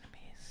there.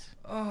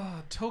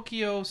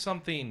 Tokyo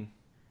something.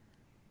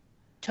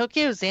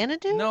 Tokyo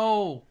Xanadu?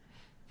 No.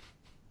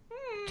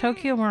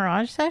 Tokyo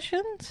Mirage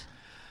Sessions?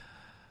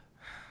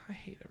 I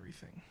hate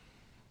everything.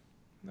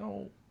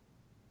 No.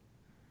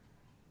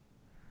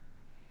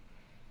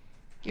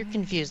 You're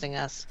confusing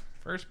us.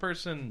 First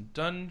person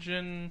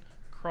dungeon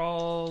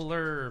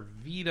crawler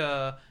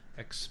Vita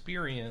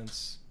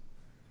experience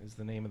is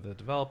the name of the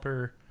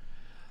developer.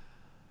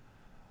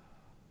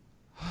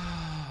 Now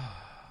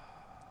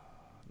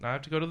I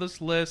have to go to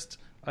this list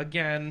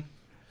again.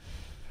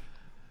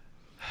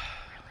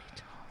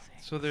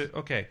 So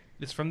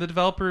it's from the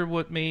developer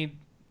what made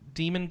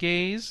Demon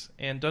Gaze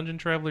and Dungeon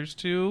Travelers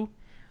 2.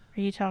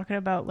 Are you talking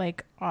about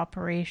like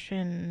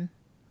Operation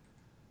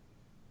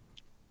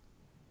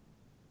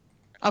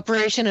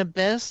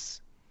Abyss?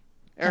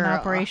 and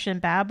Operation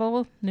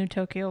Babel, New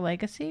Tokyo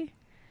Legacy?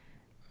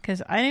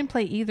 Because I didn't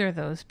play either of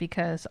those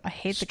because I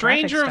hate the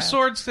Stranger graphic of style.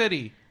 Sword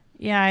City.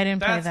 Yeah, I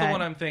didn't play that. That's the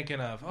one I'm thinking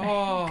of.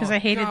 Oh, because I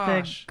hated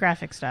gosh. the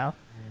graphic style.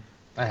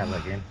 I have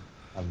that game.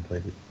 I haven't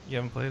played it. You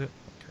haven't played it?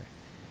 Okay.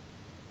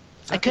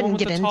 Is that I the couldn't one with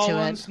get the into tall it.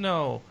 ones?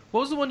 No.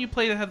 What was the one you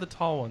played that had the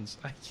tall ones?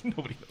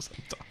 Nobody knows what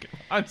I'm talking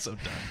about. I'm so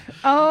done.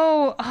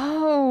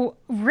 Oh,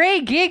 Ray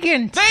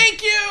Gigant.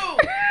 Thank you!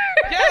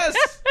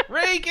 Yes!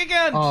 Ray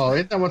Gigant! Oh,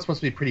 isn't that one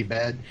supposed to be pretty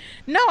bad?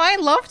 No, I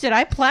loved it.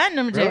 I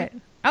platinumed Really? it.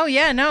 Oh,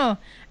 yeah, no.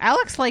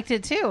 Alex liked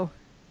it, too.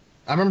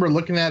 I remember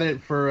looking at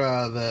it for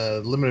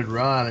the limited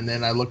run, and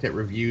then I looked at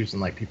reviews,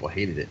 and like people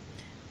hated it.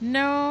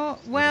 No,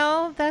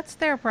 well, that's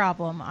their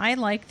problem. I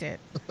liked it.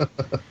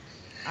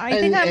 I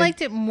think I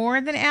liked it more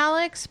than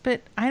Alex,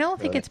 but I don't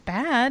think it's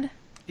bad.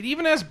 It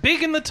even has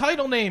big in the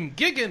title name.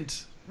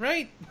 Gigant.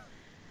 Right?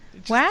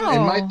 Wow.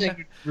 And my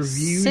thing,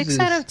 reviews 6 is,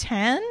 out of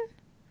 10?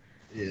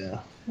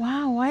 Yeah.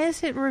 Wow, why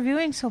is it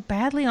reviewing so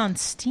badly on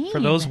Steam? For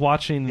those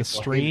watching the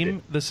People hated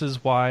stream, this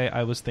is why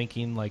I was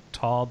thinking like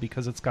tall,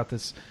 because it's got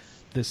this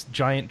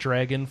giant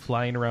dragon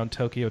flying around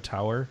Tokyo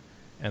Tower,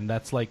 and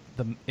that's like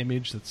the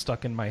image that's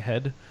stuck in my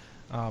head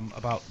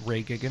about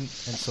Ray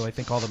Gigant, and so I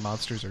think all the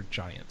monsters are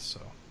giants,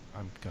 so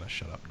I'm gonna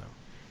shut up now.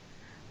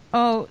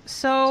 Oh,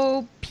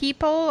 so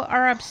people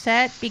are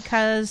upset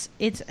because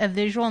it's a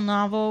visual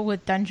novel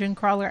with dungeon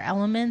crawler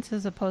elements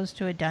as opposed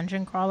to a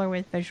dungeon crawler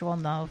with visual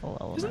novel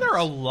elements. Isn't there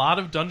a lot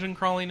of dungeon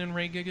crawling in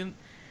Ray Gigant?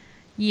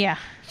 Yeah.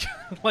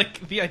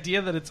 Like, the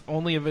idea that it's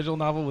only a visual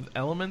novel with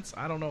elements?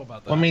 I don't know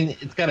about that. Well, I mean,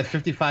 it's got a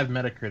 55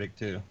 Metacritic,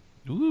 too.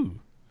 Ooh.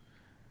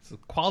 It's a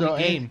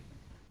quality game.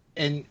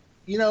 And,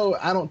 you know,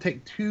 I don't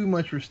take too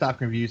much for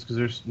stock reviews because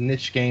there's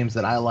niche games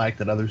that I like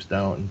that others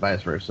don't, and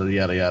vice versa,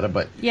 yada, yada.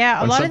 But Yeah,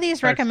 a when lot of something these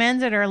starts-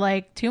 recommended are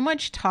like too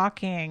much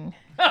talking.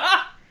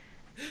 I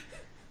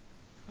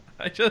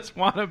just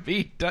want to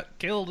be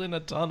killed in a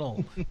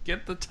tunnel.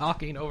 Get the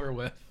talking over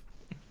with.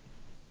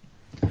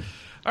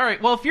 All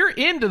right, well, if you're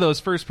into those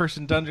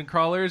first-person dungeon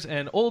crawlers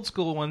and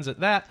old-school ones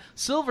at that,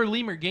 Silver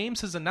Lemur Games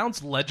has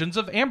announced Legends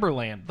of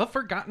Amberland: The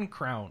Forgotten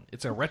Crown.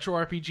 It's a retro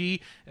RPG.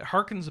 It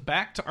harkens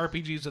back to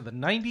RPGs of the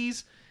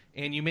 90s,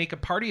 and you make a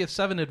party of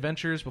 7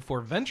 adventurers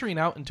before venturing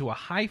out into a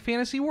high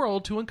fantasy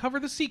world to uncover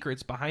the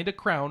secrets behind a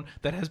crown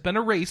that has been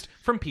erased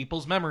from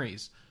people's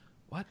memories.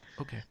 What?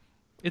 Okay.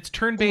 It's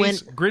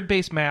turn-based,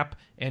 grid-based map,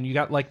 and you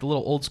got like the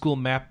little old-school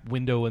map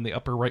window in the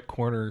upper right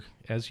corner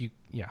as you...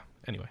 Yeah,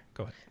 anyway,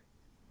 go ahead.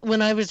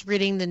 When I was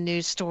reading the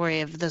news story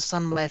of this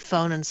on my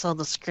phone and saw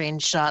the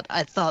screenshot,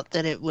 I thought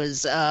that it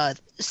was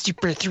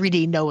Super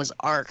 3D Noah's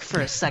Ark for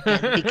a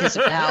second because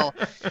of how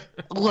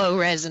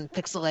low-res and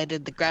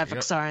pixelated the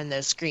graphics are in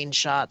those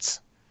screenshots.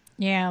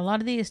 Yeah, a lot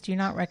of these do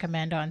not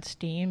recommend on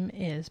Steam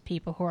is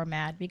people who are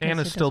mad because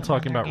Anna's it still doesn't run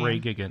talking their about game. Ray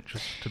Gigant,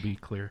 just to be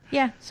clear.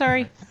 Yeah,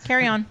 sorry.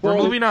 Carry on. We're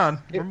moving on.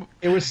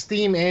 It was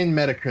Steam and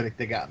Metacritic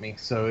that got me,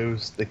 so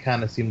they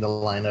kind of seemed to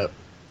line up.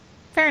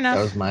 Fair enough.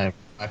 That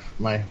was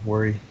my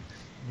worry.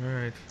 All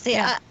right.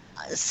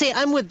 See,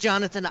 I'm with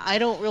Johnathan. I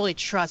don't really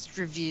trust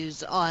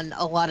reviews on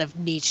a lot of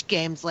niche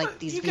games like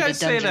these. You Vita guys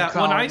say dungeon that.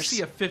 crawlers. When I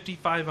see a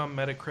 55 on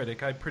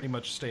Metacritic, I pretty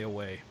much stay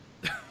away.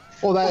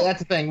 Well, that's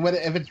the thing.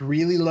 If it's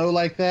really low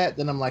like that,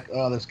 then I'm like,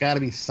 oh, there's got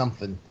to be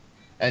something.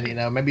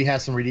 And, maybe it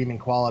has some redeeming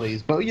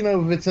qualities. But,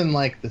 if it's in,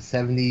 like, the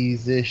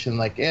 70s-ish and,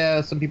 like,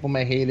 yeah, some people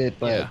may hate it,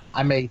 but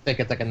I may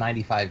think it's, like, a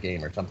 95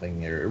 game or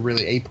something, or a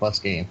really A-plus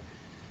game.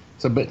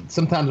 So, but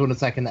sometimes when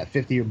it's, like, in that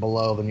 50 or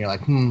below, then you're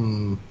like,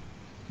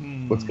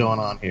 what's going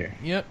on here?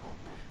 Yep.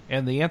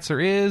 And the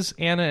answer is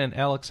Anna and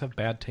Alex have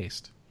bad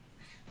taste.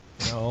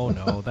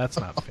 No, that's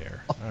not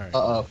fair. All right.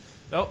 Uh-oh.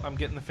 Oh, I'm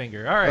getting the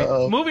finger. All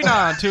right, Moving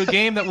on to a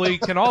game that we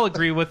can all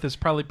agree with is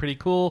probably pretty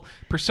cool.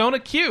 Persona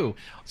Q.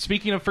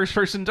 Speaking of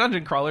first-person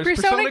dungeon crawlers,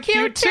 Persona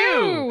Q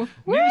 2.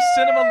 New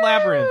Cinema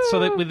Labyrinth. So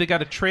they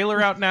got a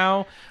trailer out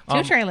now.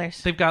 2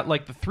 trailers. They've got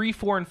like the 3,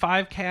 4, and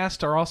 5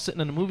 cast are all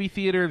sitting in a movie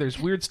theater. There's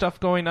weird stuff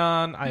going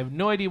on. I have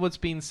no idea what's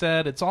being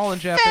said. It's all in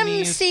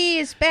Japanese. FMC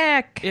is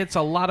back. It's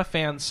a lot of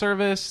fan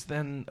service.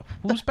 Then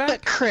who's back?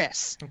 But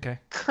Chris. Okay.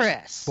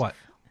 Chris. What?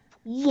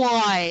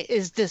 Why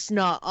is this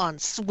not on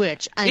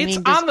Switch? It's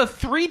on the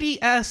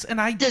 3DS, and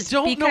I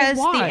don't know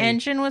why. Because the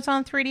engine was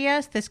on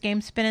 3DS. This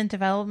game's been in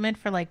development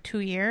for like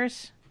 2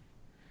 years.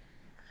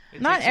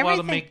 It takes a while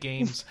to make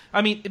games.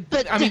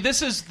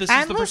 This is the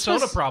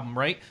Persona problem,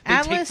 right?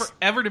 They take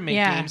forever to make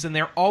games, and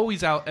they're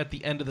always out at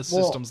the end of the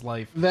system's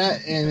life.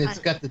 That, and it's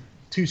got the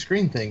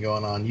 2-screen thing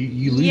going on.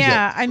 You lose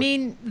that.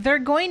 Yeah, they're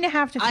going to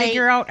have to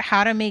figure out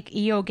how to make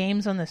EO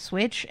games on the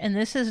Switch, and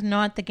this is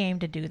not the game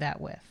to do that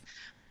with.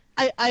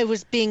 I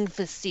was being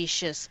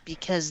facetious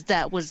because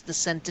that was the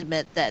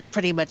sentiment that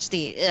pretty much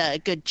the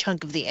good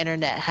chunk of the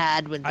internet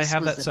had when this was I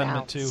have that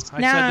announced. sentiment too.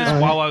 I said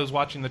this while I was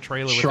watching the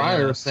trailer.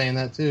 Schreier was saying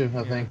that too,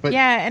 I think. But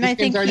and I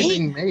think already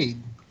being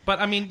made. But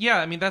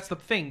that's the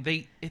thing.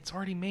 It's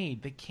already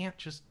made. They can't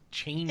just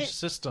change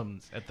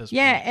systems at this point.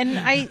 Yeah, and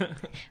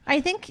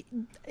I think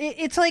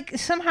it's like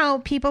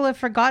somehow people have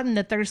forgotten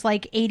that there's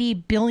like 80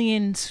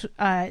 billion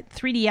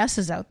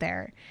 3DSs out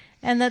there,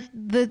 and that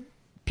the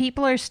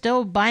people are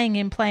still buying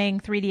and playing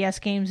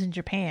 3DS games in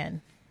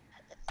Japan.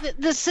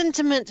 The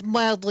sentiment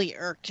mildly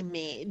irked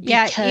me.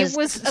 It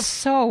was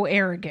so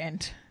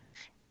arrogant.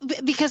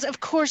 Because,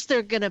 of course,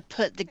 they're going to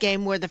put the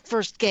game where the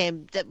first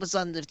game that was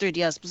on the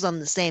 3DS was on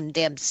the same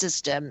damn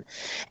system.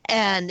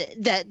 And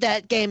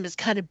that game is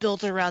kind of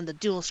built around the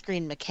dual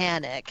screen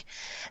mechanic.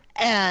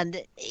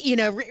 And,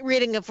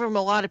 reading it from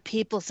a lot of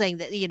people saying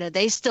that,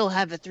 they still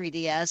have a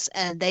 3DS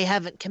and they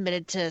haven't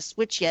committed to a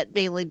Switch yet,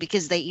 mainly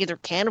because they either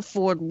can't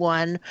afford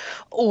one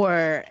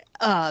or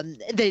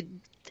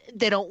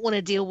they don't want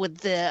to deal with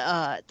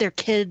their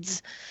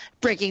kids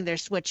breaking their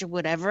Switch or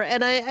whatever.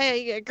 And I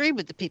agree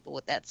with the people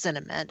with that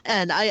sentiment.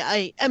 And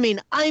I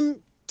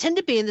tend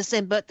to be in the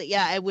same boat that,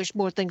 I wish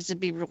more things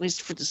would be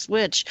released for the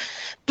Switch.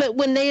 But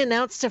when they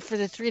announced it for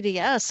the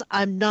 3DS,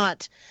 I'm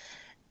not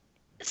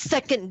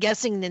second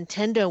guessing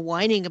Nintendo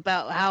whining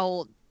about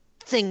how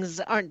things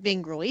aren't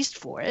being released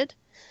for it.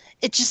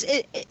 It just,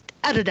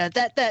 I don't know,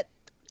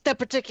 that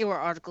particular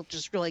article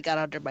just really got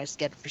under my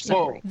skin for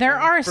some reason. There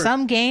are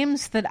some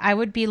games that I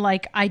would be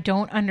like, I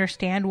don't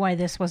understand why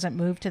this wasn't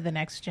moved to the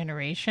next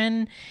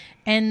generation.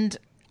 And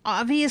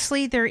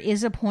obviously there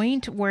is a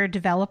point where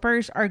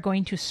developers are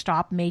going to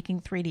stop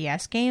making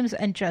 3DS games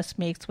and just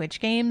make Switch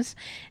games.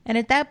 And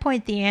at that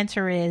point, the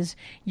answer is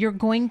you're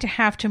going to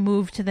have to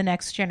move to the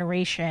next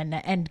generation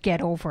and get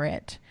over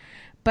it.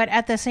 But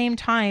at the same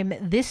time,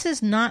 this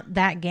is not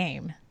that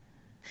game.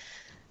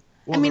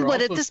 Well, they're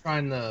also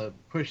trying to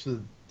push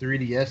the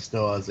 3DS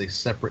still as a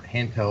separate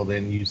handheld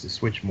and use the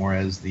Switch more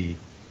as the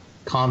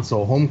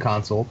home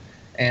console.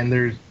 And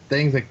there's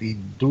things like the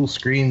dual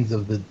screens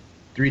of the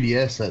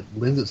 3DS that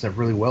lends itself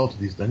really well to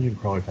these dungeon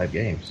crawler type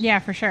games. Yeah,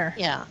 for sure.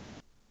 Yeah.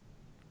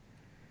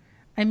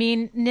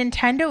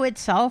 Nintendo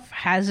itself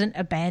hasn't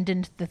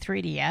abandoned the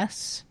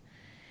 3DS.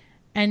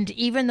 And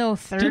even though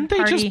Didn't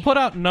they just put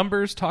out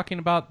numbers talking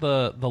about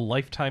the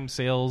lifetime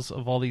sales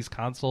of all these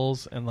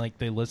consoles, and like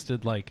they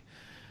listed like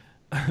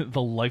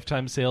the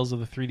lifetime sales of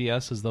the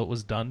 3DS as though it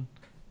was done?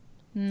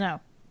 No.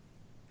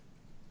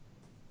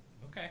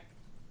 Okay.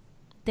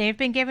 They've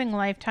been giving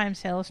lifetime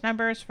sales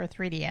numbers for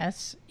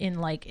 3DS in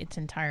like its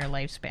entire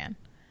lifespan.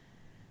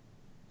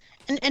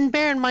 And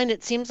bear in mind,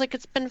 it seems like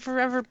it's been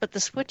forever, but the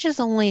Switch is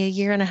only a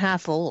year and a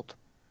half old.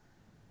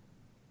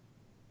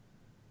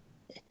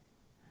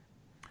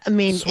 I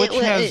mean, Switch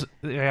has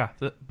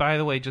by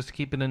the way, just to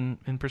keep it in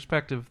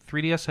perspective,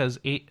 3DS has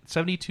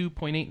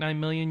 72.89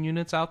 million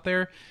units out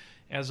there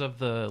as of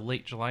the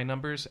late July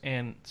numbers,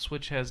 and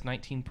Switch has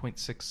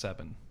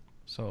 19.67.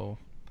 So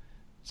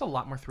there's a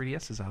lot more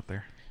 3DSs out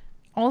there.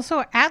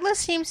 Also, Atlas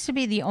seems to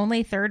be the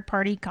only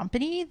third-party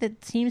company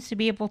that seems to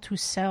be able to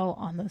sell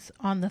on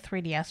the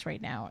 3DS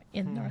right now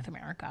in North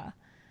America.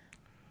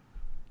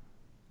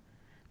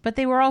 But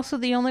they were also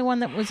the only one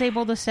that was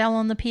able to sell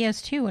on the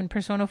PS2 when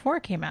Persona 4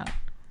 came out.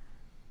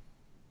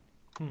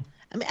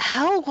 I mean,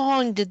 how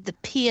long did the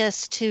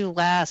PS2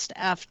 last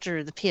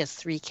after the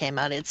PS3 came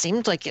out? It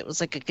seemed like it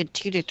was like a good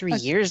 2 to 3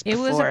 years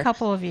before. It was a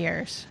couple of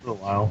years. For a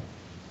while.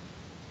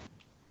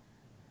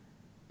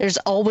 There's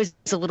always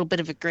a little bit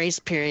of a grace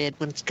period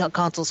when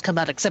consoles come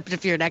out, except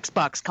if you're an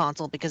Xbox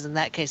console, because in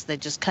that case, they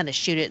just kind of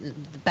shoot it in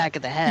the back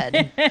of the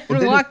head.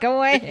 Walk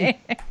away.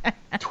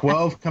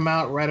 12 come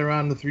out right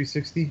around the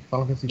 360,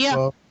 Final Fantasy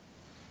 12.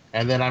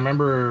 And then I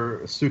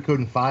remember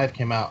Suikoden 5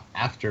 came out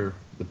after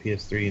the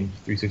PS3, and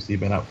 360 had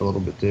been out for a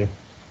little bit too.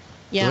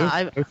 Yeah,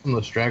 so there's some of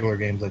those straggler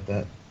games like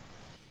that.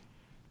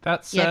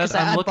 That said,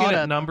 I'm looking at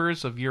a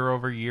numbers of year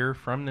over year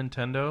from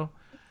Nintendo,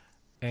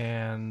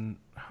 and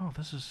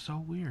this is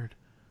so weird.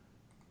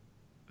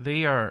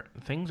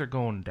 Things are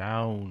going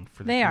down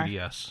for the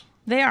 3DS.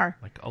 They are.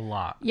 Like a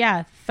lot.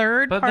 Yeah,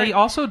 But they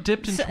also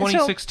dipped in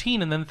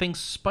 2016, and then things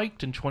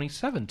spiked in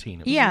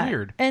 2017. It was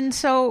weird. And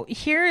so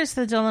here is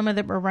the dilemma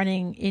that we're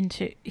running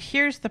into.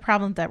 Here's the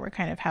problem that we're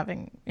kind of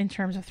having in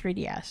terms of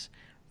 3DS.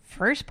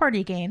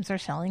 First-party games are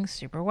selling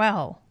super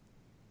well.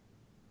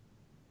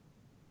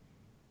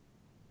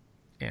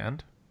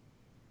 And?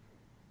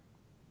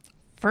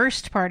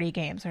 First-party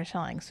games are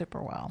selling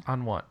super well.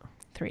 On what?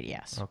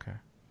 3DS. Okay.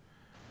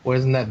 Well,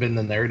 hasn't that been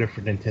the narrative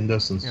for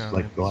Nintendo since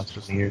the last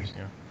 20 years?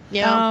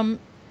 Yeah.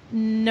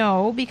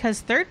 No, because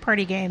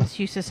third-party games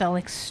used to sell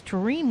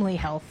extremely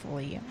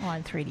healthily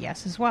on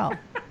 3DS as well.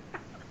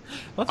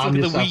 Let's look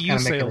at the Wii U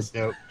sales.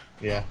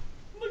 Yeah.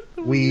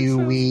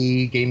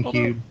 Wii,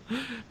 GameCube.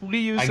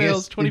 Wii U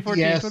sales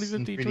 2014,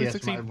 2015,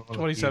 2016,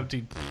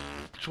 2017,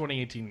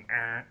 2018.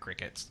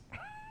 Crickets.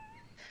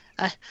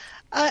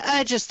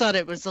 I just thought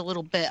it was a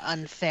little bit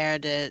unfair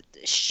to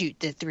shoot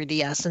the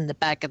 3DS in the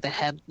back of the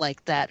head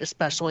like that,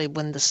 especially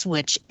when the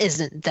Switch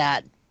isn't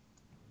that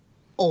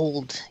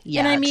old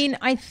yet. And I mean,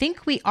 I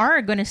think we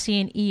are going to see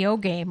an EO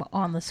game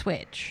on the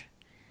Switch.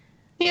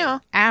 Yeah.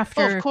 Of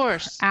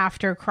course.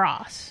 After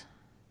Cross.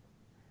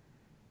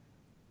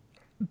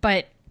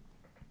 But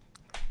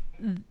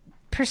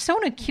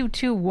Persona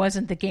Q2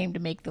 wasn't the game to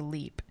make the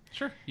leap.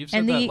 Sure, you've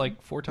said that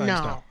like 4 times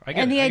now.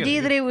 The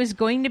idea that it was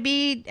going to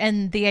be,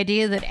 and the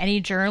idea that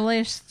any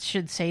journalist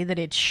should say that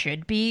it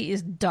should be,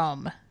 is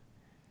dumb.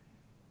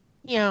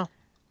 Yeah.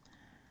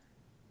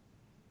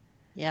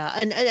 Yeah,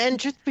 and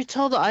truth be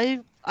told, I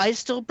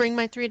still bring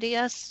my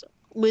 3DS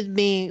with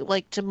me,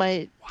 like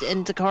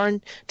in the car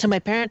to my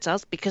parents'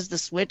 house, because the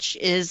Switch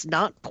is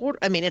not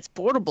I mean, it's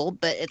portable,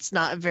 but it's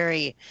not a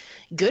very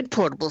good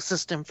portable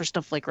system for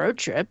stuff like road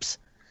trips.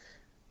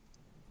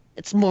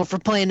 It's more for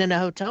playing in a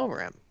hotel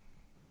room.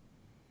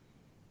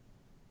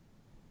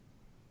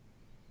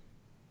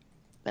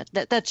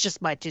 That's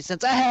just my 2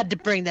 cents. I had to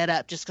bring that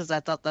up just because I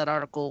thought that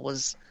article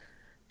was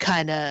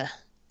kind of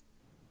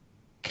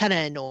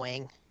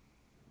annoying.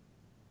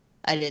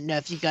 I didn't know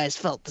if you guys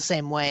felt the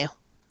same way.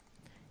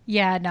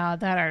 Yeah, no,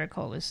 that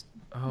article was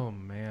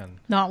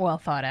not well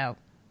thought out.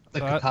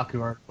 The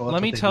Kotaku article.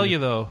 Let me tell you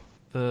though,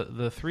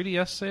 the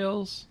 3DS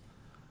sales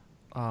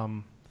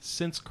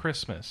since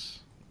Christmas,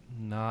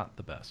 not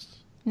the best.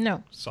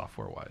 No.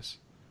 Software wise.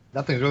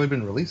 Nothing's really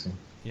been releasing.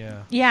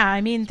 Yeah. Yeah,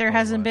 I mean, there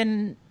hasn't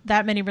been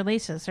that many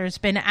releases. There's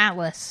been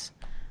Atlas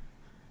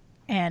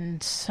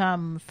and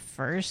some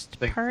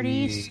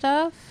first-party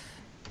stuff.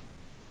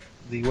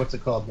 What's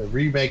it called? The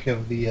remake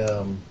of the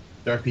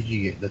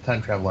RPG, the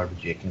time travel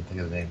RPG. I can't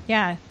think of the name.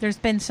 Yeah, there's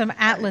been some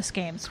Atlas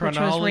games, which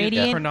was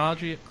Radiant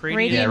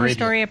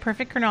Historia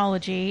Perfect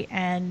Chronology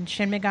and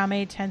Shin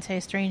Megami Tensei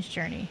Strange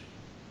Journey.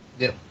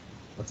 Yep,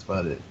 that's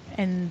about it.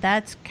 And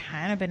that's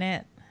kind of been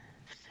it.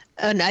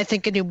 And I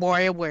think a new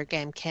WarioWare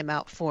game came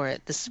out for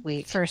it this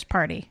week. First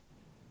party.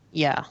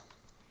 Yeah.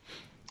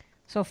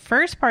 So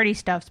first party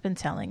stuff's been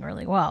selling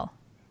really well.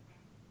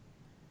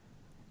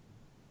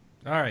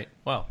 All right.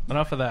 Well,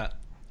 enough of that.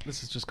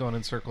 This is just going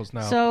in circles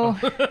now. So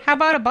how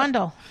about a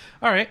bundle?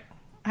 All right.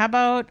 How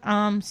about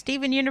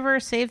Steven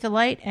Universe, Save the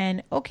Light,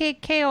 and OK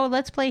KO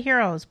Let's Play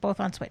Heroes,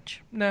 both on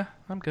Switch? Nah,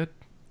 I'm good.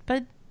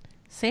 But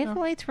Save the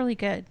Light's really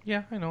good.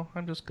 Yeah, I know.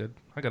 I'm just good.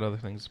 I got other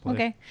things to play.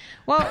 Okay.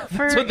 Well,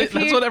 that's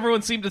what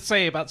everyone seemed to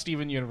say about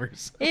Steven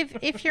Universe.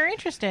 if you're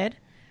interested,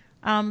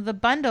 the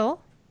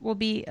bundle will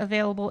be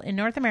available in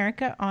North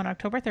America on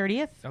October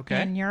 30th. Okay.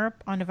 And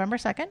Europe on November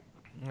 2nd.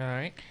 All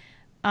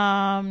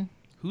right.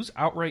 Who's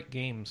Outright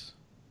Games?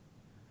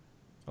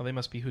 Oh, they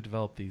must be who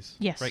developed these.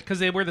 Yes. Right, because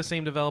they were the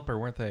same developer,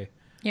 weren't they?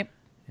 Yep.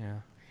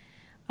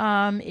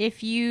 Yeah.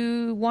 If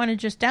you want to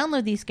just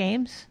download these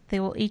games, they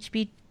will each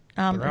be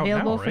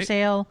available now, for right?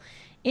 sale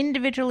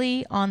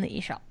individually on the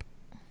eShop.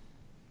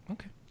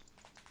 Okay.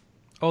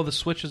 Oh, the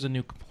Switch is a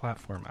new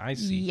platform. I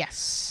see.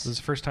 Yes. This is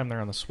the first time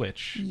they're on the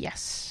Switch.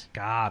 Yes.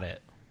 Got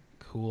it.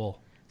 Cool.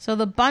 So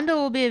the bundle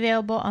will be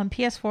available on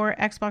PS4,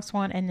 Xbox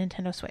One, and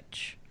Nintendo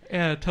Switch.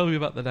 Yeah, tell me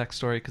about the next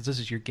story, because this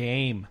is your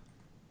game.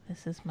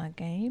 This is my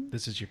game.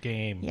 This is your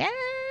game.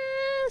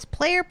 Yes,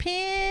 player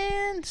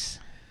pins.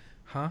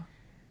 Huh?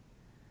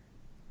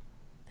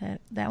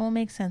 That will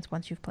make sense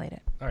once you've played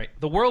it. All right.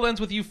 The World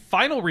Ends With You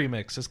Final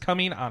Remix is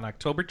coming on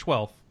October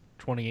 12th,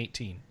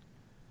 2018.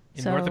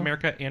 In North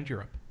America and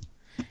Europe.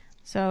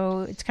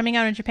 So it's coming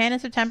out in Japan in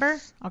September,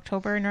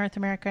 October in North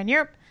America and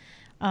Europe.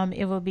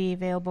 It will be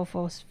available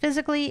both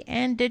physically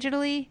and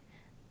digitally.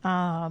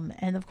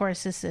 And of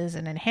course, this is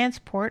an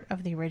enhanced port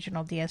of the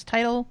original DS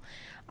title.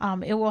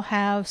 It will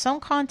have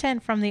some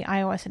content from the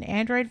iOS and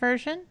Android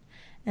version.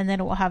 And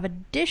then it will have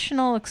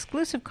additional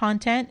exclusive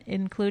content,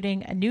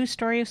 including a new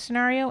story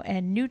scenario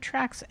and new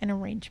tracks and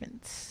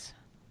arrangements.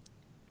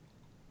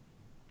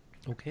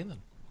 Okay, then.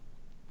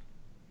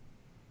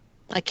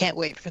 I can't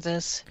wait for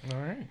this. All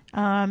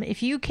right.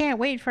 If you can't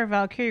wait for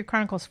Valkyria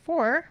Chronicles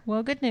 4,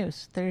 well, good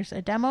news. There's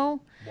a demo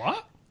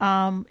What?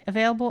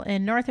 available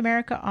in North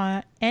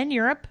America and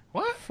Europe.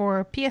 What?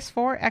 For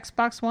PS4,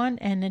 Xbox One,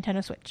 and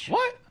Nintendo Switch.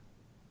 What?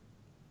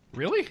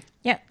 Really?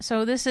 Yeah,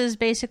 so this is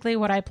basically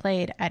what I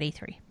played at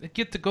E3. They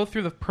get to go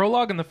through the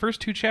prologue and the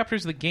first 2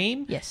 chapters of the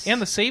game? Yes. And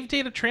the save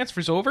data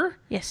transfers over?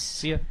 Yes.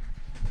 See ya.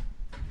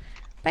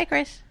 Bye,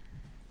 Chris.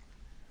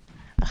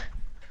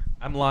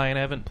 I'm lying. I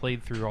haven't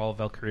played through all of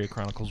Valkyria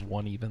Chronicles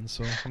 1 even,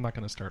 so I'm not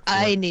going to start 4.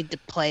 I need to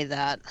play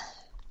that.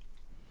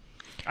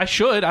 I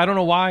should. I don't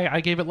know why.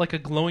 I gave it like a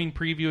glowing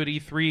preview at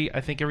E3.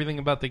 I think everything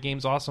about the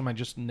game's awesome. I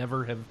just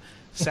never have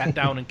sat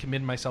down and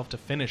committed myself to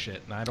finish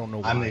it, and I don't know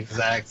why. I'm the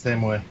exact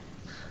same way.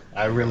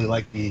 I really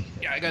like the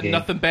Yeah, I got game.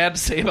 nothing bad to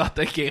say about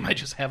that game. I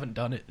just haven't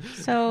done it.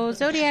 So,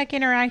 Zodiac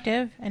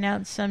Interactive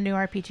announced some new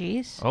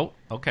RPGs. Oh,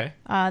 okay.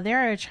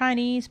 They're a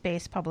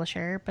Chinese-based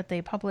publisher, but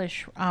they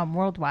publish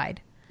worldwide.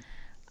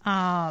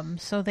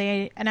 So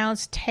they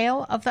announced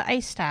Tale of the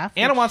Ice Staff.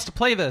 Anna which- wants to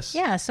play this.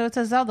 Yeah, so it's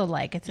a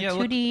Zelda-like. It's a Yeah,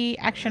 look- 2D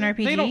action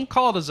RPG. They don't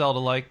call it a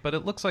Zelda-like, but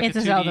it looks like It's a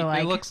a 2D.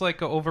 Zelda-like. It looks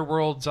like an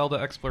overworld Zelda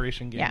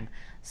exploration game. Yeah.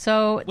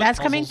 So that's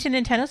coming to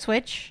puzzles. Nintendo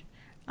Switch.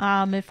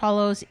 It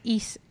follows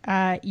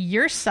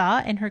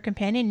Yrsa and her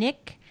companion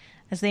Nick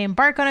as they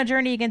embark on a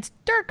journey against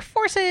dark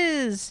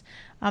forces.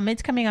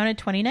 It's coming out in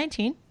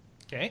 2019.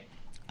 Okay.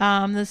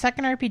 The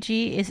second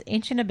RPG is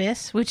Ancient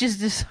Abyss, which is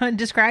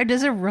described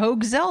as a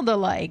rogue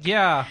Zelda-like.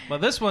 Yeah, well,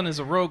 this one is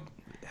a rogue,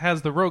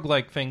 has the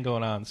roguelike thing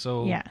going on,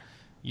 so Yeah.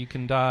 you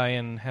can die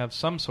and have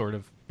some sort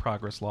of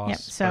progress loss. Yep,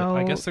 but so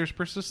I guess there's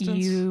persistence.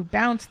 You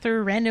bounce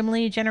through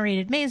randomly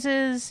generated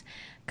mazes,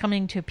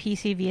 coming to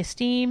PC via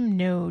Steam.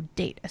 No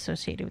date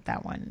associated with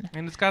that one.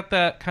 And it's got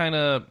that kind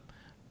of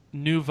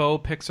nouveau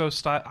pixel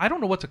style. I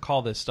don't know what to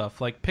call this stuff.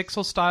 Like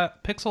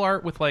pixel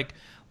art with like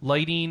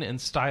lighting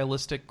and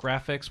stylistic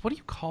graphics. What do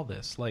you call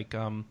this? Like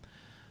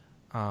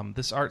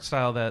this art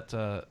style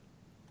that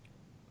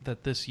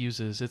this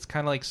uses. It's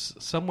kind of like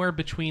somewhere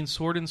between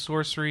Sword and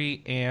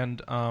Sorcery and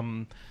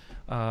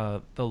the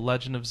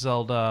Legend of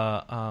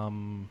Zelda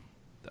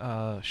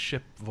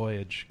ship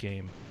voyage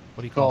game.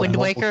 What do you call Wind it?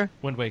 Waker?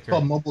 Wind Waker.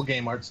 Called mobile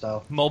game art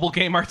style. Mobile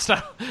game art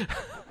style.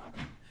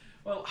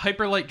 Well,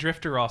 Hyperlight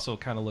Drifter also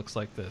kind of looks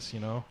like this, you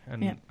know?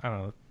 And Yeah. I don't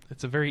know.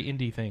 It's a very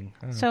indie thing.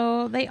 I don't know.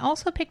 So they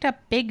also picked up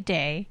Big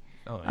Day,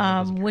 Oh, yeah, that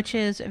doesn't which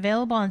is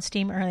available on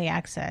Steam Early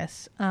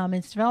Access.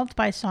 It's developed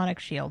by Sonic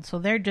Shield, so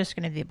they're just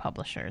going to be the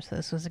publisher. So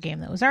this was a game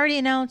that was already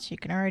announced. You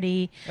can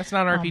already That's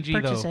not an RPG,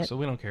 purchase though, it. so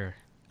we don't care.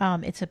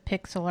 It's a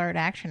pixel art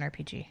action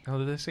RPG. Oh,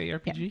 did they say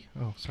RPG?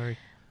 Oh, sorry.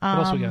 What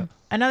else we got?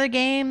 Another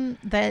game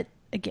that,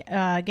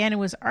 again, it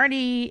was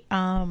already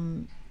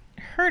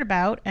heard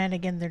about, and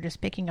again, they're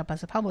just picking up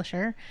as a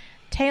publisher.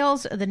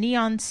 Tales of the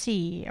Neon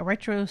Sea, a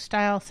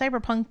retro-style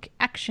cyberpunk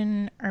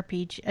action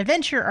RPG,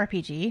 adventure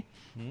RPG.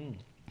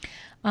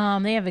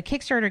 They have a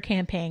Kickstarter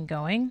campaign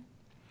going.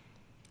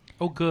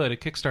 Oh, good. A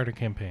Kickstarter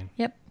campaign.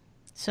 Yep.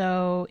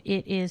 So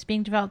it is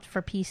being developed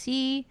for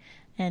PC,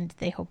 and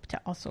they hope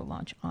to also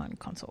launch on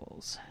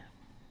consoles.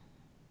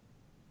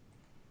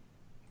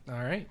 All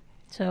right.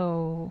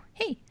 So,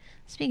 hey,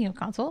 speaking of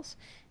consoles,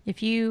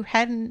 if you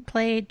hadn't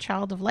played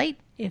Child of Light,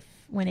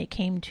 when it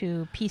came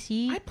to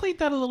PC, I played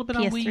that a little bit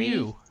on PS3, Wii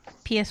U.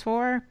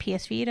 PS4,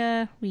 PS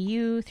Vita, Wii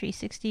U,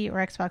 360, or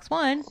Xbox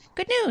One,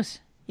 good news.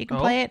 You can Oh.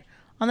 play it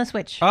on the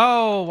Switch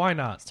Oh, why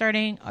not?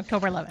 starting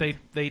October 11th.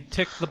 They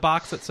ticked the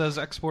box that says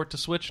export to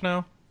Switch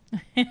now?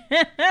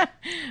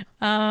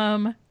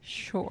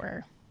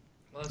 Sure.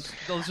 Let's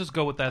just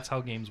go with that's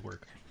how games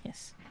work.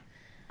 Yes.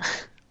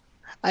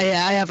 I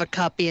have a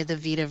copy of the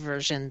Vita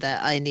version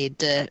that I need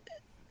to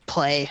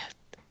play.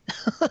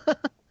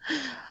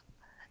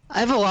 I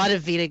have a lot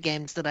of Vita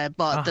games that I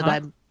bought that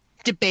I'm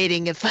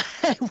debating if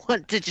I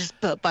want to just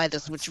buy the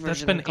Switch version.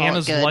 That's been and call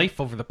Anna's it good. life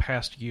over the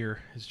past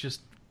year, is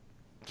just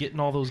getting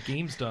all those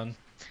games done.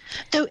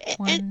 Though,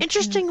 One,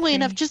 interestingly two,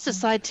 enough, three, just a four,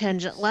 side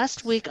tangent,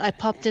 last week I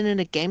popped in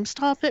a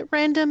GameStop at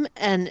random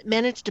and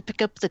managed to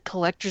pick up the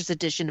collector's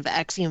edition of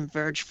Axiom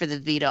Verge for the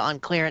Vita on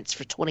clearance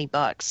for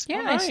 $20.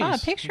 Yeah, Oh, I saw a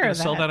nice. picture You gonna of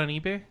that. sell that on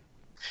eBay?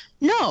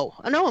 No,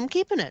 I'm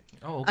keeping it.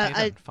 Oh, okay,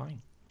 then.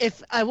 Fine.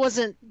 If I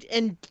wasn't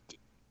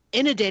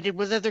inundated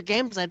with other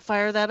games, I'd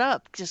fire that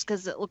up just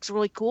because it looks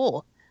really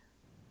cool.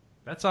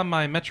 That's on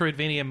my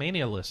Metroidvania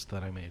Mania list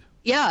that I made.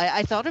 Yeah,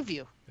 I thought of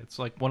you. It's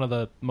like one of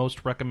the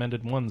most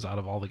recommended ones out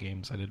of all the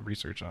games I did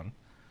research on.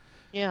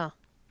 Yeah.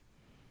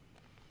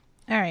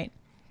 All right.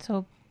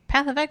 So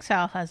Path of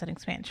Exile has an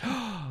expansion.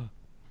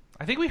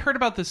 I think we heard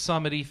about this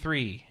some at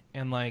E3,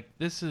 and like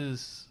this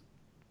is,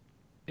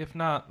 if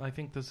not, I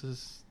think this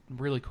is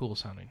really cool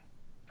sounding.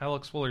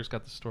 Alex Fuller's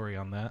got the story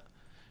on that.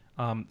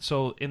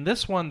 So in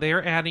this one,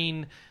 they're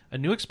adding a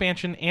new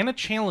expansion and a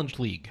challenge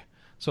league.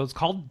 So it's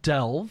called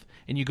Delve,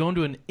 and you go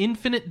into an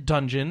infinite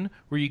dungeon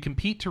where you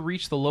compete to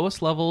reach the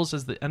lowest levels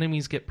as the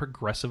enemies get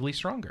progressively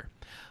stronger.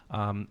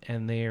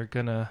 And they're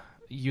gonna,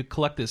 you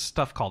collect this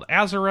stuff called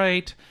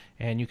Azurite,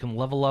 and you can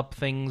level up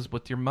things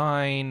with your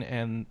mine,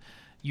 and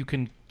you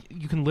can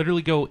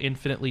literally go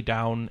infinitely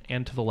down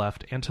and to the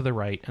left and to the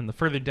right. And the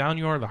further down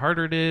you are, the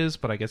harder it is.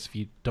 But I guess if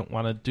you don't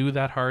want to do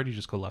that hard, you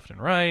just go left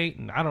and right.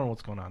 And I don't know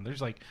what's going on.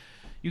 There's like,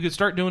 you could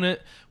start doing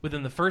it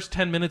within the first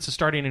 10 minutes of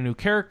starting a new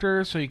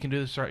character. So you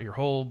can start your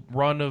whole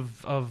run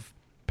of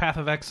Path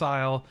of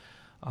Exile.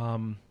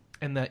 And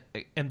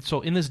so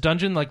in this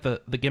dungeon, like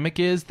the gimmick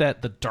is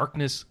that the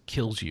darkness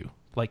kills you.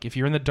 Like if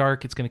you're in the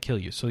dark, it's going to kill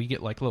you. So you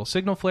get like little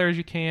signal flares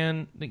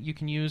that you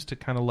can use to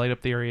kind of light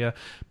up the area.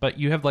 But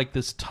you have like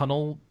this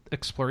tunnel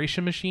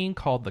exploration machine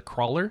called the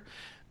Crawler.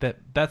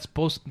 That's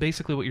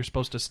basically what you're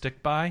supposed to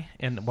stick by.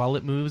 And while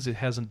it moves, it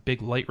has a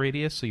big light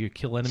radius, so you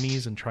kill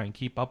enemies and try and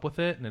keep up with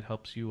it, and it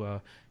helps you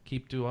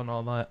keep doing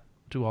all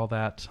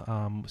that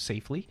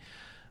safely.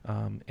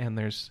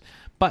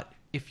 But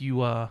if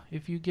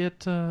you get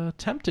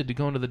tempted to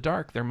go into the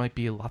dark, there might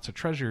be lots of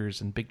treasures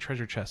and big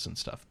treasure chests and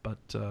stuff. But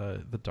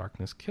the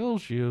darkness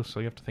kills you, so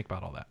you have to think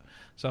about all that.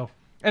 So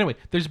anyway,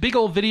 there's a big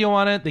old video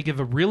on it. They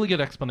give a really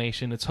good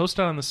explanation. It's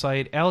hosted on the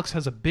site. Alex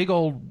has a big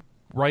old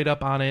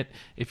write-up on it.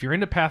 If you're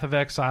into Path of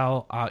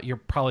Exile, you're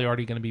probably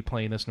already going to be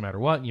playing this no matter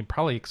what, and you're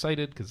probably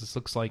excited because this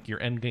looks like your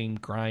endgame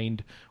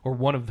grind, or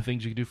one of the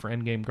things you can do for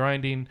endgame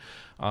grinding.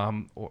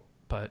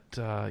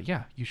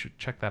 Yeah, you should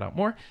check that out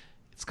more.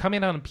 It's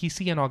coming out on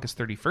PC on August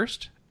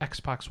 31st,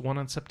 Xbox One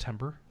on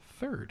September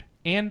 3rd.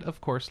 And,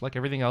 of course, like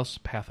everything else,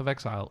 Path of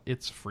Exile,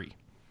 it's free.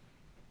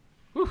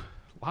 Whew,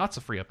 lots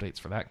of free updates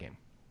for that game.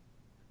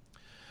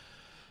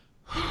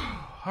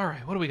 All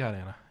right, what do we got,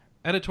 Anna?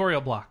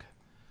 Editorial block.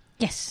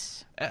 Yes.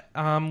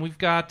 We've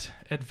got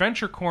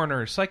Adventure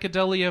Corner,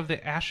 Psychedelia of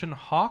the Ashen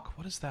Hawk.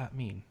 What does that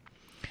mean?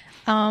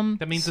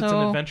 That means it's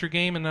an adventure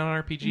game and not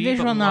an RPG,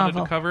 visual but we novel.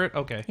 wanted to cover it?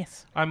 Okay.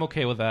 Yes. I'm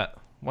okay with that.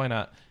 Why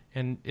not?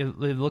 And it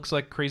looks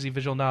like crazy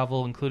visual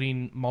novel,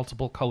 including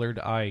multiple colored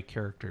eye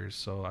characters.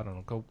 So, I don't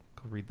know. Go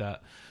read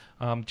that.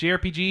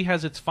 JRPG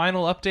has its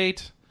final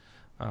update,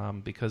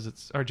 because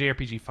it's... Or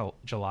JRPG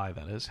July,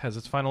 that is, has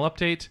its final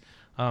update.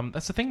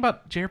 That's the thing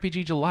about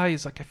JRPG July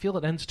is like I feel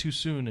it ends too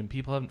soon and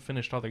people haven't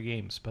finished all their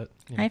games. But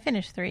you know. I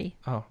finished 3.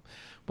 Oh,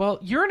 well,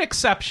 you're an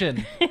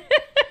exception.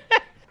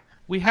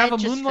 We have I a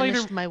just Moonlighter.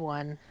 finished my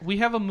one. We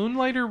have a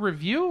Moonlighter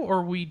review,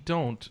 or we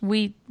don't.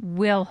 We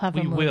will have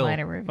a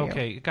Moonlighter review.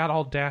 Okay, it got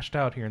all dashed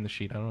out here in the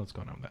sheet. I don't know what's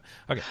going on with that.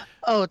 Okay.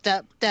 Oh,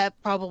 that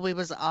probably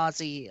was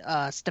Ozzy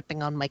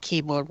stepping on my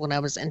keyboard when I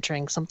was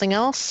entering something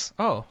else.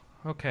 Oh,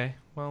 okay.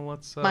 Well,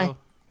 let's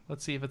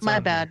see if it's my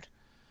on bad. Here.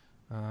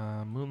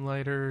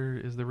 Moonlighter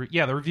is the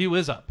the review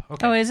is up.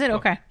 Okay. Oh, is it?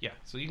 Okay. Yeah,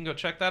 so you can go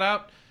check that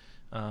out.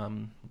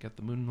 We got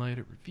the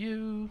Moonlighter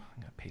review.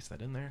 I'm gonna paste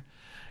that in there,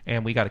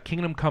 and we got a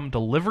Kingdom Come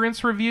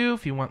Deliverance review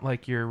if you want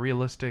like your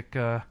realistic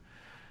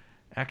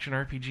action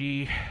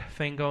RPG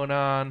thing going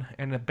on,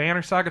 and a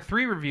Banner Saga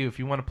 3 review if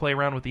you want to play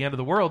around with the end of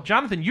the world.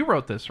 Johnathan, you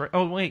wrote this, right?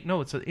 Oh wait, no,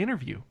 it's an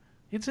interview.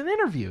 It's an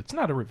interview. It's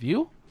not a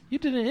review. You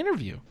did an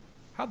interview.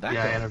 How'd that go?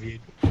 Yeah, I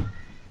interviewed.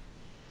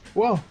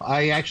 Well,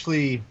 I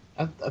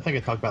think I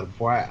talked about it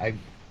before. I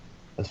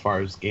as far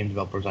as game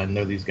developers, I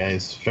know these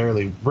guys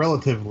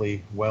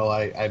relatively well.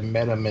 I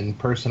met them in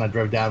person. I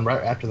drove down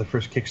right after the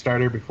first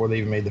Kickstarter, before they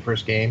even made the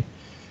first game,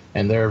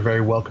 and they're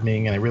very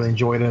welcoming, and I really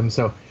enjoyed them.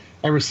 So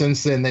ever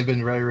since then, they've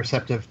been very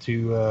receptive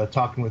to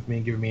talking with me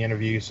and giving me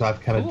interviews. So I've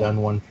kind of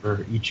done one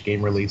for each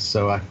game release.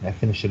 So I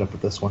finished it up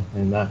with this one,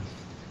 and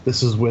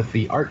this is with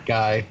the art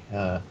guy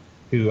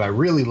who I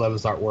really love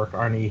his artwork,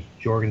 Arne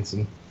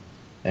Jorgensen,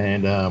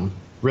 and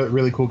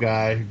really cool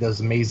guy who does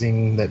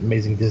amazing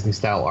Disney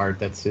style art.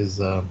 That's his.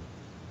 That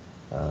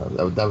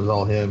was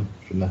all him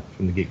from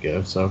the get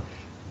go. So,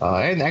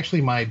 and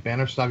actually, my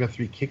Banner Saga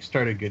 3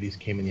 Kickstarter goodies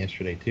came in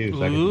yesterday too.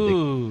 So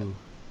Ooh,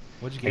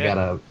 what'd you get?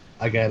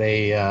 I got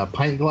a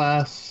pint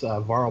glass,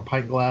 Varro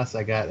pint glass.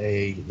 I got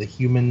the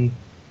human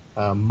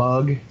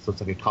mug, so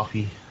it's like a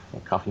coffee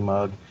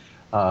mug.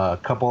 A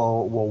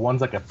couple, well,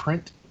 one's like a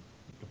print,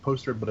 a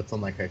poster, but it's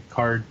on like a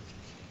card.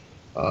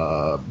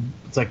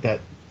 It's like that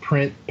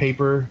print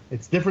paper.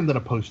 It's different than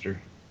a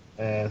poster.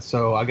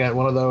 So I got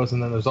one of those,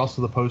 and then there's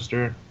also the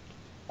poster.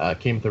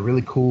 Came with a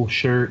really cool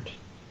shirt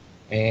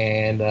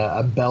and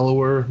a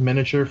bellower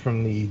miniature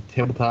from the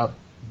tabletop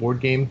board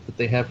game that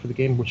they have for the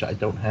game, which I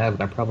don't have,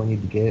 and I probably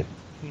need to get.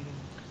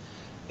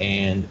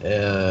 And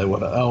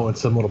and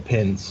some little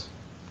pins.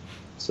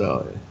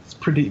 So it's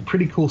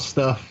pretty cool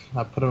stuff.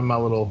 I put them in my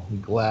little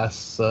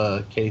glass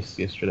case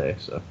yesterday.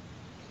 So,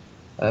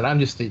 and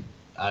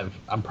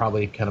I'm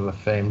probably kind of a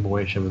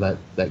fanboyish of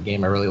that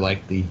game. I really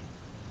like the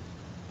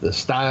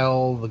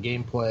style, the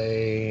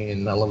gameplay,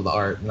 and I love the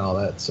art and all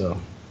that. So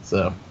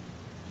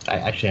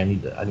I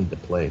need to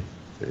play.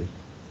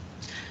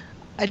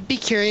 I'd be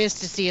curious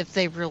to see if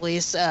they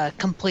release a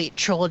complete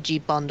trilogy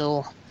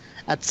bundle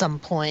at some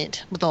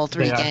point with all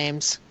three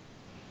games.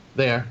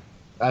 They are.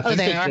 I think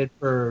they did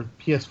for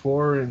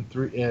PS4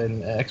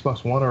 and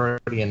Xbox One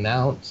already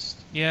announced.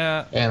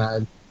 Yeah.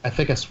 And I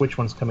think a Switch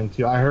one's coming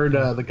too. I heard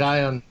the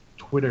guy on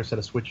Twitter said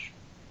a Switch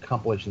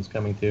compilation's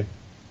coming too.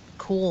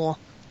 Cool.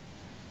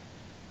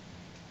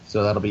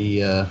 So that'll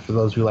be for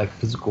those who like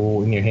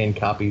physical in your hand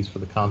copies for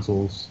the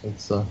consoles.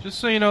 It's just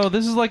so you know,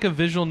 this is like a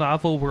visual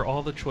novel where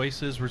all the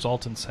choices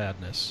result in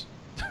sadness.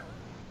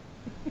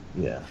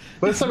 Yeah,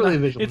 but it's not really a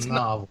visual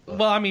novel.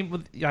 Well, I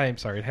mean, I'm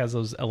sorry, it has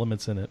those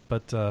elements in it,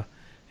 but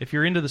if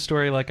you're into the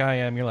story like I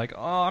am, you're like,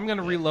 oh, I'm going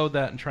to reload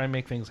that and try and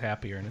make things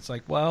happier, and it's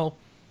like, well,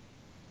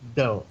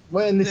 don't.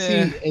 Well, and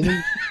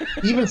and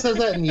he even says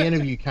that in the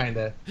interview, kind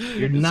of.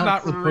 You're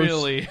not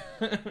really.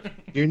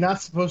 You're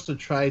not supposed to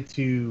try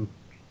to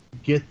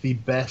get the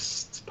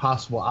best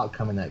possible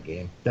outcome in that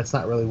game. That's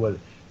not really what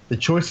the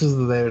choices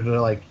are there. They're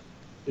like,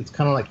 it's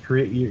kind of like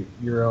create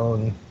your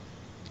own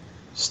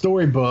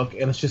storybook,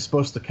 and it's just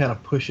supposed to kind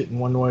of push it in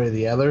one way or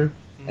the other,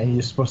 and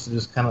you're supposed to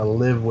just kind of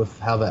live with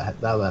how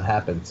that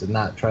happens and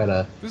not try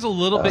to. There's a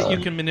little bit you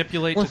can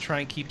manipulate to try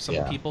and keep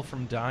some people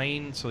from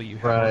dying, so you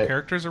have more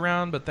characters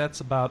around, but that's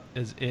about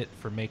as it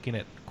for making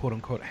it quote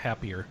unquote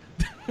happier.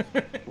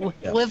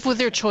 Live with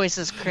your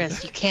choices,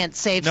 Chris. You can't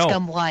save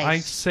Scum life. I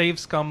save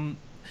Scum.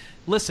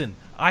 Listen,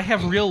 I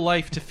have real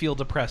life to feel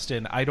depressed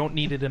in. I don't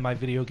need it in my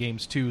video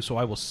games too, so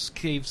I will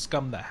save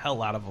Scum the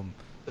hell out of them.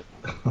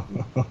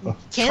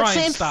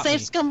 Can't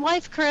save Scum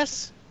life,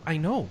 Chris. I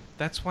know.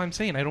 That's why I'm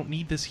saying I don't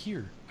need this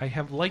here. I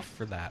have life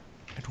for that.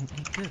 I don't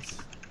need this.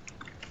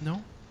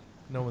 No?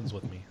 No one's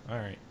with me. All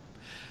right.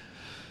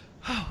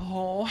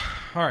 Oh.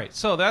 All right.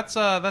 So that's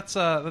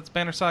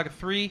Banner Saga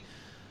 3.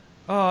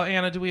 Oh,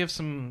 Anna, do we have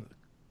some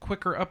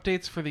quicker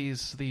updates for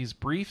these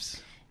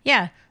briefs?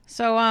 Yeah.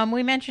 So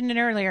we mentioned it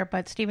earlier,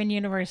 but Steven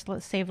Universe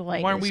Save the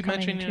Light. Why are we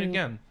mentioning it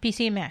again?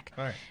 PC and Mac.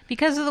 All right.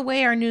 Because of the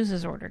way our news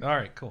is ordered. All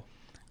right. Cool.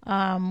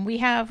 We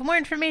have more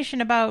information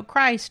about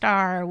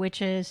Crystar,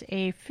 which is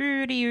a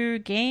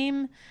Furyu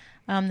game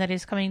that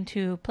is coming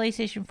to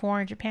PlayStation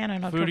 4 in Japan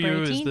on October 18th.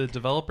 Furyu is the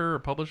developer or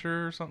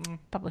publisher or something?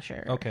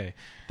 Publisher. Okay.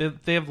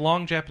 They have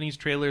long Japanese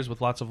trailers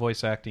with lots of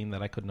voice acting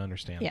that I couldn't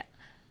understand. Yeah.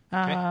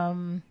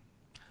 Okay.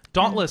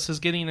 Dauntless is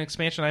getting an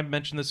expansion. I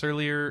mentioned this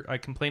earlier. I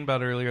complained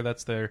about it earlier.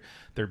 That's their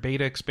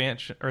beta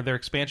expansion, or their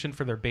expansion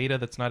for their beta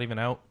that's not even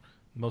out.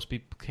 Most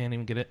people can't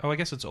even get it. Oh, I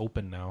guess it's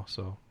open now,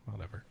 so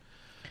whatever.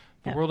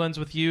 The World Ends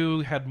With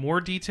You had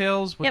more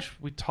details, which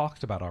we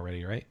talked about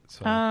already, right?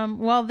 So.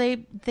 Well,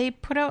 they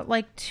put out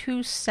like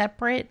 2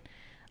 separate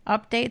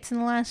updates in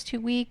the last 2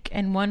 weeks,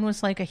 and one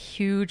was like a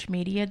huge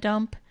media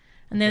dump,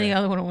 and then the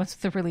other one was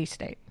the release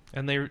date.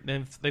 And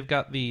they've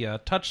got the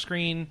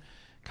touchscreen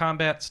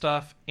combat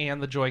stuff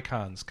and the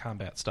Joy-Cons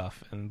combat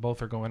stuff, and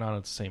both are going on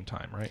at the same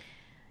time, right?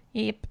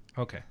 Yep.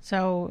 Okay.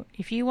 So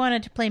if you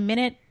wanted to play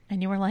Minute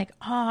and you were like,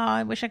 oh,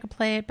 I wish I could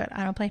play it, but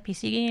I don't play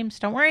PC games,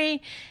 don't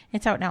worry.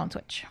 It's out now on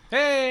Switch.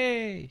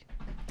 Hey!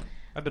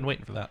 I've been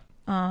waiting for that.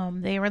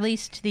 They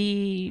released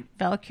the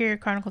Valkyria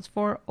Chronicles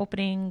 4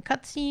 opening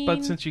cutscene.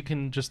 But since you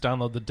can just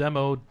download the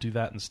demo, do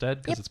that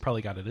instead, because it's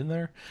probably got it in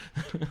there.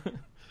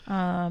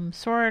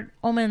 Sword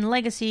Omen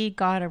Legacy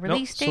got a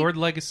release date. Sword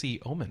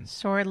Legacy Omen.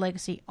 Sword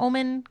Legacy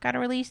Omen got a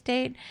release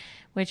date,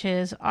 which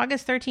is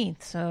August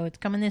 13th, so it's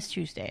coming this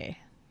Tuesday.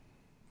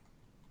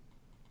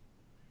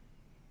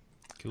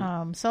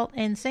 Cool. Salt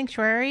and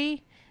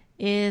Sanctuary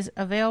is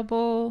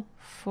available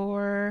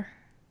for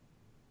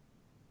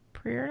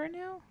pre-order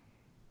now?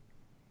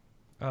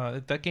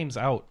 That game's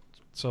out,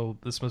 so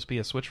this must be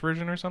a Switch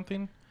version or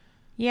something?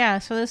 Yeah,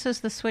 so this is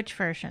the Switch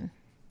version.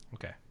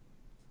 Okay.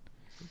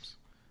 Oops.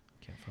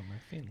 Can't find my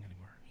thing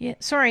anymore. Yeah,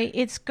 sorry,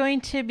 it's going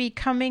to be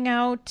coming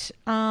out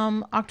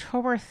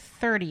October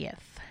 30th.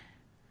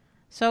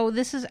 So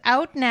this is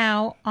out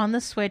now on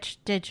the Switch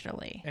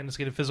digitally. And it's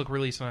getting a physical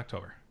release in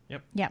October.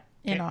 Yep. Yep,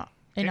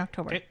 in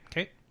October.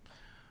 Okay.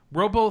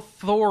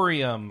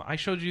 Robothorium. I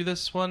showed you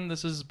this one.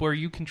 This is where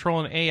you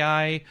control an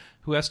AI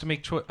who has to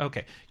make choice.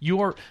 Okay.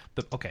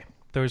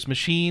 There's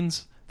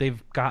machines.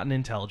 They've gotten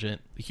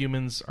intelligent. The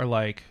humans are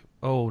like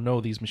oh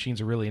no, these machines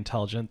are really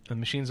intelligent. And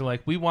machines are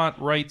like, we want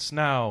rights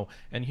now.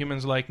 And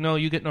humans are like, no,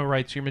 you get no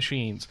rights, you're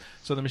machines.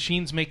 So the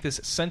machines make this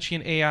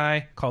sentient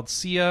AI called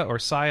Sia or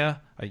Saya.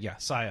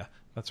 Saya.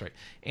 That's right.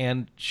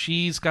 And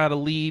she's got to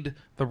lead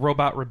the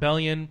robot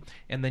rebellion,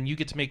 and then you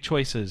get to make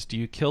choices. Do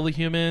you kill the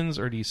humans,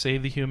 or do you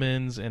save the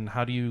humans? And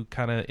how do you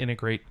kind of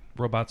integrate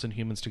robots and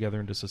humans together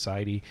into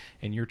society?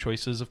 And your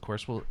choices, of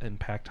course, will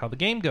impact how the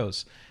game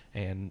goes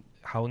and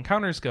how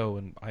encounters go,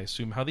 and I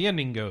assume how the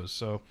ending goes.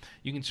 So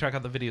you can check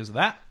out the videos of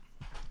that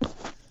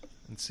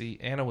and see.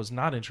 Anna was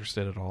not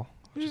interested at all.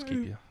 I'll just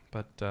keep you.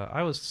 But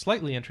I was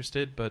slightly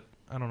interested, but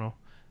I don't know.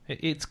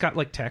 It's got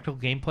like tactical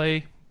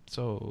gameplay,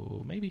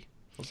 so maybe.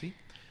 We'll see.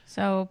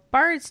 So,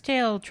 Bard's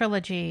Tale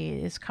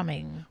Trilogy is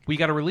coming. We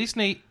got a release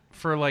date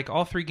for like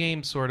all 3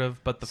 games, sort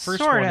of, but the first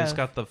Sort one of. has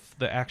got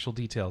the actual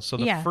details. So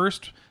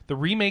the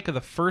remake of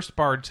the first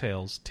Bard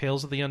Tales,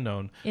 Tales of the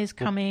Unknown, is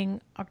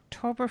coming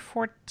October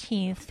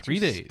 14th 3 to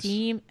days.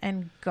 Steam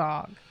and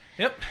GOG.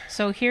 Yep.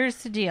 So here's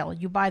the deal.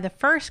 You buy the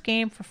first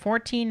game for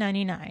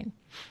 $14.99.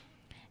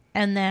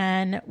 And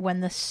then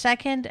when the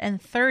second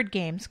and third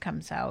games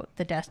comes out,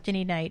 the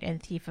Destiny Knight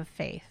and Thief of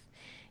Faith,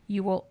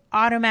 you will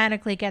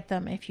automatically get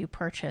them if you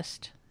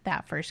purchased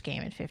that first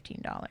game at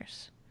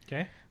 $15.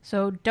 Okay.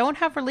 So don't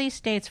have release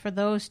dates for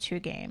those 2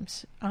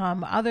 games,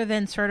 other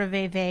than sort of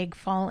a vague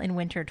fall and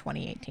winter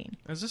 2018.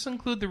 Does this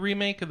include the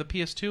remake of the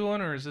PS2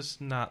 one, or is this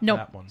not Nope.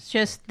 that one? It's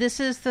just this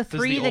is the is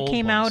 3 the that old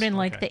came out ones. in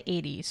like Okay. the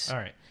 80s. All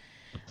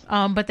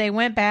right. But they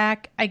went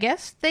back. I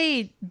guess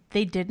they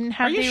didn't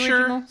have Are you the sure?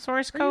 original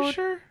source code. Are you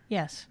sure?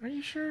 Yes. Are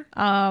you sure?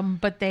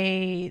 But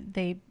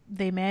they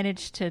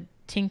managed to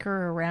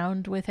tinker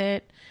around with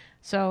it.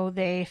 So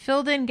they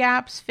filled in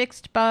gaps,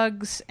 fixed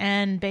bugs,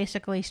 and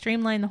basically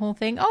streamlined the whole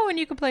thing. Oh, and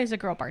you can play as a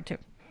girl part too.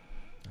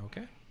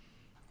 Okay.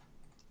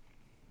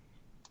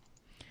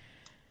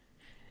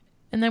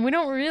 And then we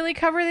don't really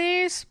cover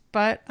these,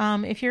 but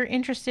if you're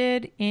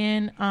interested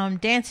in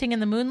Dancing in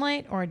the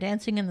Moonlight or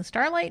Dancing in the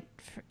Starlight,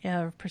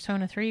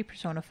 Persona 3,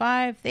 Persona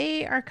 5,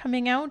 they are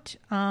coming out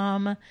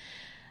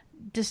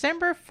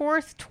December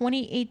 4th,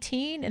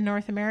 2018 in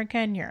North America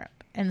and Europe.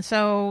 And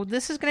so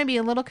this is going to be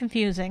a little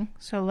confusing,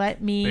 so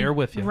let me Bear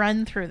with you.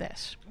 run through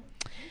this.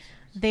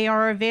 They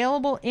are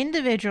available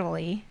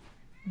individually,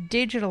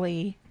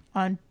 digitally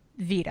on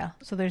Vita.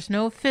 So there's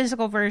no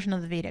physical version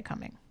of the Vita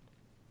coming.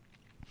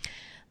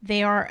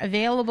 They are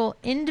available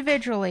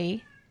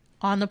individually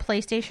on the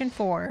PlayStation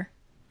 4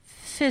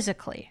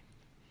 physically.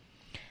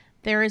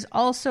 There is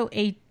also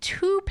a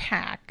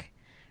 2-pack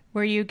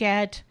where you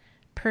get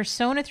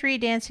Persona 3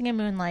 Dancing in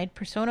Moonlight,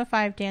 Persona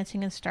 5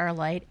 Dancing in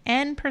Starlight,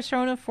 and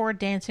Persona 4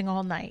 Dancing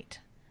All Night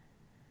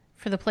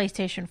for the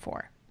PlayStation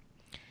 4.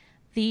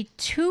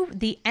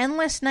 The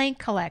Endless Night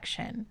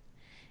Collection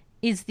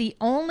is the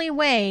only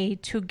way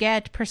to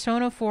get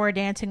Persona 4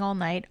 Dancing All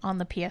Night on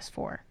the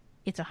PS4.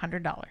 It's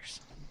 $100.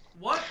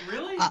 What?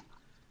 Really?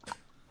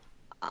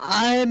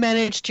 I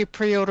managed to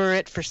pre-order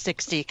it for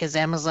 $60 because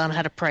Amazon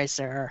had a price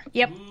error.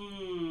 Yep.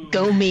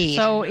 Go me.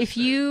 So if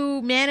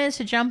you manage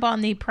to jump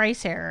on the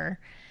price error,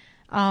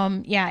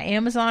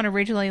 Amazon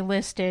originally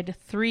listed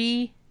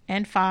 3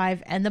 and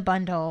 5 and the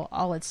bundle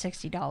all at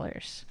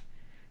 $60.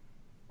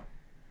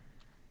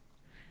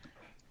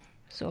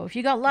 So if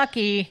you got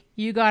lucky,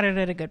 you got it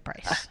at a good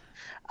price.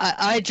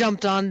 I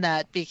jumped on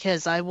that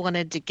because I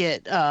wanted to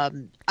get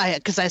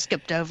because I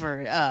skipped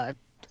over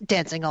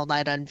Dancing All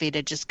Night on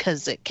Vita just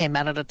because it came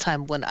out at a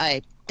time when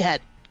I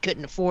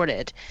couldn't afford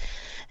it.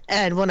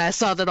 And when I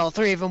saw that all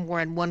 3 of them were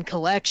in one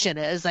collection,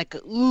 it was like,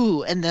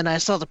 ooh. And then I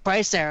saw the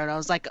price error, and I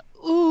was like,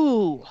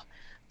 ooh.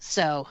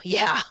 So,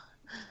 yeah.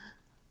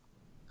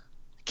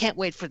 Can't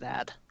wait for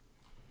that.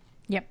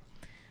 Yep.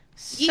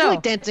 You So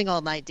liked Dancing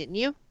All Night, didn't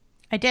you?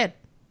 I did.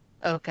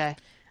 Okay.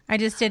 I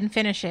just didn't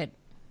finish it.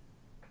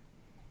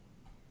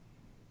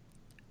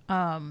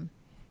 I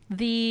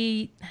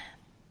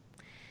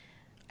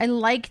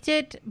liked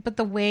it, but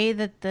the way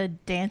that the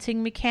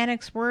dancing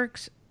mechanics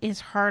works is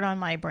hard on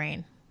my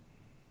brain.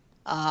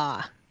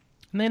 Ah.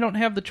 And they don't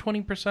have the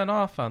 20%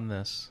 off on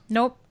this.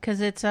 Nope,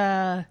 because it's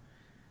a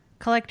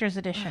collector's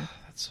edition.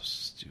 That's so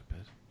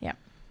stupid. Yep.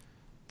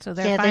 So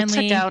they're Yeah, they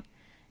finally took out...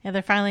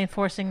 they're finally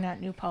enforcing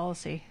that new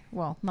policy.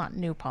 Well, not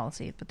new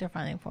policy, but they're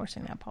finally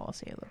enforcing that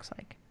policy, it looks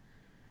like.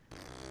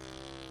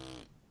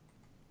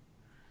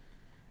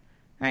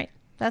 All right.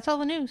 That's all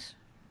the news.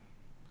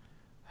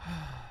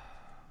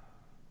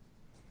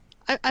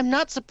 I'm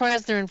not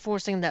surprised they're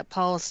enforcing that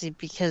policy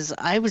because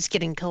I was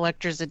getting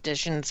collector's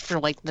editions for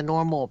like the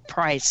normal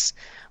price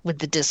with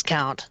the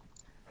discount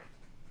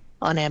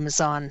on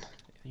Amazon.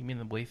 You mean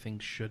the way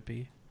things should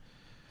be?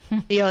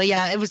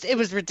 Yeah, it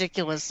was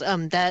ridiculous.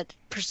 That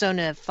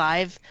Persona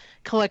 5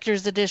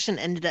 collector's edition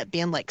ended up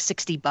being like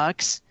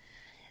 $60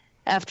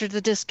 after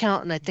the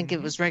discount, and I think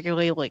it was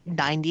regularly like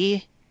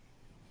 $90.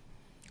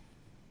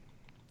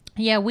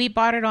 Yeah, we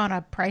bought it on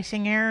a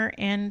pricing error,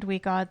 and we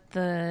got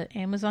the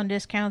Amazon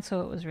discount,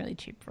 so it was really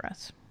cheap for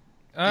us.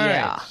 All right.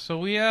 Yeah. So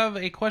we have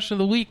a question of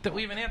the week that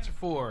we have an answer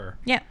for.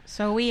 Yeah,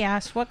 so we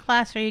asked, what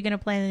class are you going to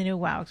play in the new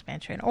WoW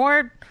expansion?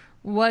 Or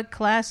What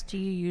class do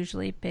you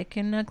usually pick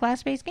in a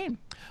class-based game?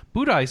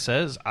 Budai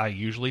says, I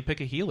usually pick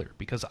a healer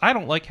because I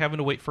don't like having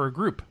to wait for a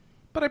group,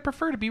 but I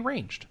prefer to be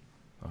ranged.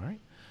 All right.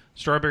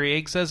 Strawberry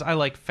Egg says, I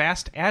like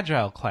fast,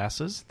 agile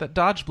classes that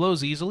dodge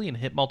blows easily and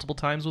hit multiple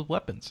times with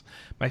weapons.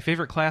 My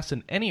favorite class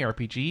in any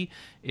RPG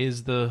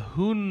is the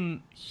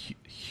Huneworl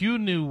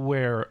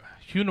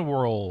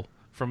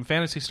from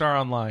Phantasy Star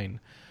Online,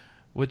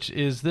 which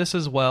is this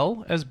as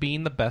well as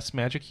being the best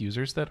magic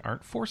users that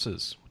aren't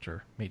forces, which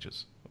are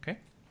mages. Okay.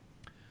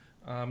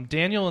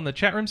 Daniel in the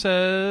chat room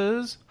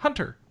says,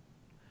 Hunter.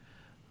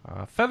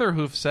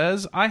 Featherhoof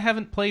says, I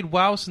haven't played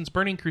WoW since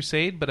Burning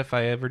Crusade, but if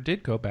I ever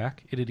did go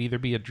back, it'd either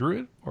be a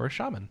druid or a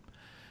shaman.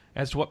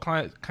 As to what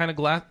kind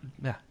of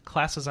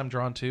classes I'm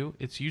drawn to,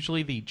 it's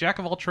usually the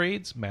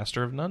jack-of-all-trades,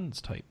 master of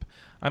nuns type.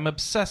 I'm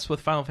obsessed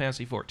with Final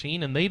Fantasy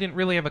XIV, and they didn't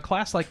really have a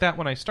class like that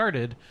when I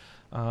started.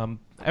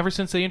 Ever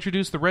since they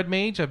introduced the Red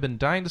Mage, I've been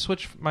dying to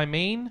switch my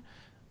main,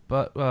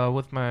 but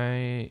with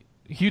my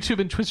YouTube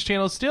and Twitch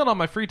channels still on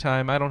my free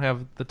time, I don't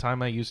have the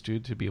time I used to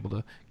be able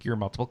to gear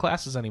multiple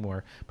classes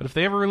anymore. But if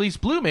they ever release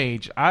Blue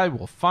Mage, I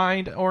will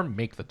find or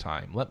make the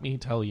time. Let me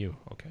tell you.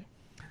 Okay.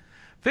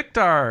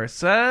 Victor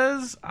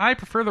says, I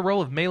prefer the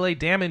role of melee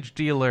damage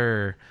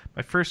dealer.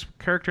 My first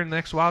character in the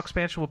next WoW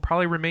expansion will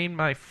probably remain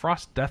my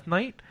Frost Death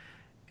Knight.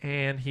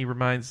 And he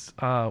reminds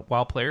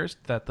WoW players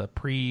that the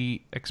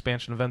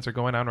pre-expansion events are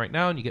going on right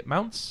now, and you get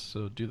mounts,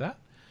 so do that.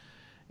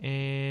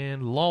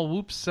 And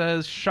Lolwhoop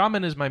says,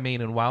 Shaman is my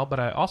main in WoW, but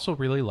I also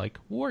really like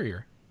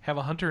Warrior. Have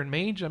a Hunter and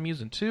Mage I'm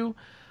using too.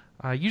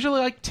 I usually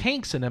like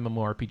tanks in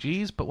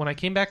MMORPGs, but when I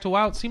came back to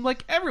WoW, it seemed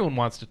like everyone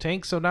wants to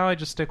tank, so now I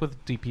just stick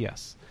with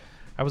DPS.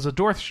 I was a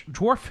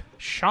dwarf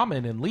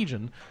shaman in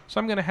Legion, so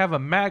I'm going to have a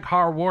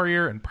Maghar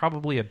warrior and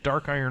probably a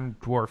Dark Iron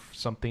dwarf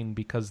something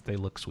because they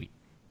look sweet.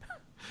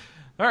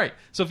 All right,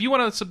 so if you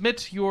want to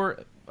submit your...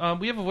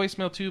 we have a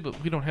voicemail too,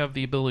 but we don't have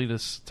the ability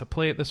to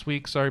play it this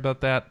week. Sorry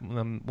about that.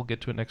 We'll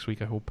get to it next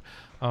week, I hope.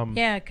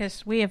 Yeah,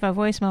 because we have a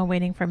voicemail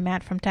waiting from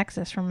Matt from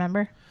Texas,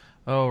 remember?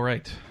 Oh,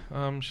 right.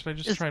 Should I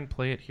just try and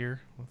play it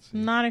here? Let's see.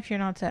 Not if you're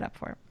not set up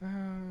for it.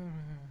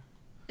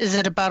 Is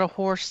it about a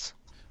horse?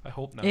 I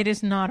hope not. It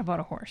is not about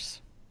a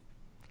horse.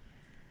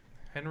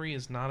 Henry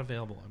is not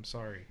available. I'm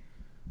sorry.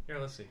 Here,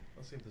 let's see.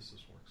 Let's see if this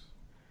works.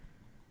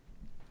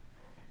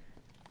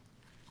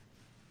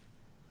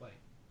 Play.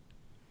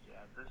 Yeah,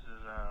 this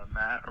is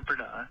Matt or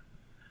Bernard.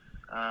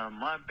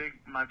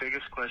 My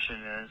biggest question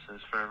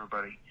is for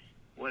everybody.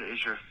 What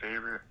is your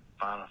favorite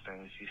Final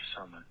Fantasy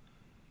summon?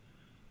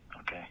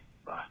 Okay,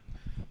 bye.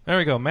 There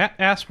we go. Matt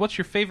asked, "What's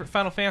your favorite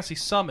Final Fantasy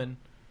summon?"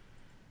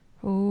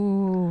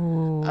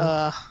 Ooh.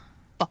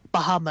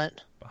 Bahamut.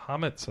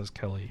 Bahamut, says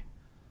Kelley.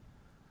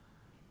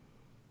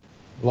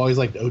 I've always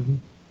liked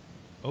Odin.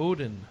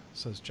 Odin,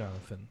 says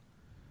Johnathan.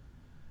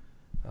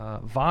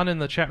 Vaughn in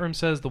the chat room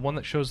says the one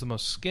that shows the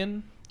most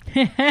skin.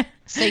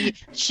 Say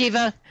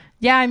Shiva.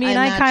 Yeah, I mean,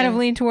 I kind of imagine.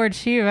 lean towards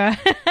Shiva.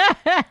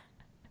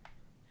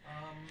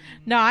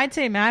 No, I'd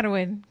say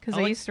Madeline, because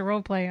I used to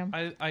roleplay him.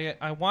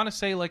 I want to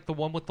say like the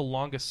one with the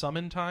longest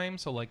summon time,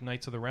 so like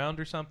Knights of the Round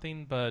or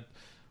something, but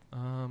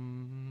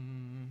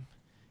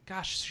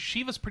gosh,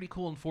 Shiva's pretty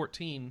cool in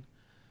 14.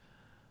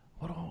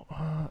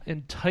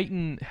 And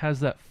Titan has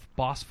that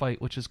boss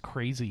fight, which is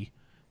crazy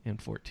in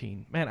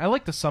 14. Man, I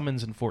like the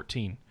summons in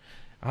 14.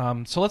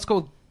 So let's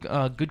go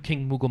Good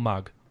King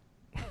Mughal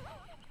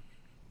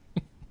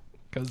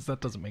because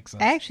that doesn't make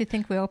sense. I actually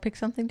think we all pick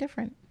something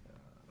different.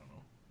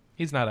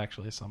 He's not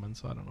actually a summon,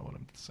 so I don't know what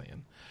I'm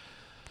saying.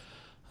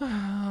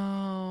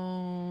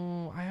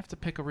 Oh, I have to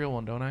pick a real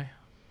one, don't I?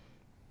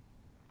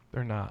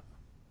 They're not.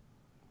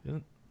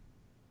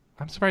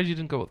 I'm surprised you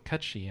didn't go with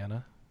Ketchi,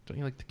 Anna. Don't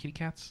you like the kitty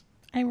cats?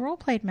 I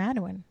roleplayed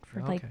Madeline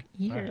for Okay.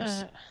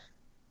 years.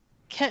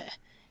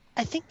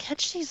 I think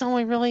Ketchi's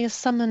only really a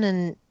summon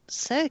in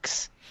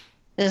 6,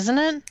 isn't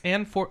it?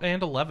 And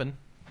 11.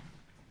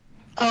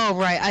 Oh,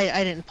 right.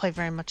 I didn't play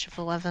very much of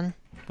 11.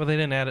 But they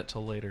didn't add it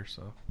till later,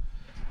 so.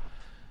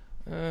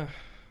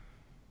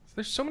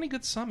 There's so many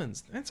good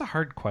summons. That's a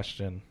hard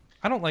question.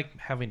 I don't like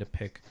having to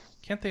pick.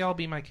 Can't they all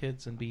be my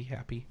kids and be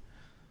happy?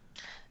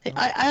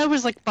 I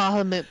always like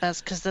Bahamut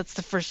best because that's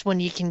the first one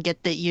you can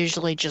get that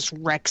usually just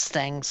wrecks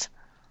things.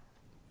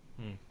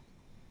 Yeah,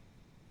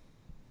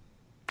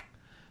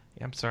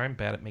 I'm sorry, I'm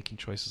bad at making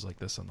choices like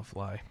this on the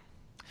fly.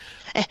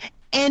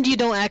 And you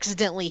don't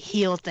accidentally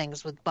heal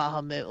things with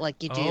Bahamut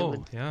like you do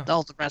with yeah.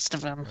 all the rest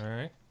of them. All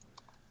right.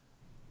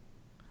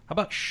 How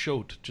about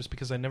Shote? Just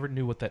because I never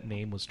knew what that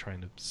name was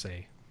trying to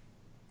say.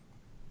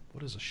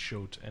 What is a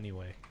Shote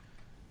anyway?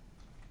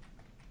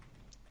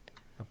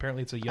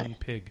 Apparently it's a young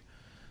pig.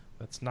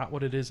 That's not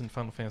what it is in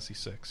Final Fantasy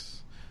VI.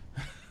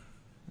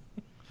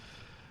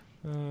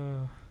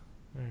 All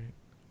right.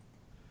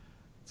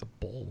 It's a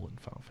bowl in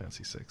Final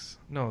Fantasy VI.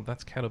 No,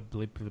 that's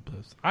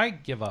Catoblibliblus. I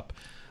give up.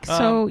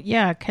 So,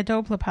 yeah,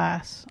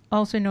 Cadoblapas,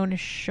 also known as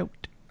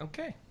Shote.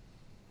 Okay.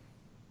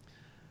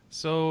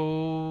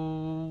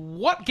 So,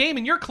 what game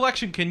in your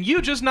collection can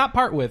you just not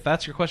part with?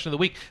 That's your question of the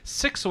week.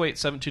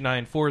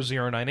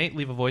 608-729-4098.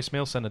 Leave a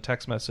voicemail, send a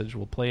text message.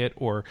 We'll play it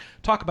or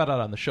talk about it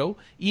on the show.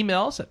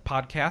 Emails at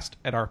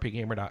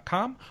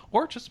podcast@rpgamer.com,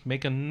 or just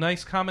make a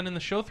nice comment in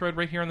the show thread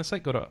right here on the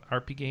site. Go to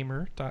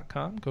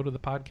rpgamer.com, go to the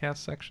podcast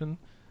section.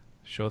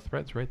 Show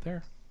threads right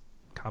there.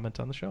 Comment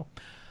on the show.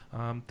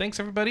 Thanks,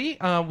 everybody.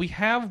 We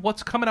have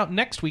what's coming out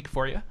next week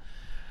for you.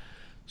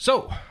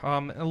 So,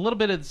 a little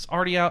bit is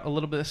already out, a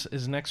little bit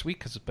is next week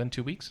because it's been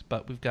 2 weeks.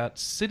 But we've got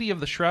City of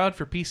the Shroud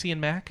for PC and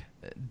Mac,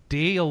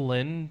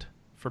 Daleland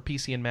for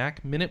PC and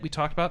Mac. Minute we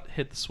talked about,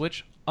 hit the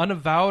Switch.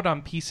 Unavowed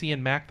on PC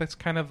and Mac. That's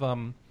kind of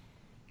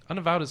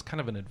Unavowed is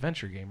kind of an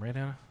adventure game, right,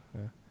 Anna?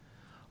 Yeah.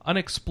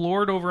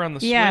 Unexplored over on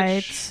the Switch. Yeah,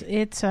 it's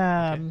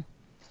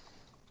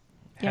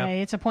Okay. Yeah,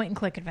 it's a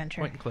point-and-click adventure.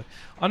 Point and click.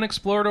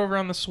 Unexplored over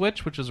on the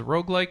Switch, which is a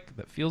roguelike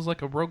that feels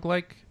like a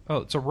roguelike. Oh,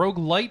 it's a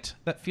roguelite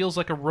that feels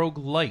like a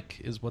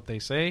roguelike, is what they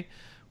say.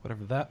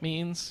 Whatever that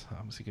means.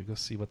 So you can go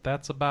see what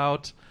that's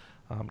about.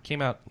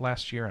 Came out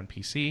last year on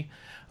PC.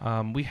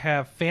 We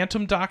have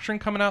Phantom Doctrine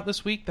coming out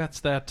this week. That's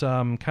that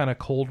kind of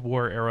Cold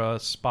War era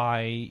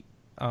spy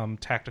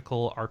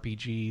tactical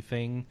RPG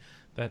thing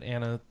that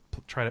Anna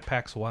tried at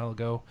PAX a while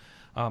ago.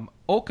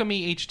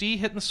 Okami HD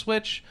hitting the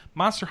Switch,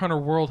 Monster Hunter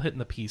World hitting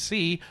the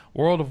PC,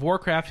 World of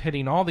Warcraft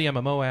hitting all the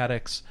MMO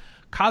addicts,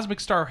 Cosmic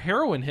Star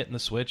Heroine hitting the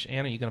Switch.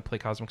 Anna, you going to play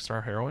Cosmic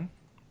Star Heroine?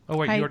 Oh,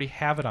 wait, you already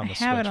have it on the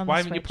Switch. Why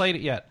haven't you played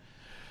it yet?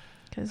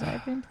 Because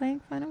I've been playing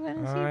Final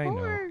Fantasy I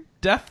IV.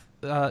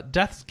 know.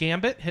 Death's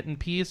Gambit hitting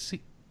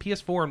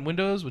PS4 and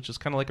Windows, which is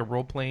kind of like a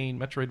role-playing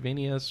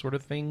Metroidvania sort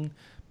of thing.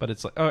 But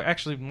it's like,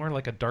 actually more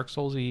like a Dark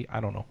Souls-y, I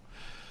don't know.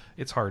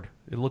 It's hard.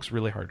 It looks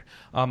really hard.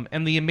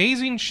 And the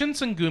amazing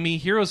Shinsengumi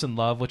Heroes in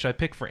Love, which I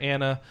picked for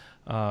Anna.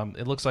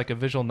 It looks like a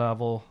visual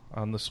novel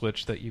on the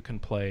Switch that you can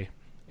play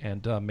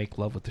and make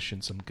love with the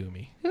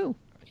Shinsengumi. Ooh.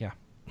 Yeah.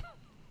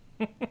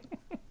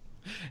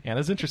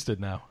 Anna's interested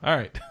now. All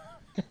right.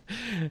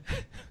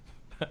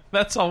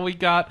 That's all we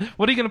got.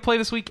 What are you going to play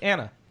this week,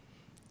 Anna?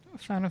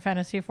 Final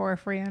Fantasy IV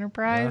Free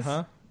Enterprise.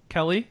 Uh-huh.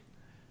 Kelly?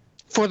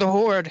 For the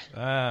Horde.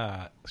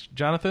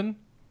 Johnathan?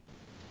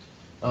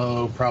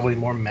 Oh, probably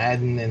more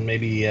Madden and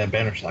maybe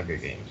Banner Saga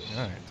games.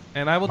 All right.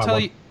 And I will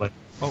tell you...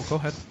 Oh, go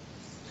ahead.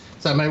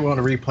 So I might want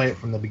to replay it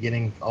from the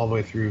beginning all the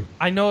way through.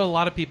 I know a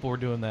lot of people were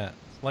doing that.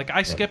 Like,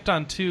 I skipped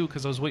on 2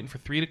 because I was waiting for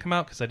 3 to come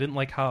out because I didn't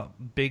like how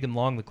big and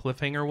long the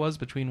cliffhanger was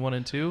between 1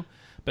 and 2.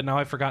 But now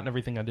I've forgotten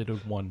everything I did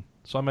with 1.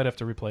 So I might have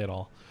to replay it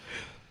all.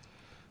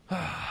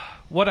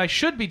 What I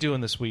should be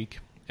doing this week,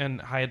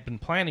 and I had been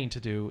planning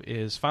to do,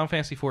 is Final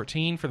Fantasy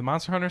XIV for the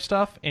Monster Hunter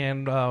stuff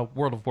and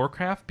World of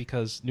Warcraft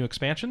because new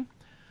expansion.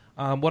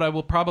 What I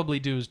will probably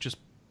do is just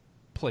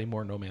play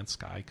more No Man's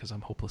Sky because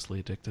I'm hopelessly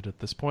addicted at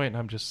this point, and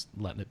I'm just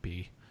letting it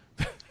be.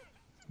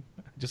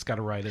 Just got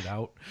to ride it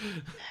out.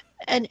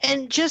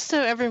 And just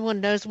so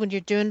everyone knows, when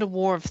you're doing the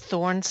War of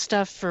Thorns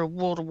stuff for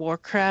World of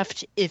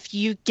Warcraft, if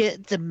you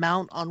get the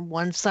mount on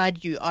one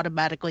side, you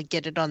automatically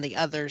get it on the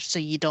other, so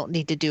you don't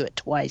need to do it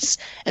twice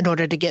in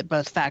order to get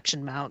both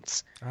faction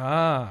mounts.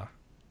 Ah.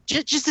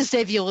 Just to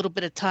save you a little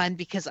bit of time,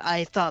 because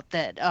I thought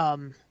that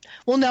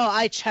well, no,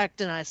 I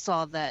checked and I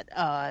saw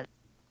that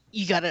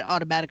you got it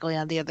automatically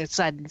on the other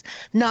side.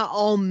 Not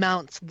all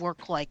mounts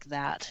work like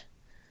that.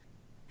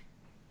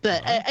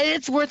 But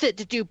it's worth it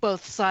to do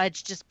both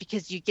sides just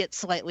because you get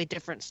slightly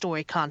different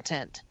story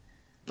content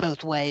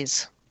both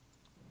ways.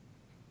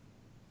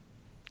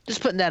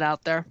 Just putting that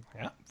out there.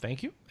 Yeah,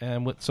 thank you.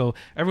 And so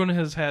everyone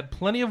has had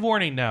plenty of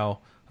warning now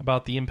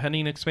about the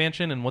impending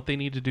expansion and what they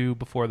need to do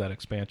before that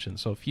expansion.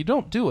 So if you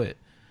don't do it,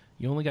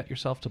 you only got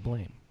yourself to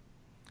blame.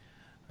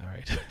 All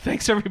right.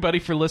 Thanks, everybody,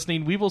 for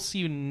listening. We will see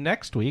you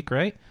next week,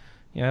 right?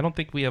 Yeah, I don't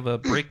think we have a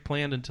break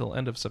planned until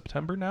end of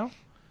September now.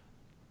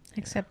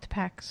 Except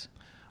PAX.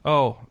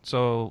 Oh,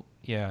 so,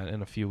 yeah,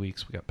 in a few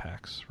weeks we got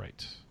PAX,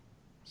 right.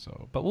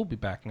 So, but we'll be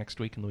back next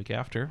week and the week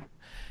after.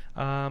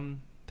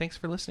 Thanks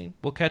for listening.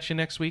 We'll catch you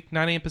next week,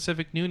 9 a.m.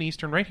 Pacific, noon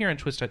Eastern, right here on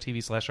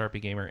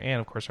twitch.tv/rpgamer. And,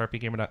 of course,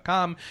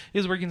 rpgamer.com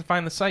is where you can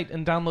find the site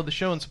and download the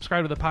show and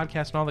subscribe to the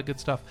podcast and all that good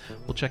stuff.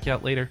 We'll check you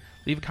out later.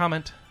 Leave a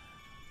comment.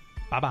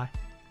 Bye-bye.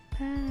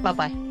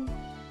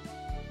 Bye-bye.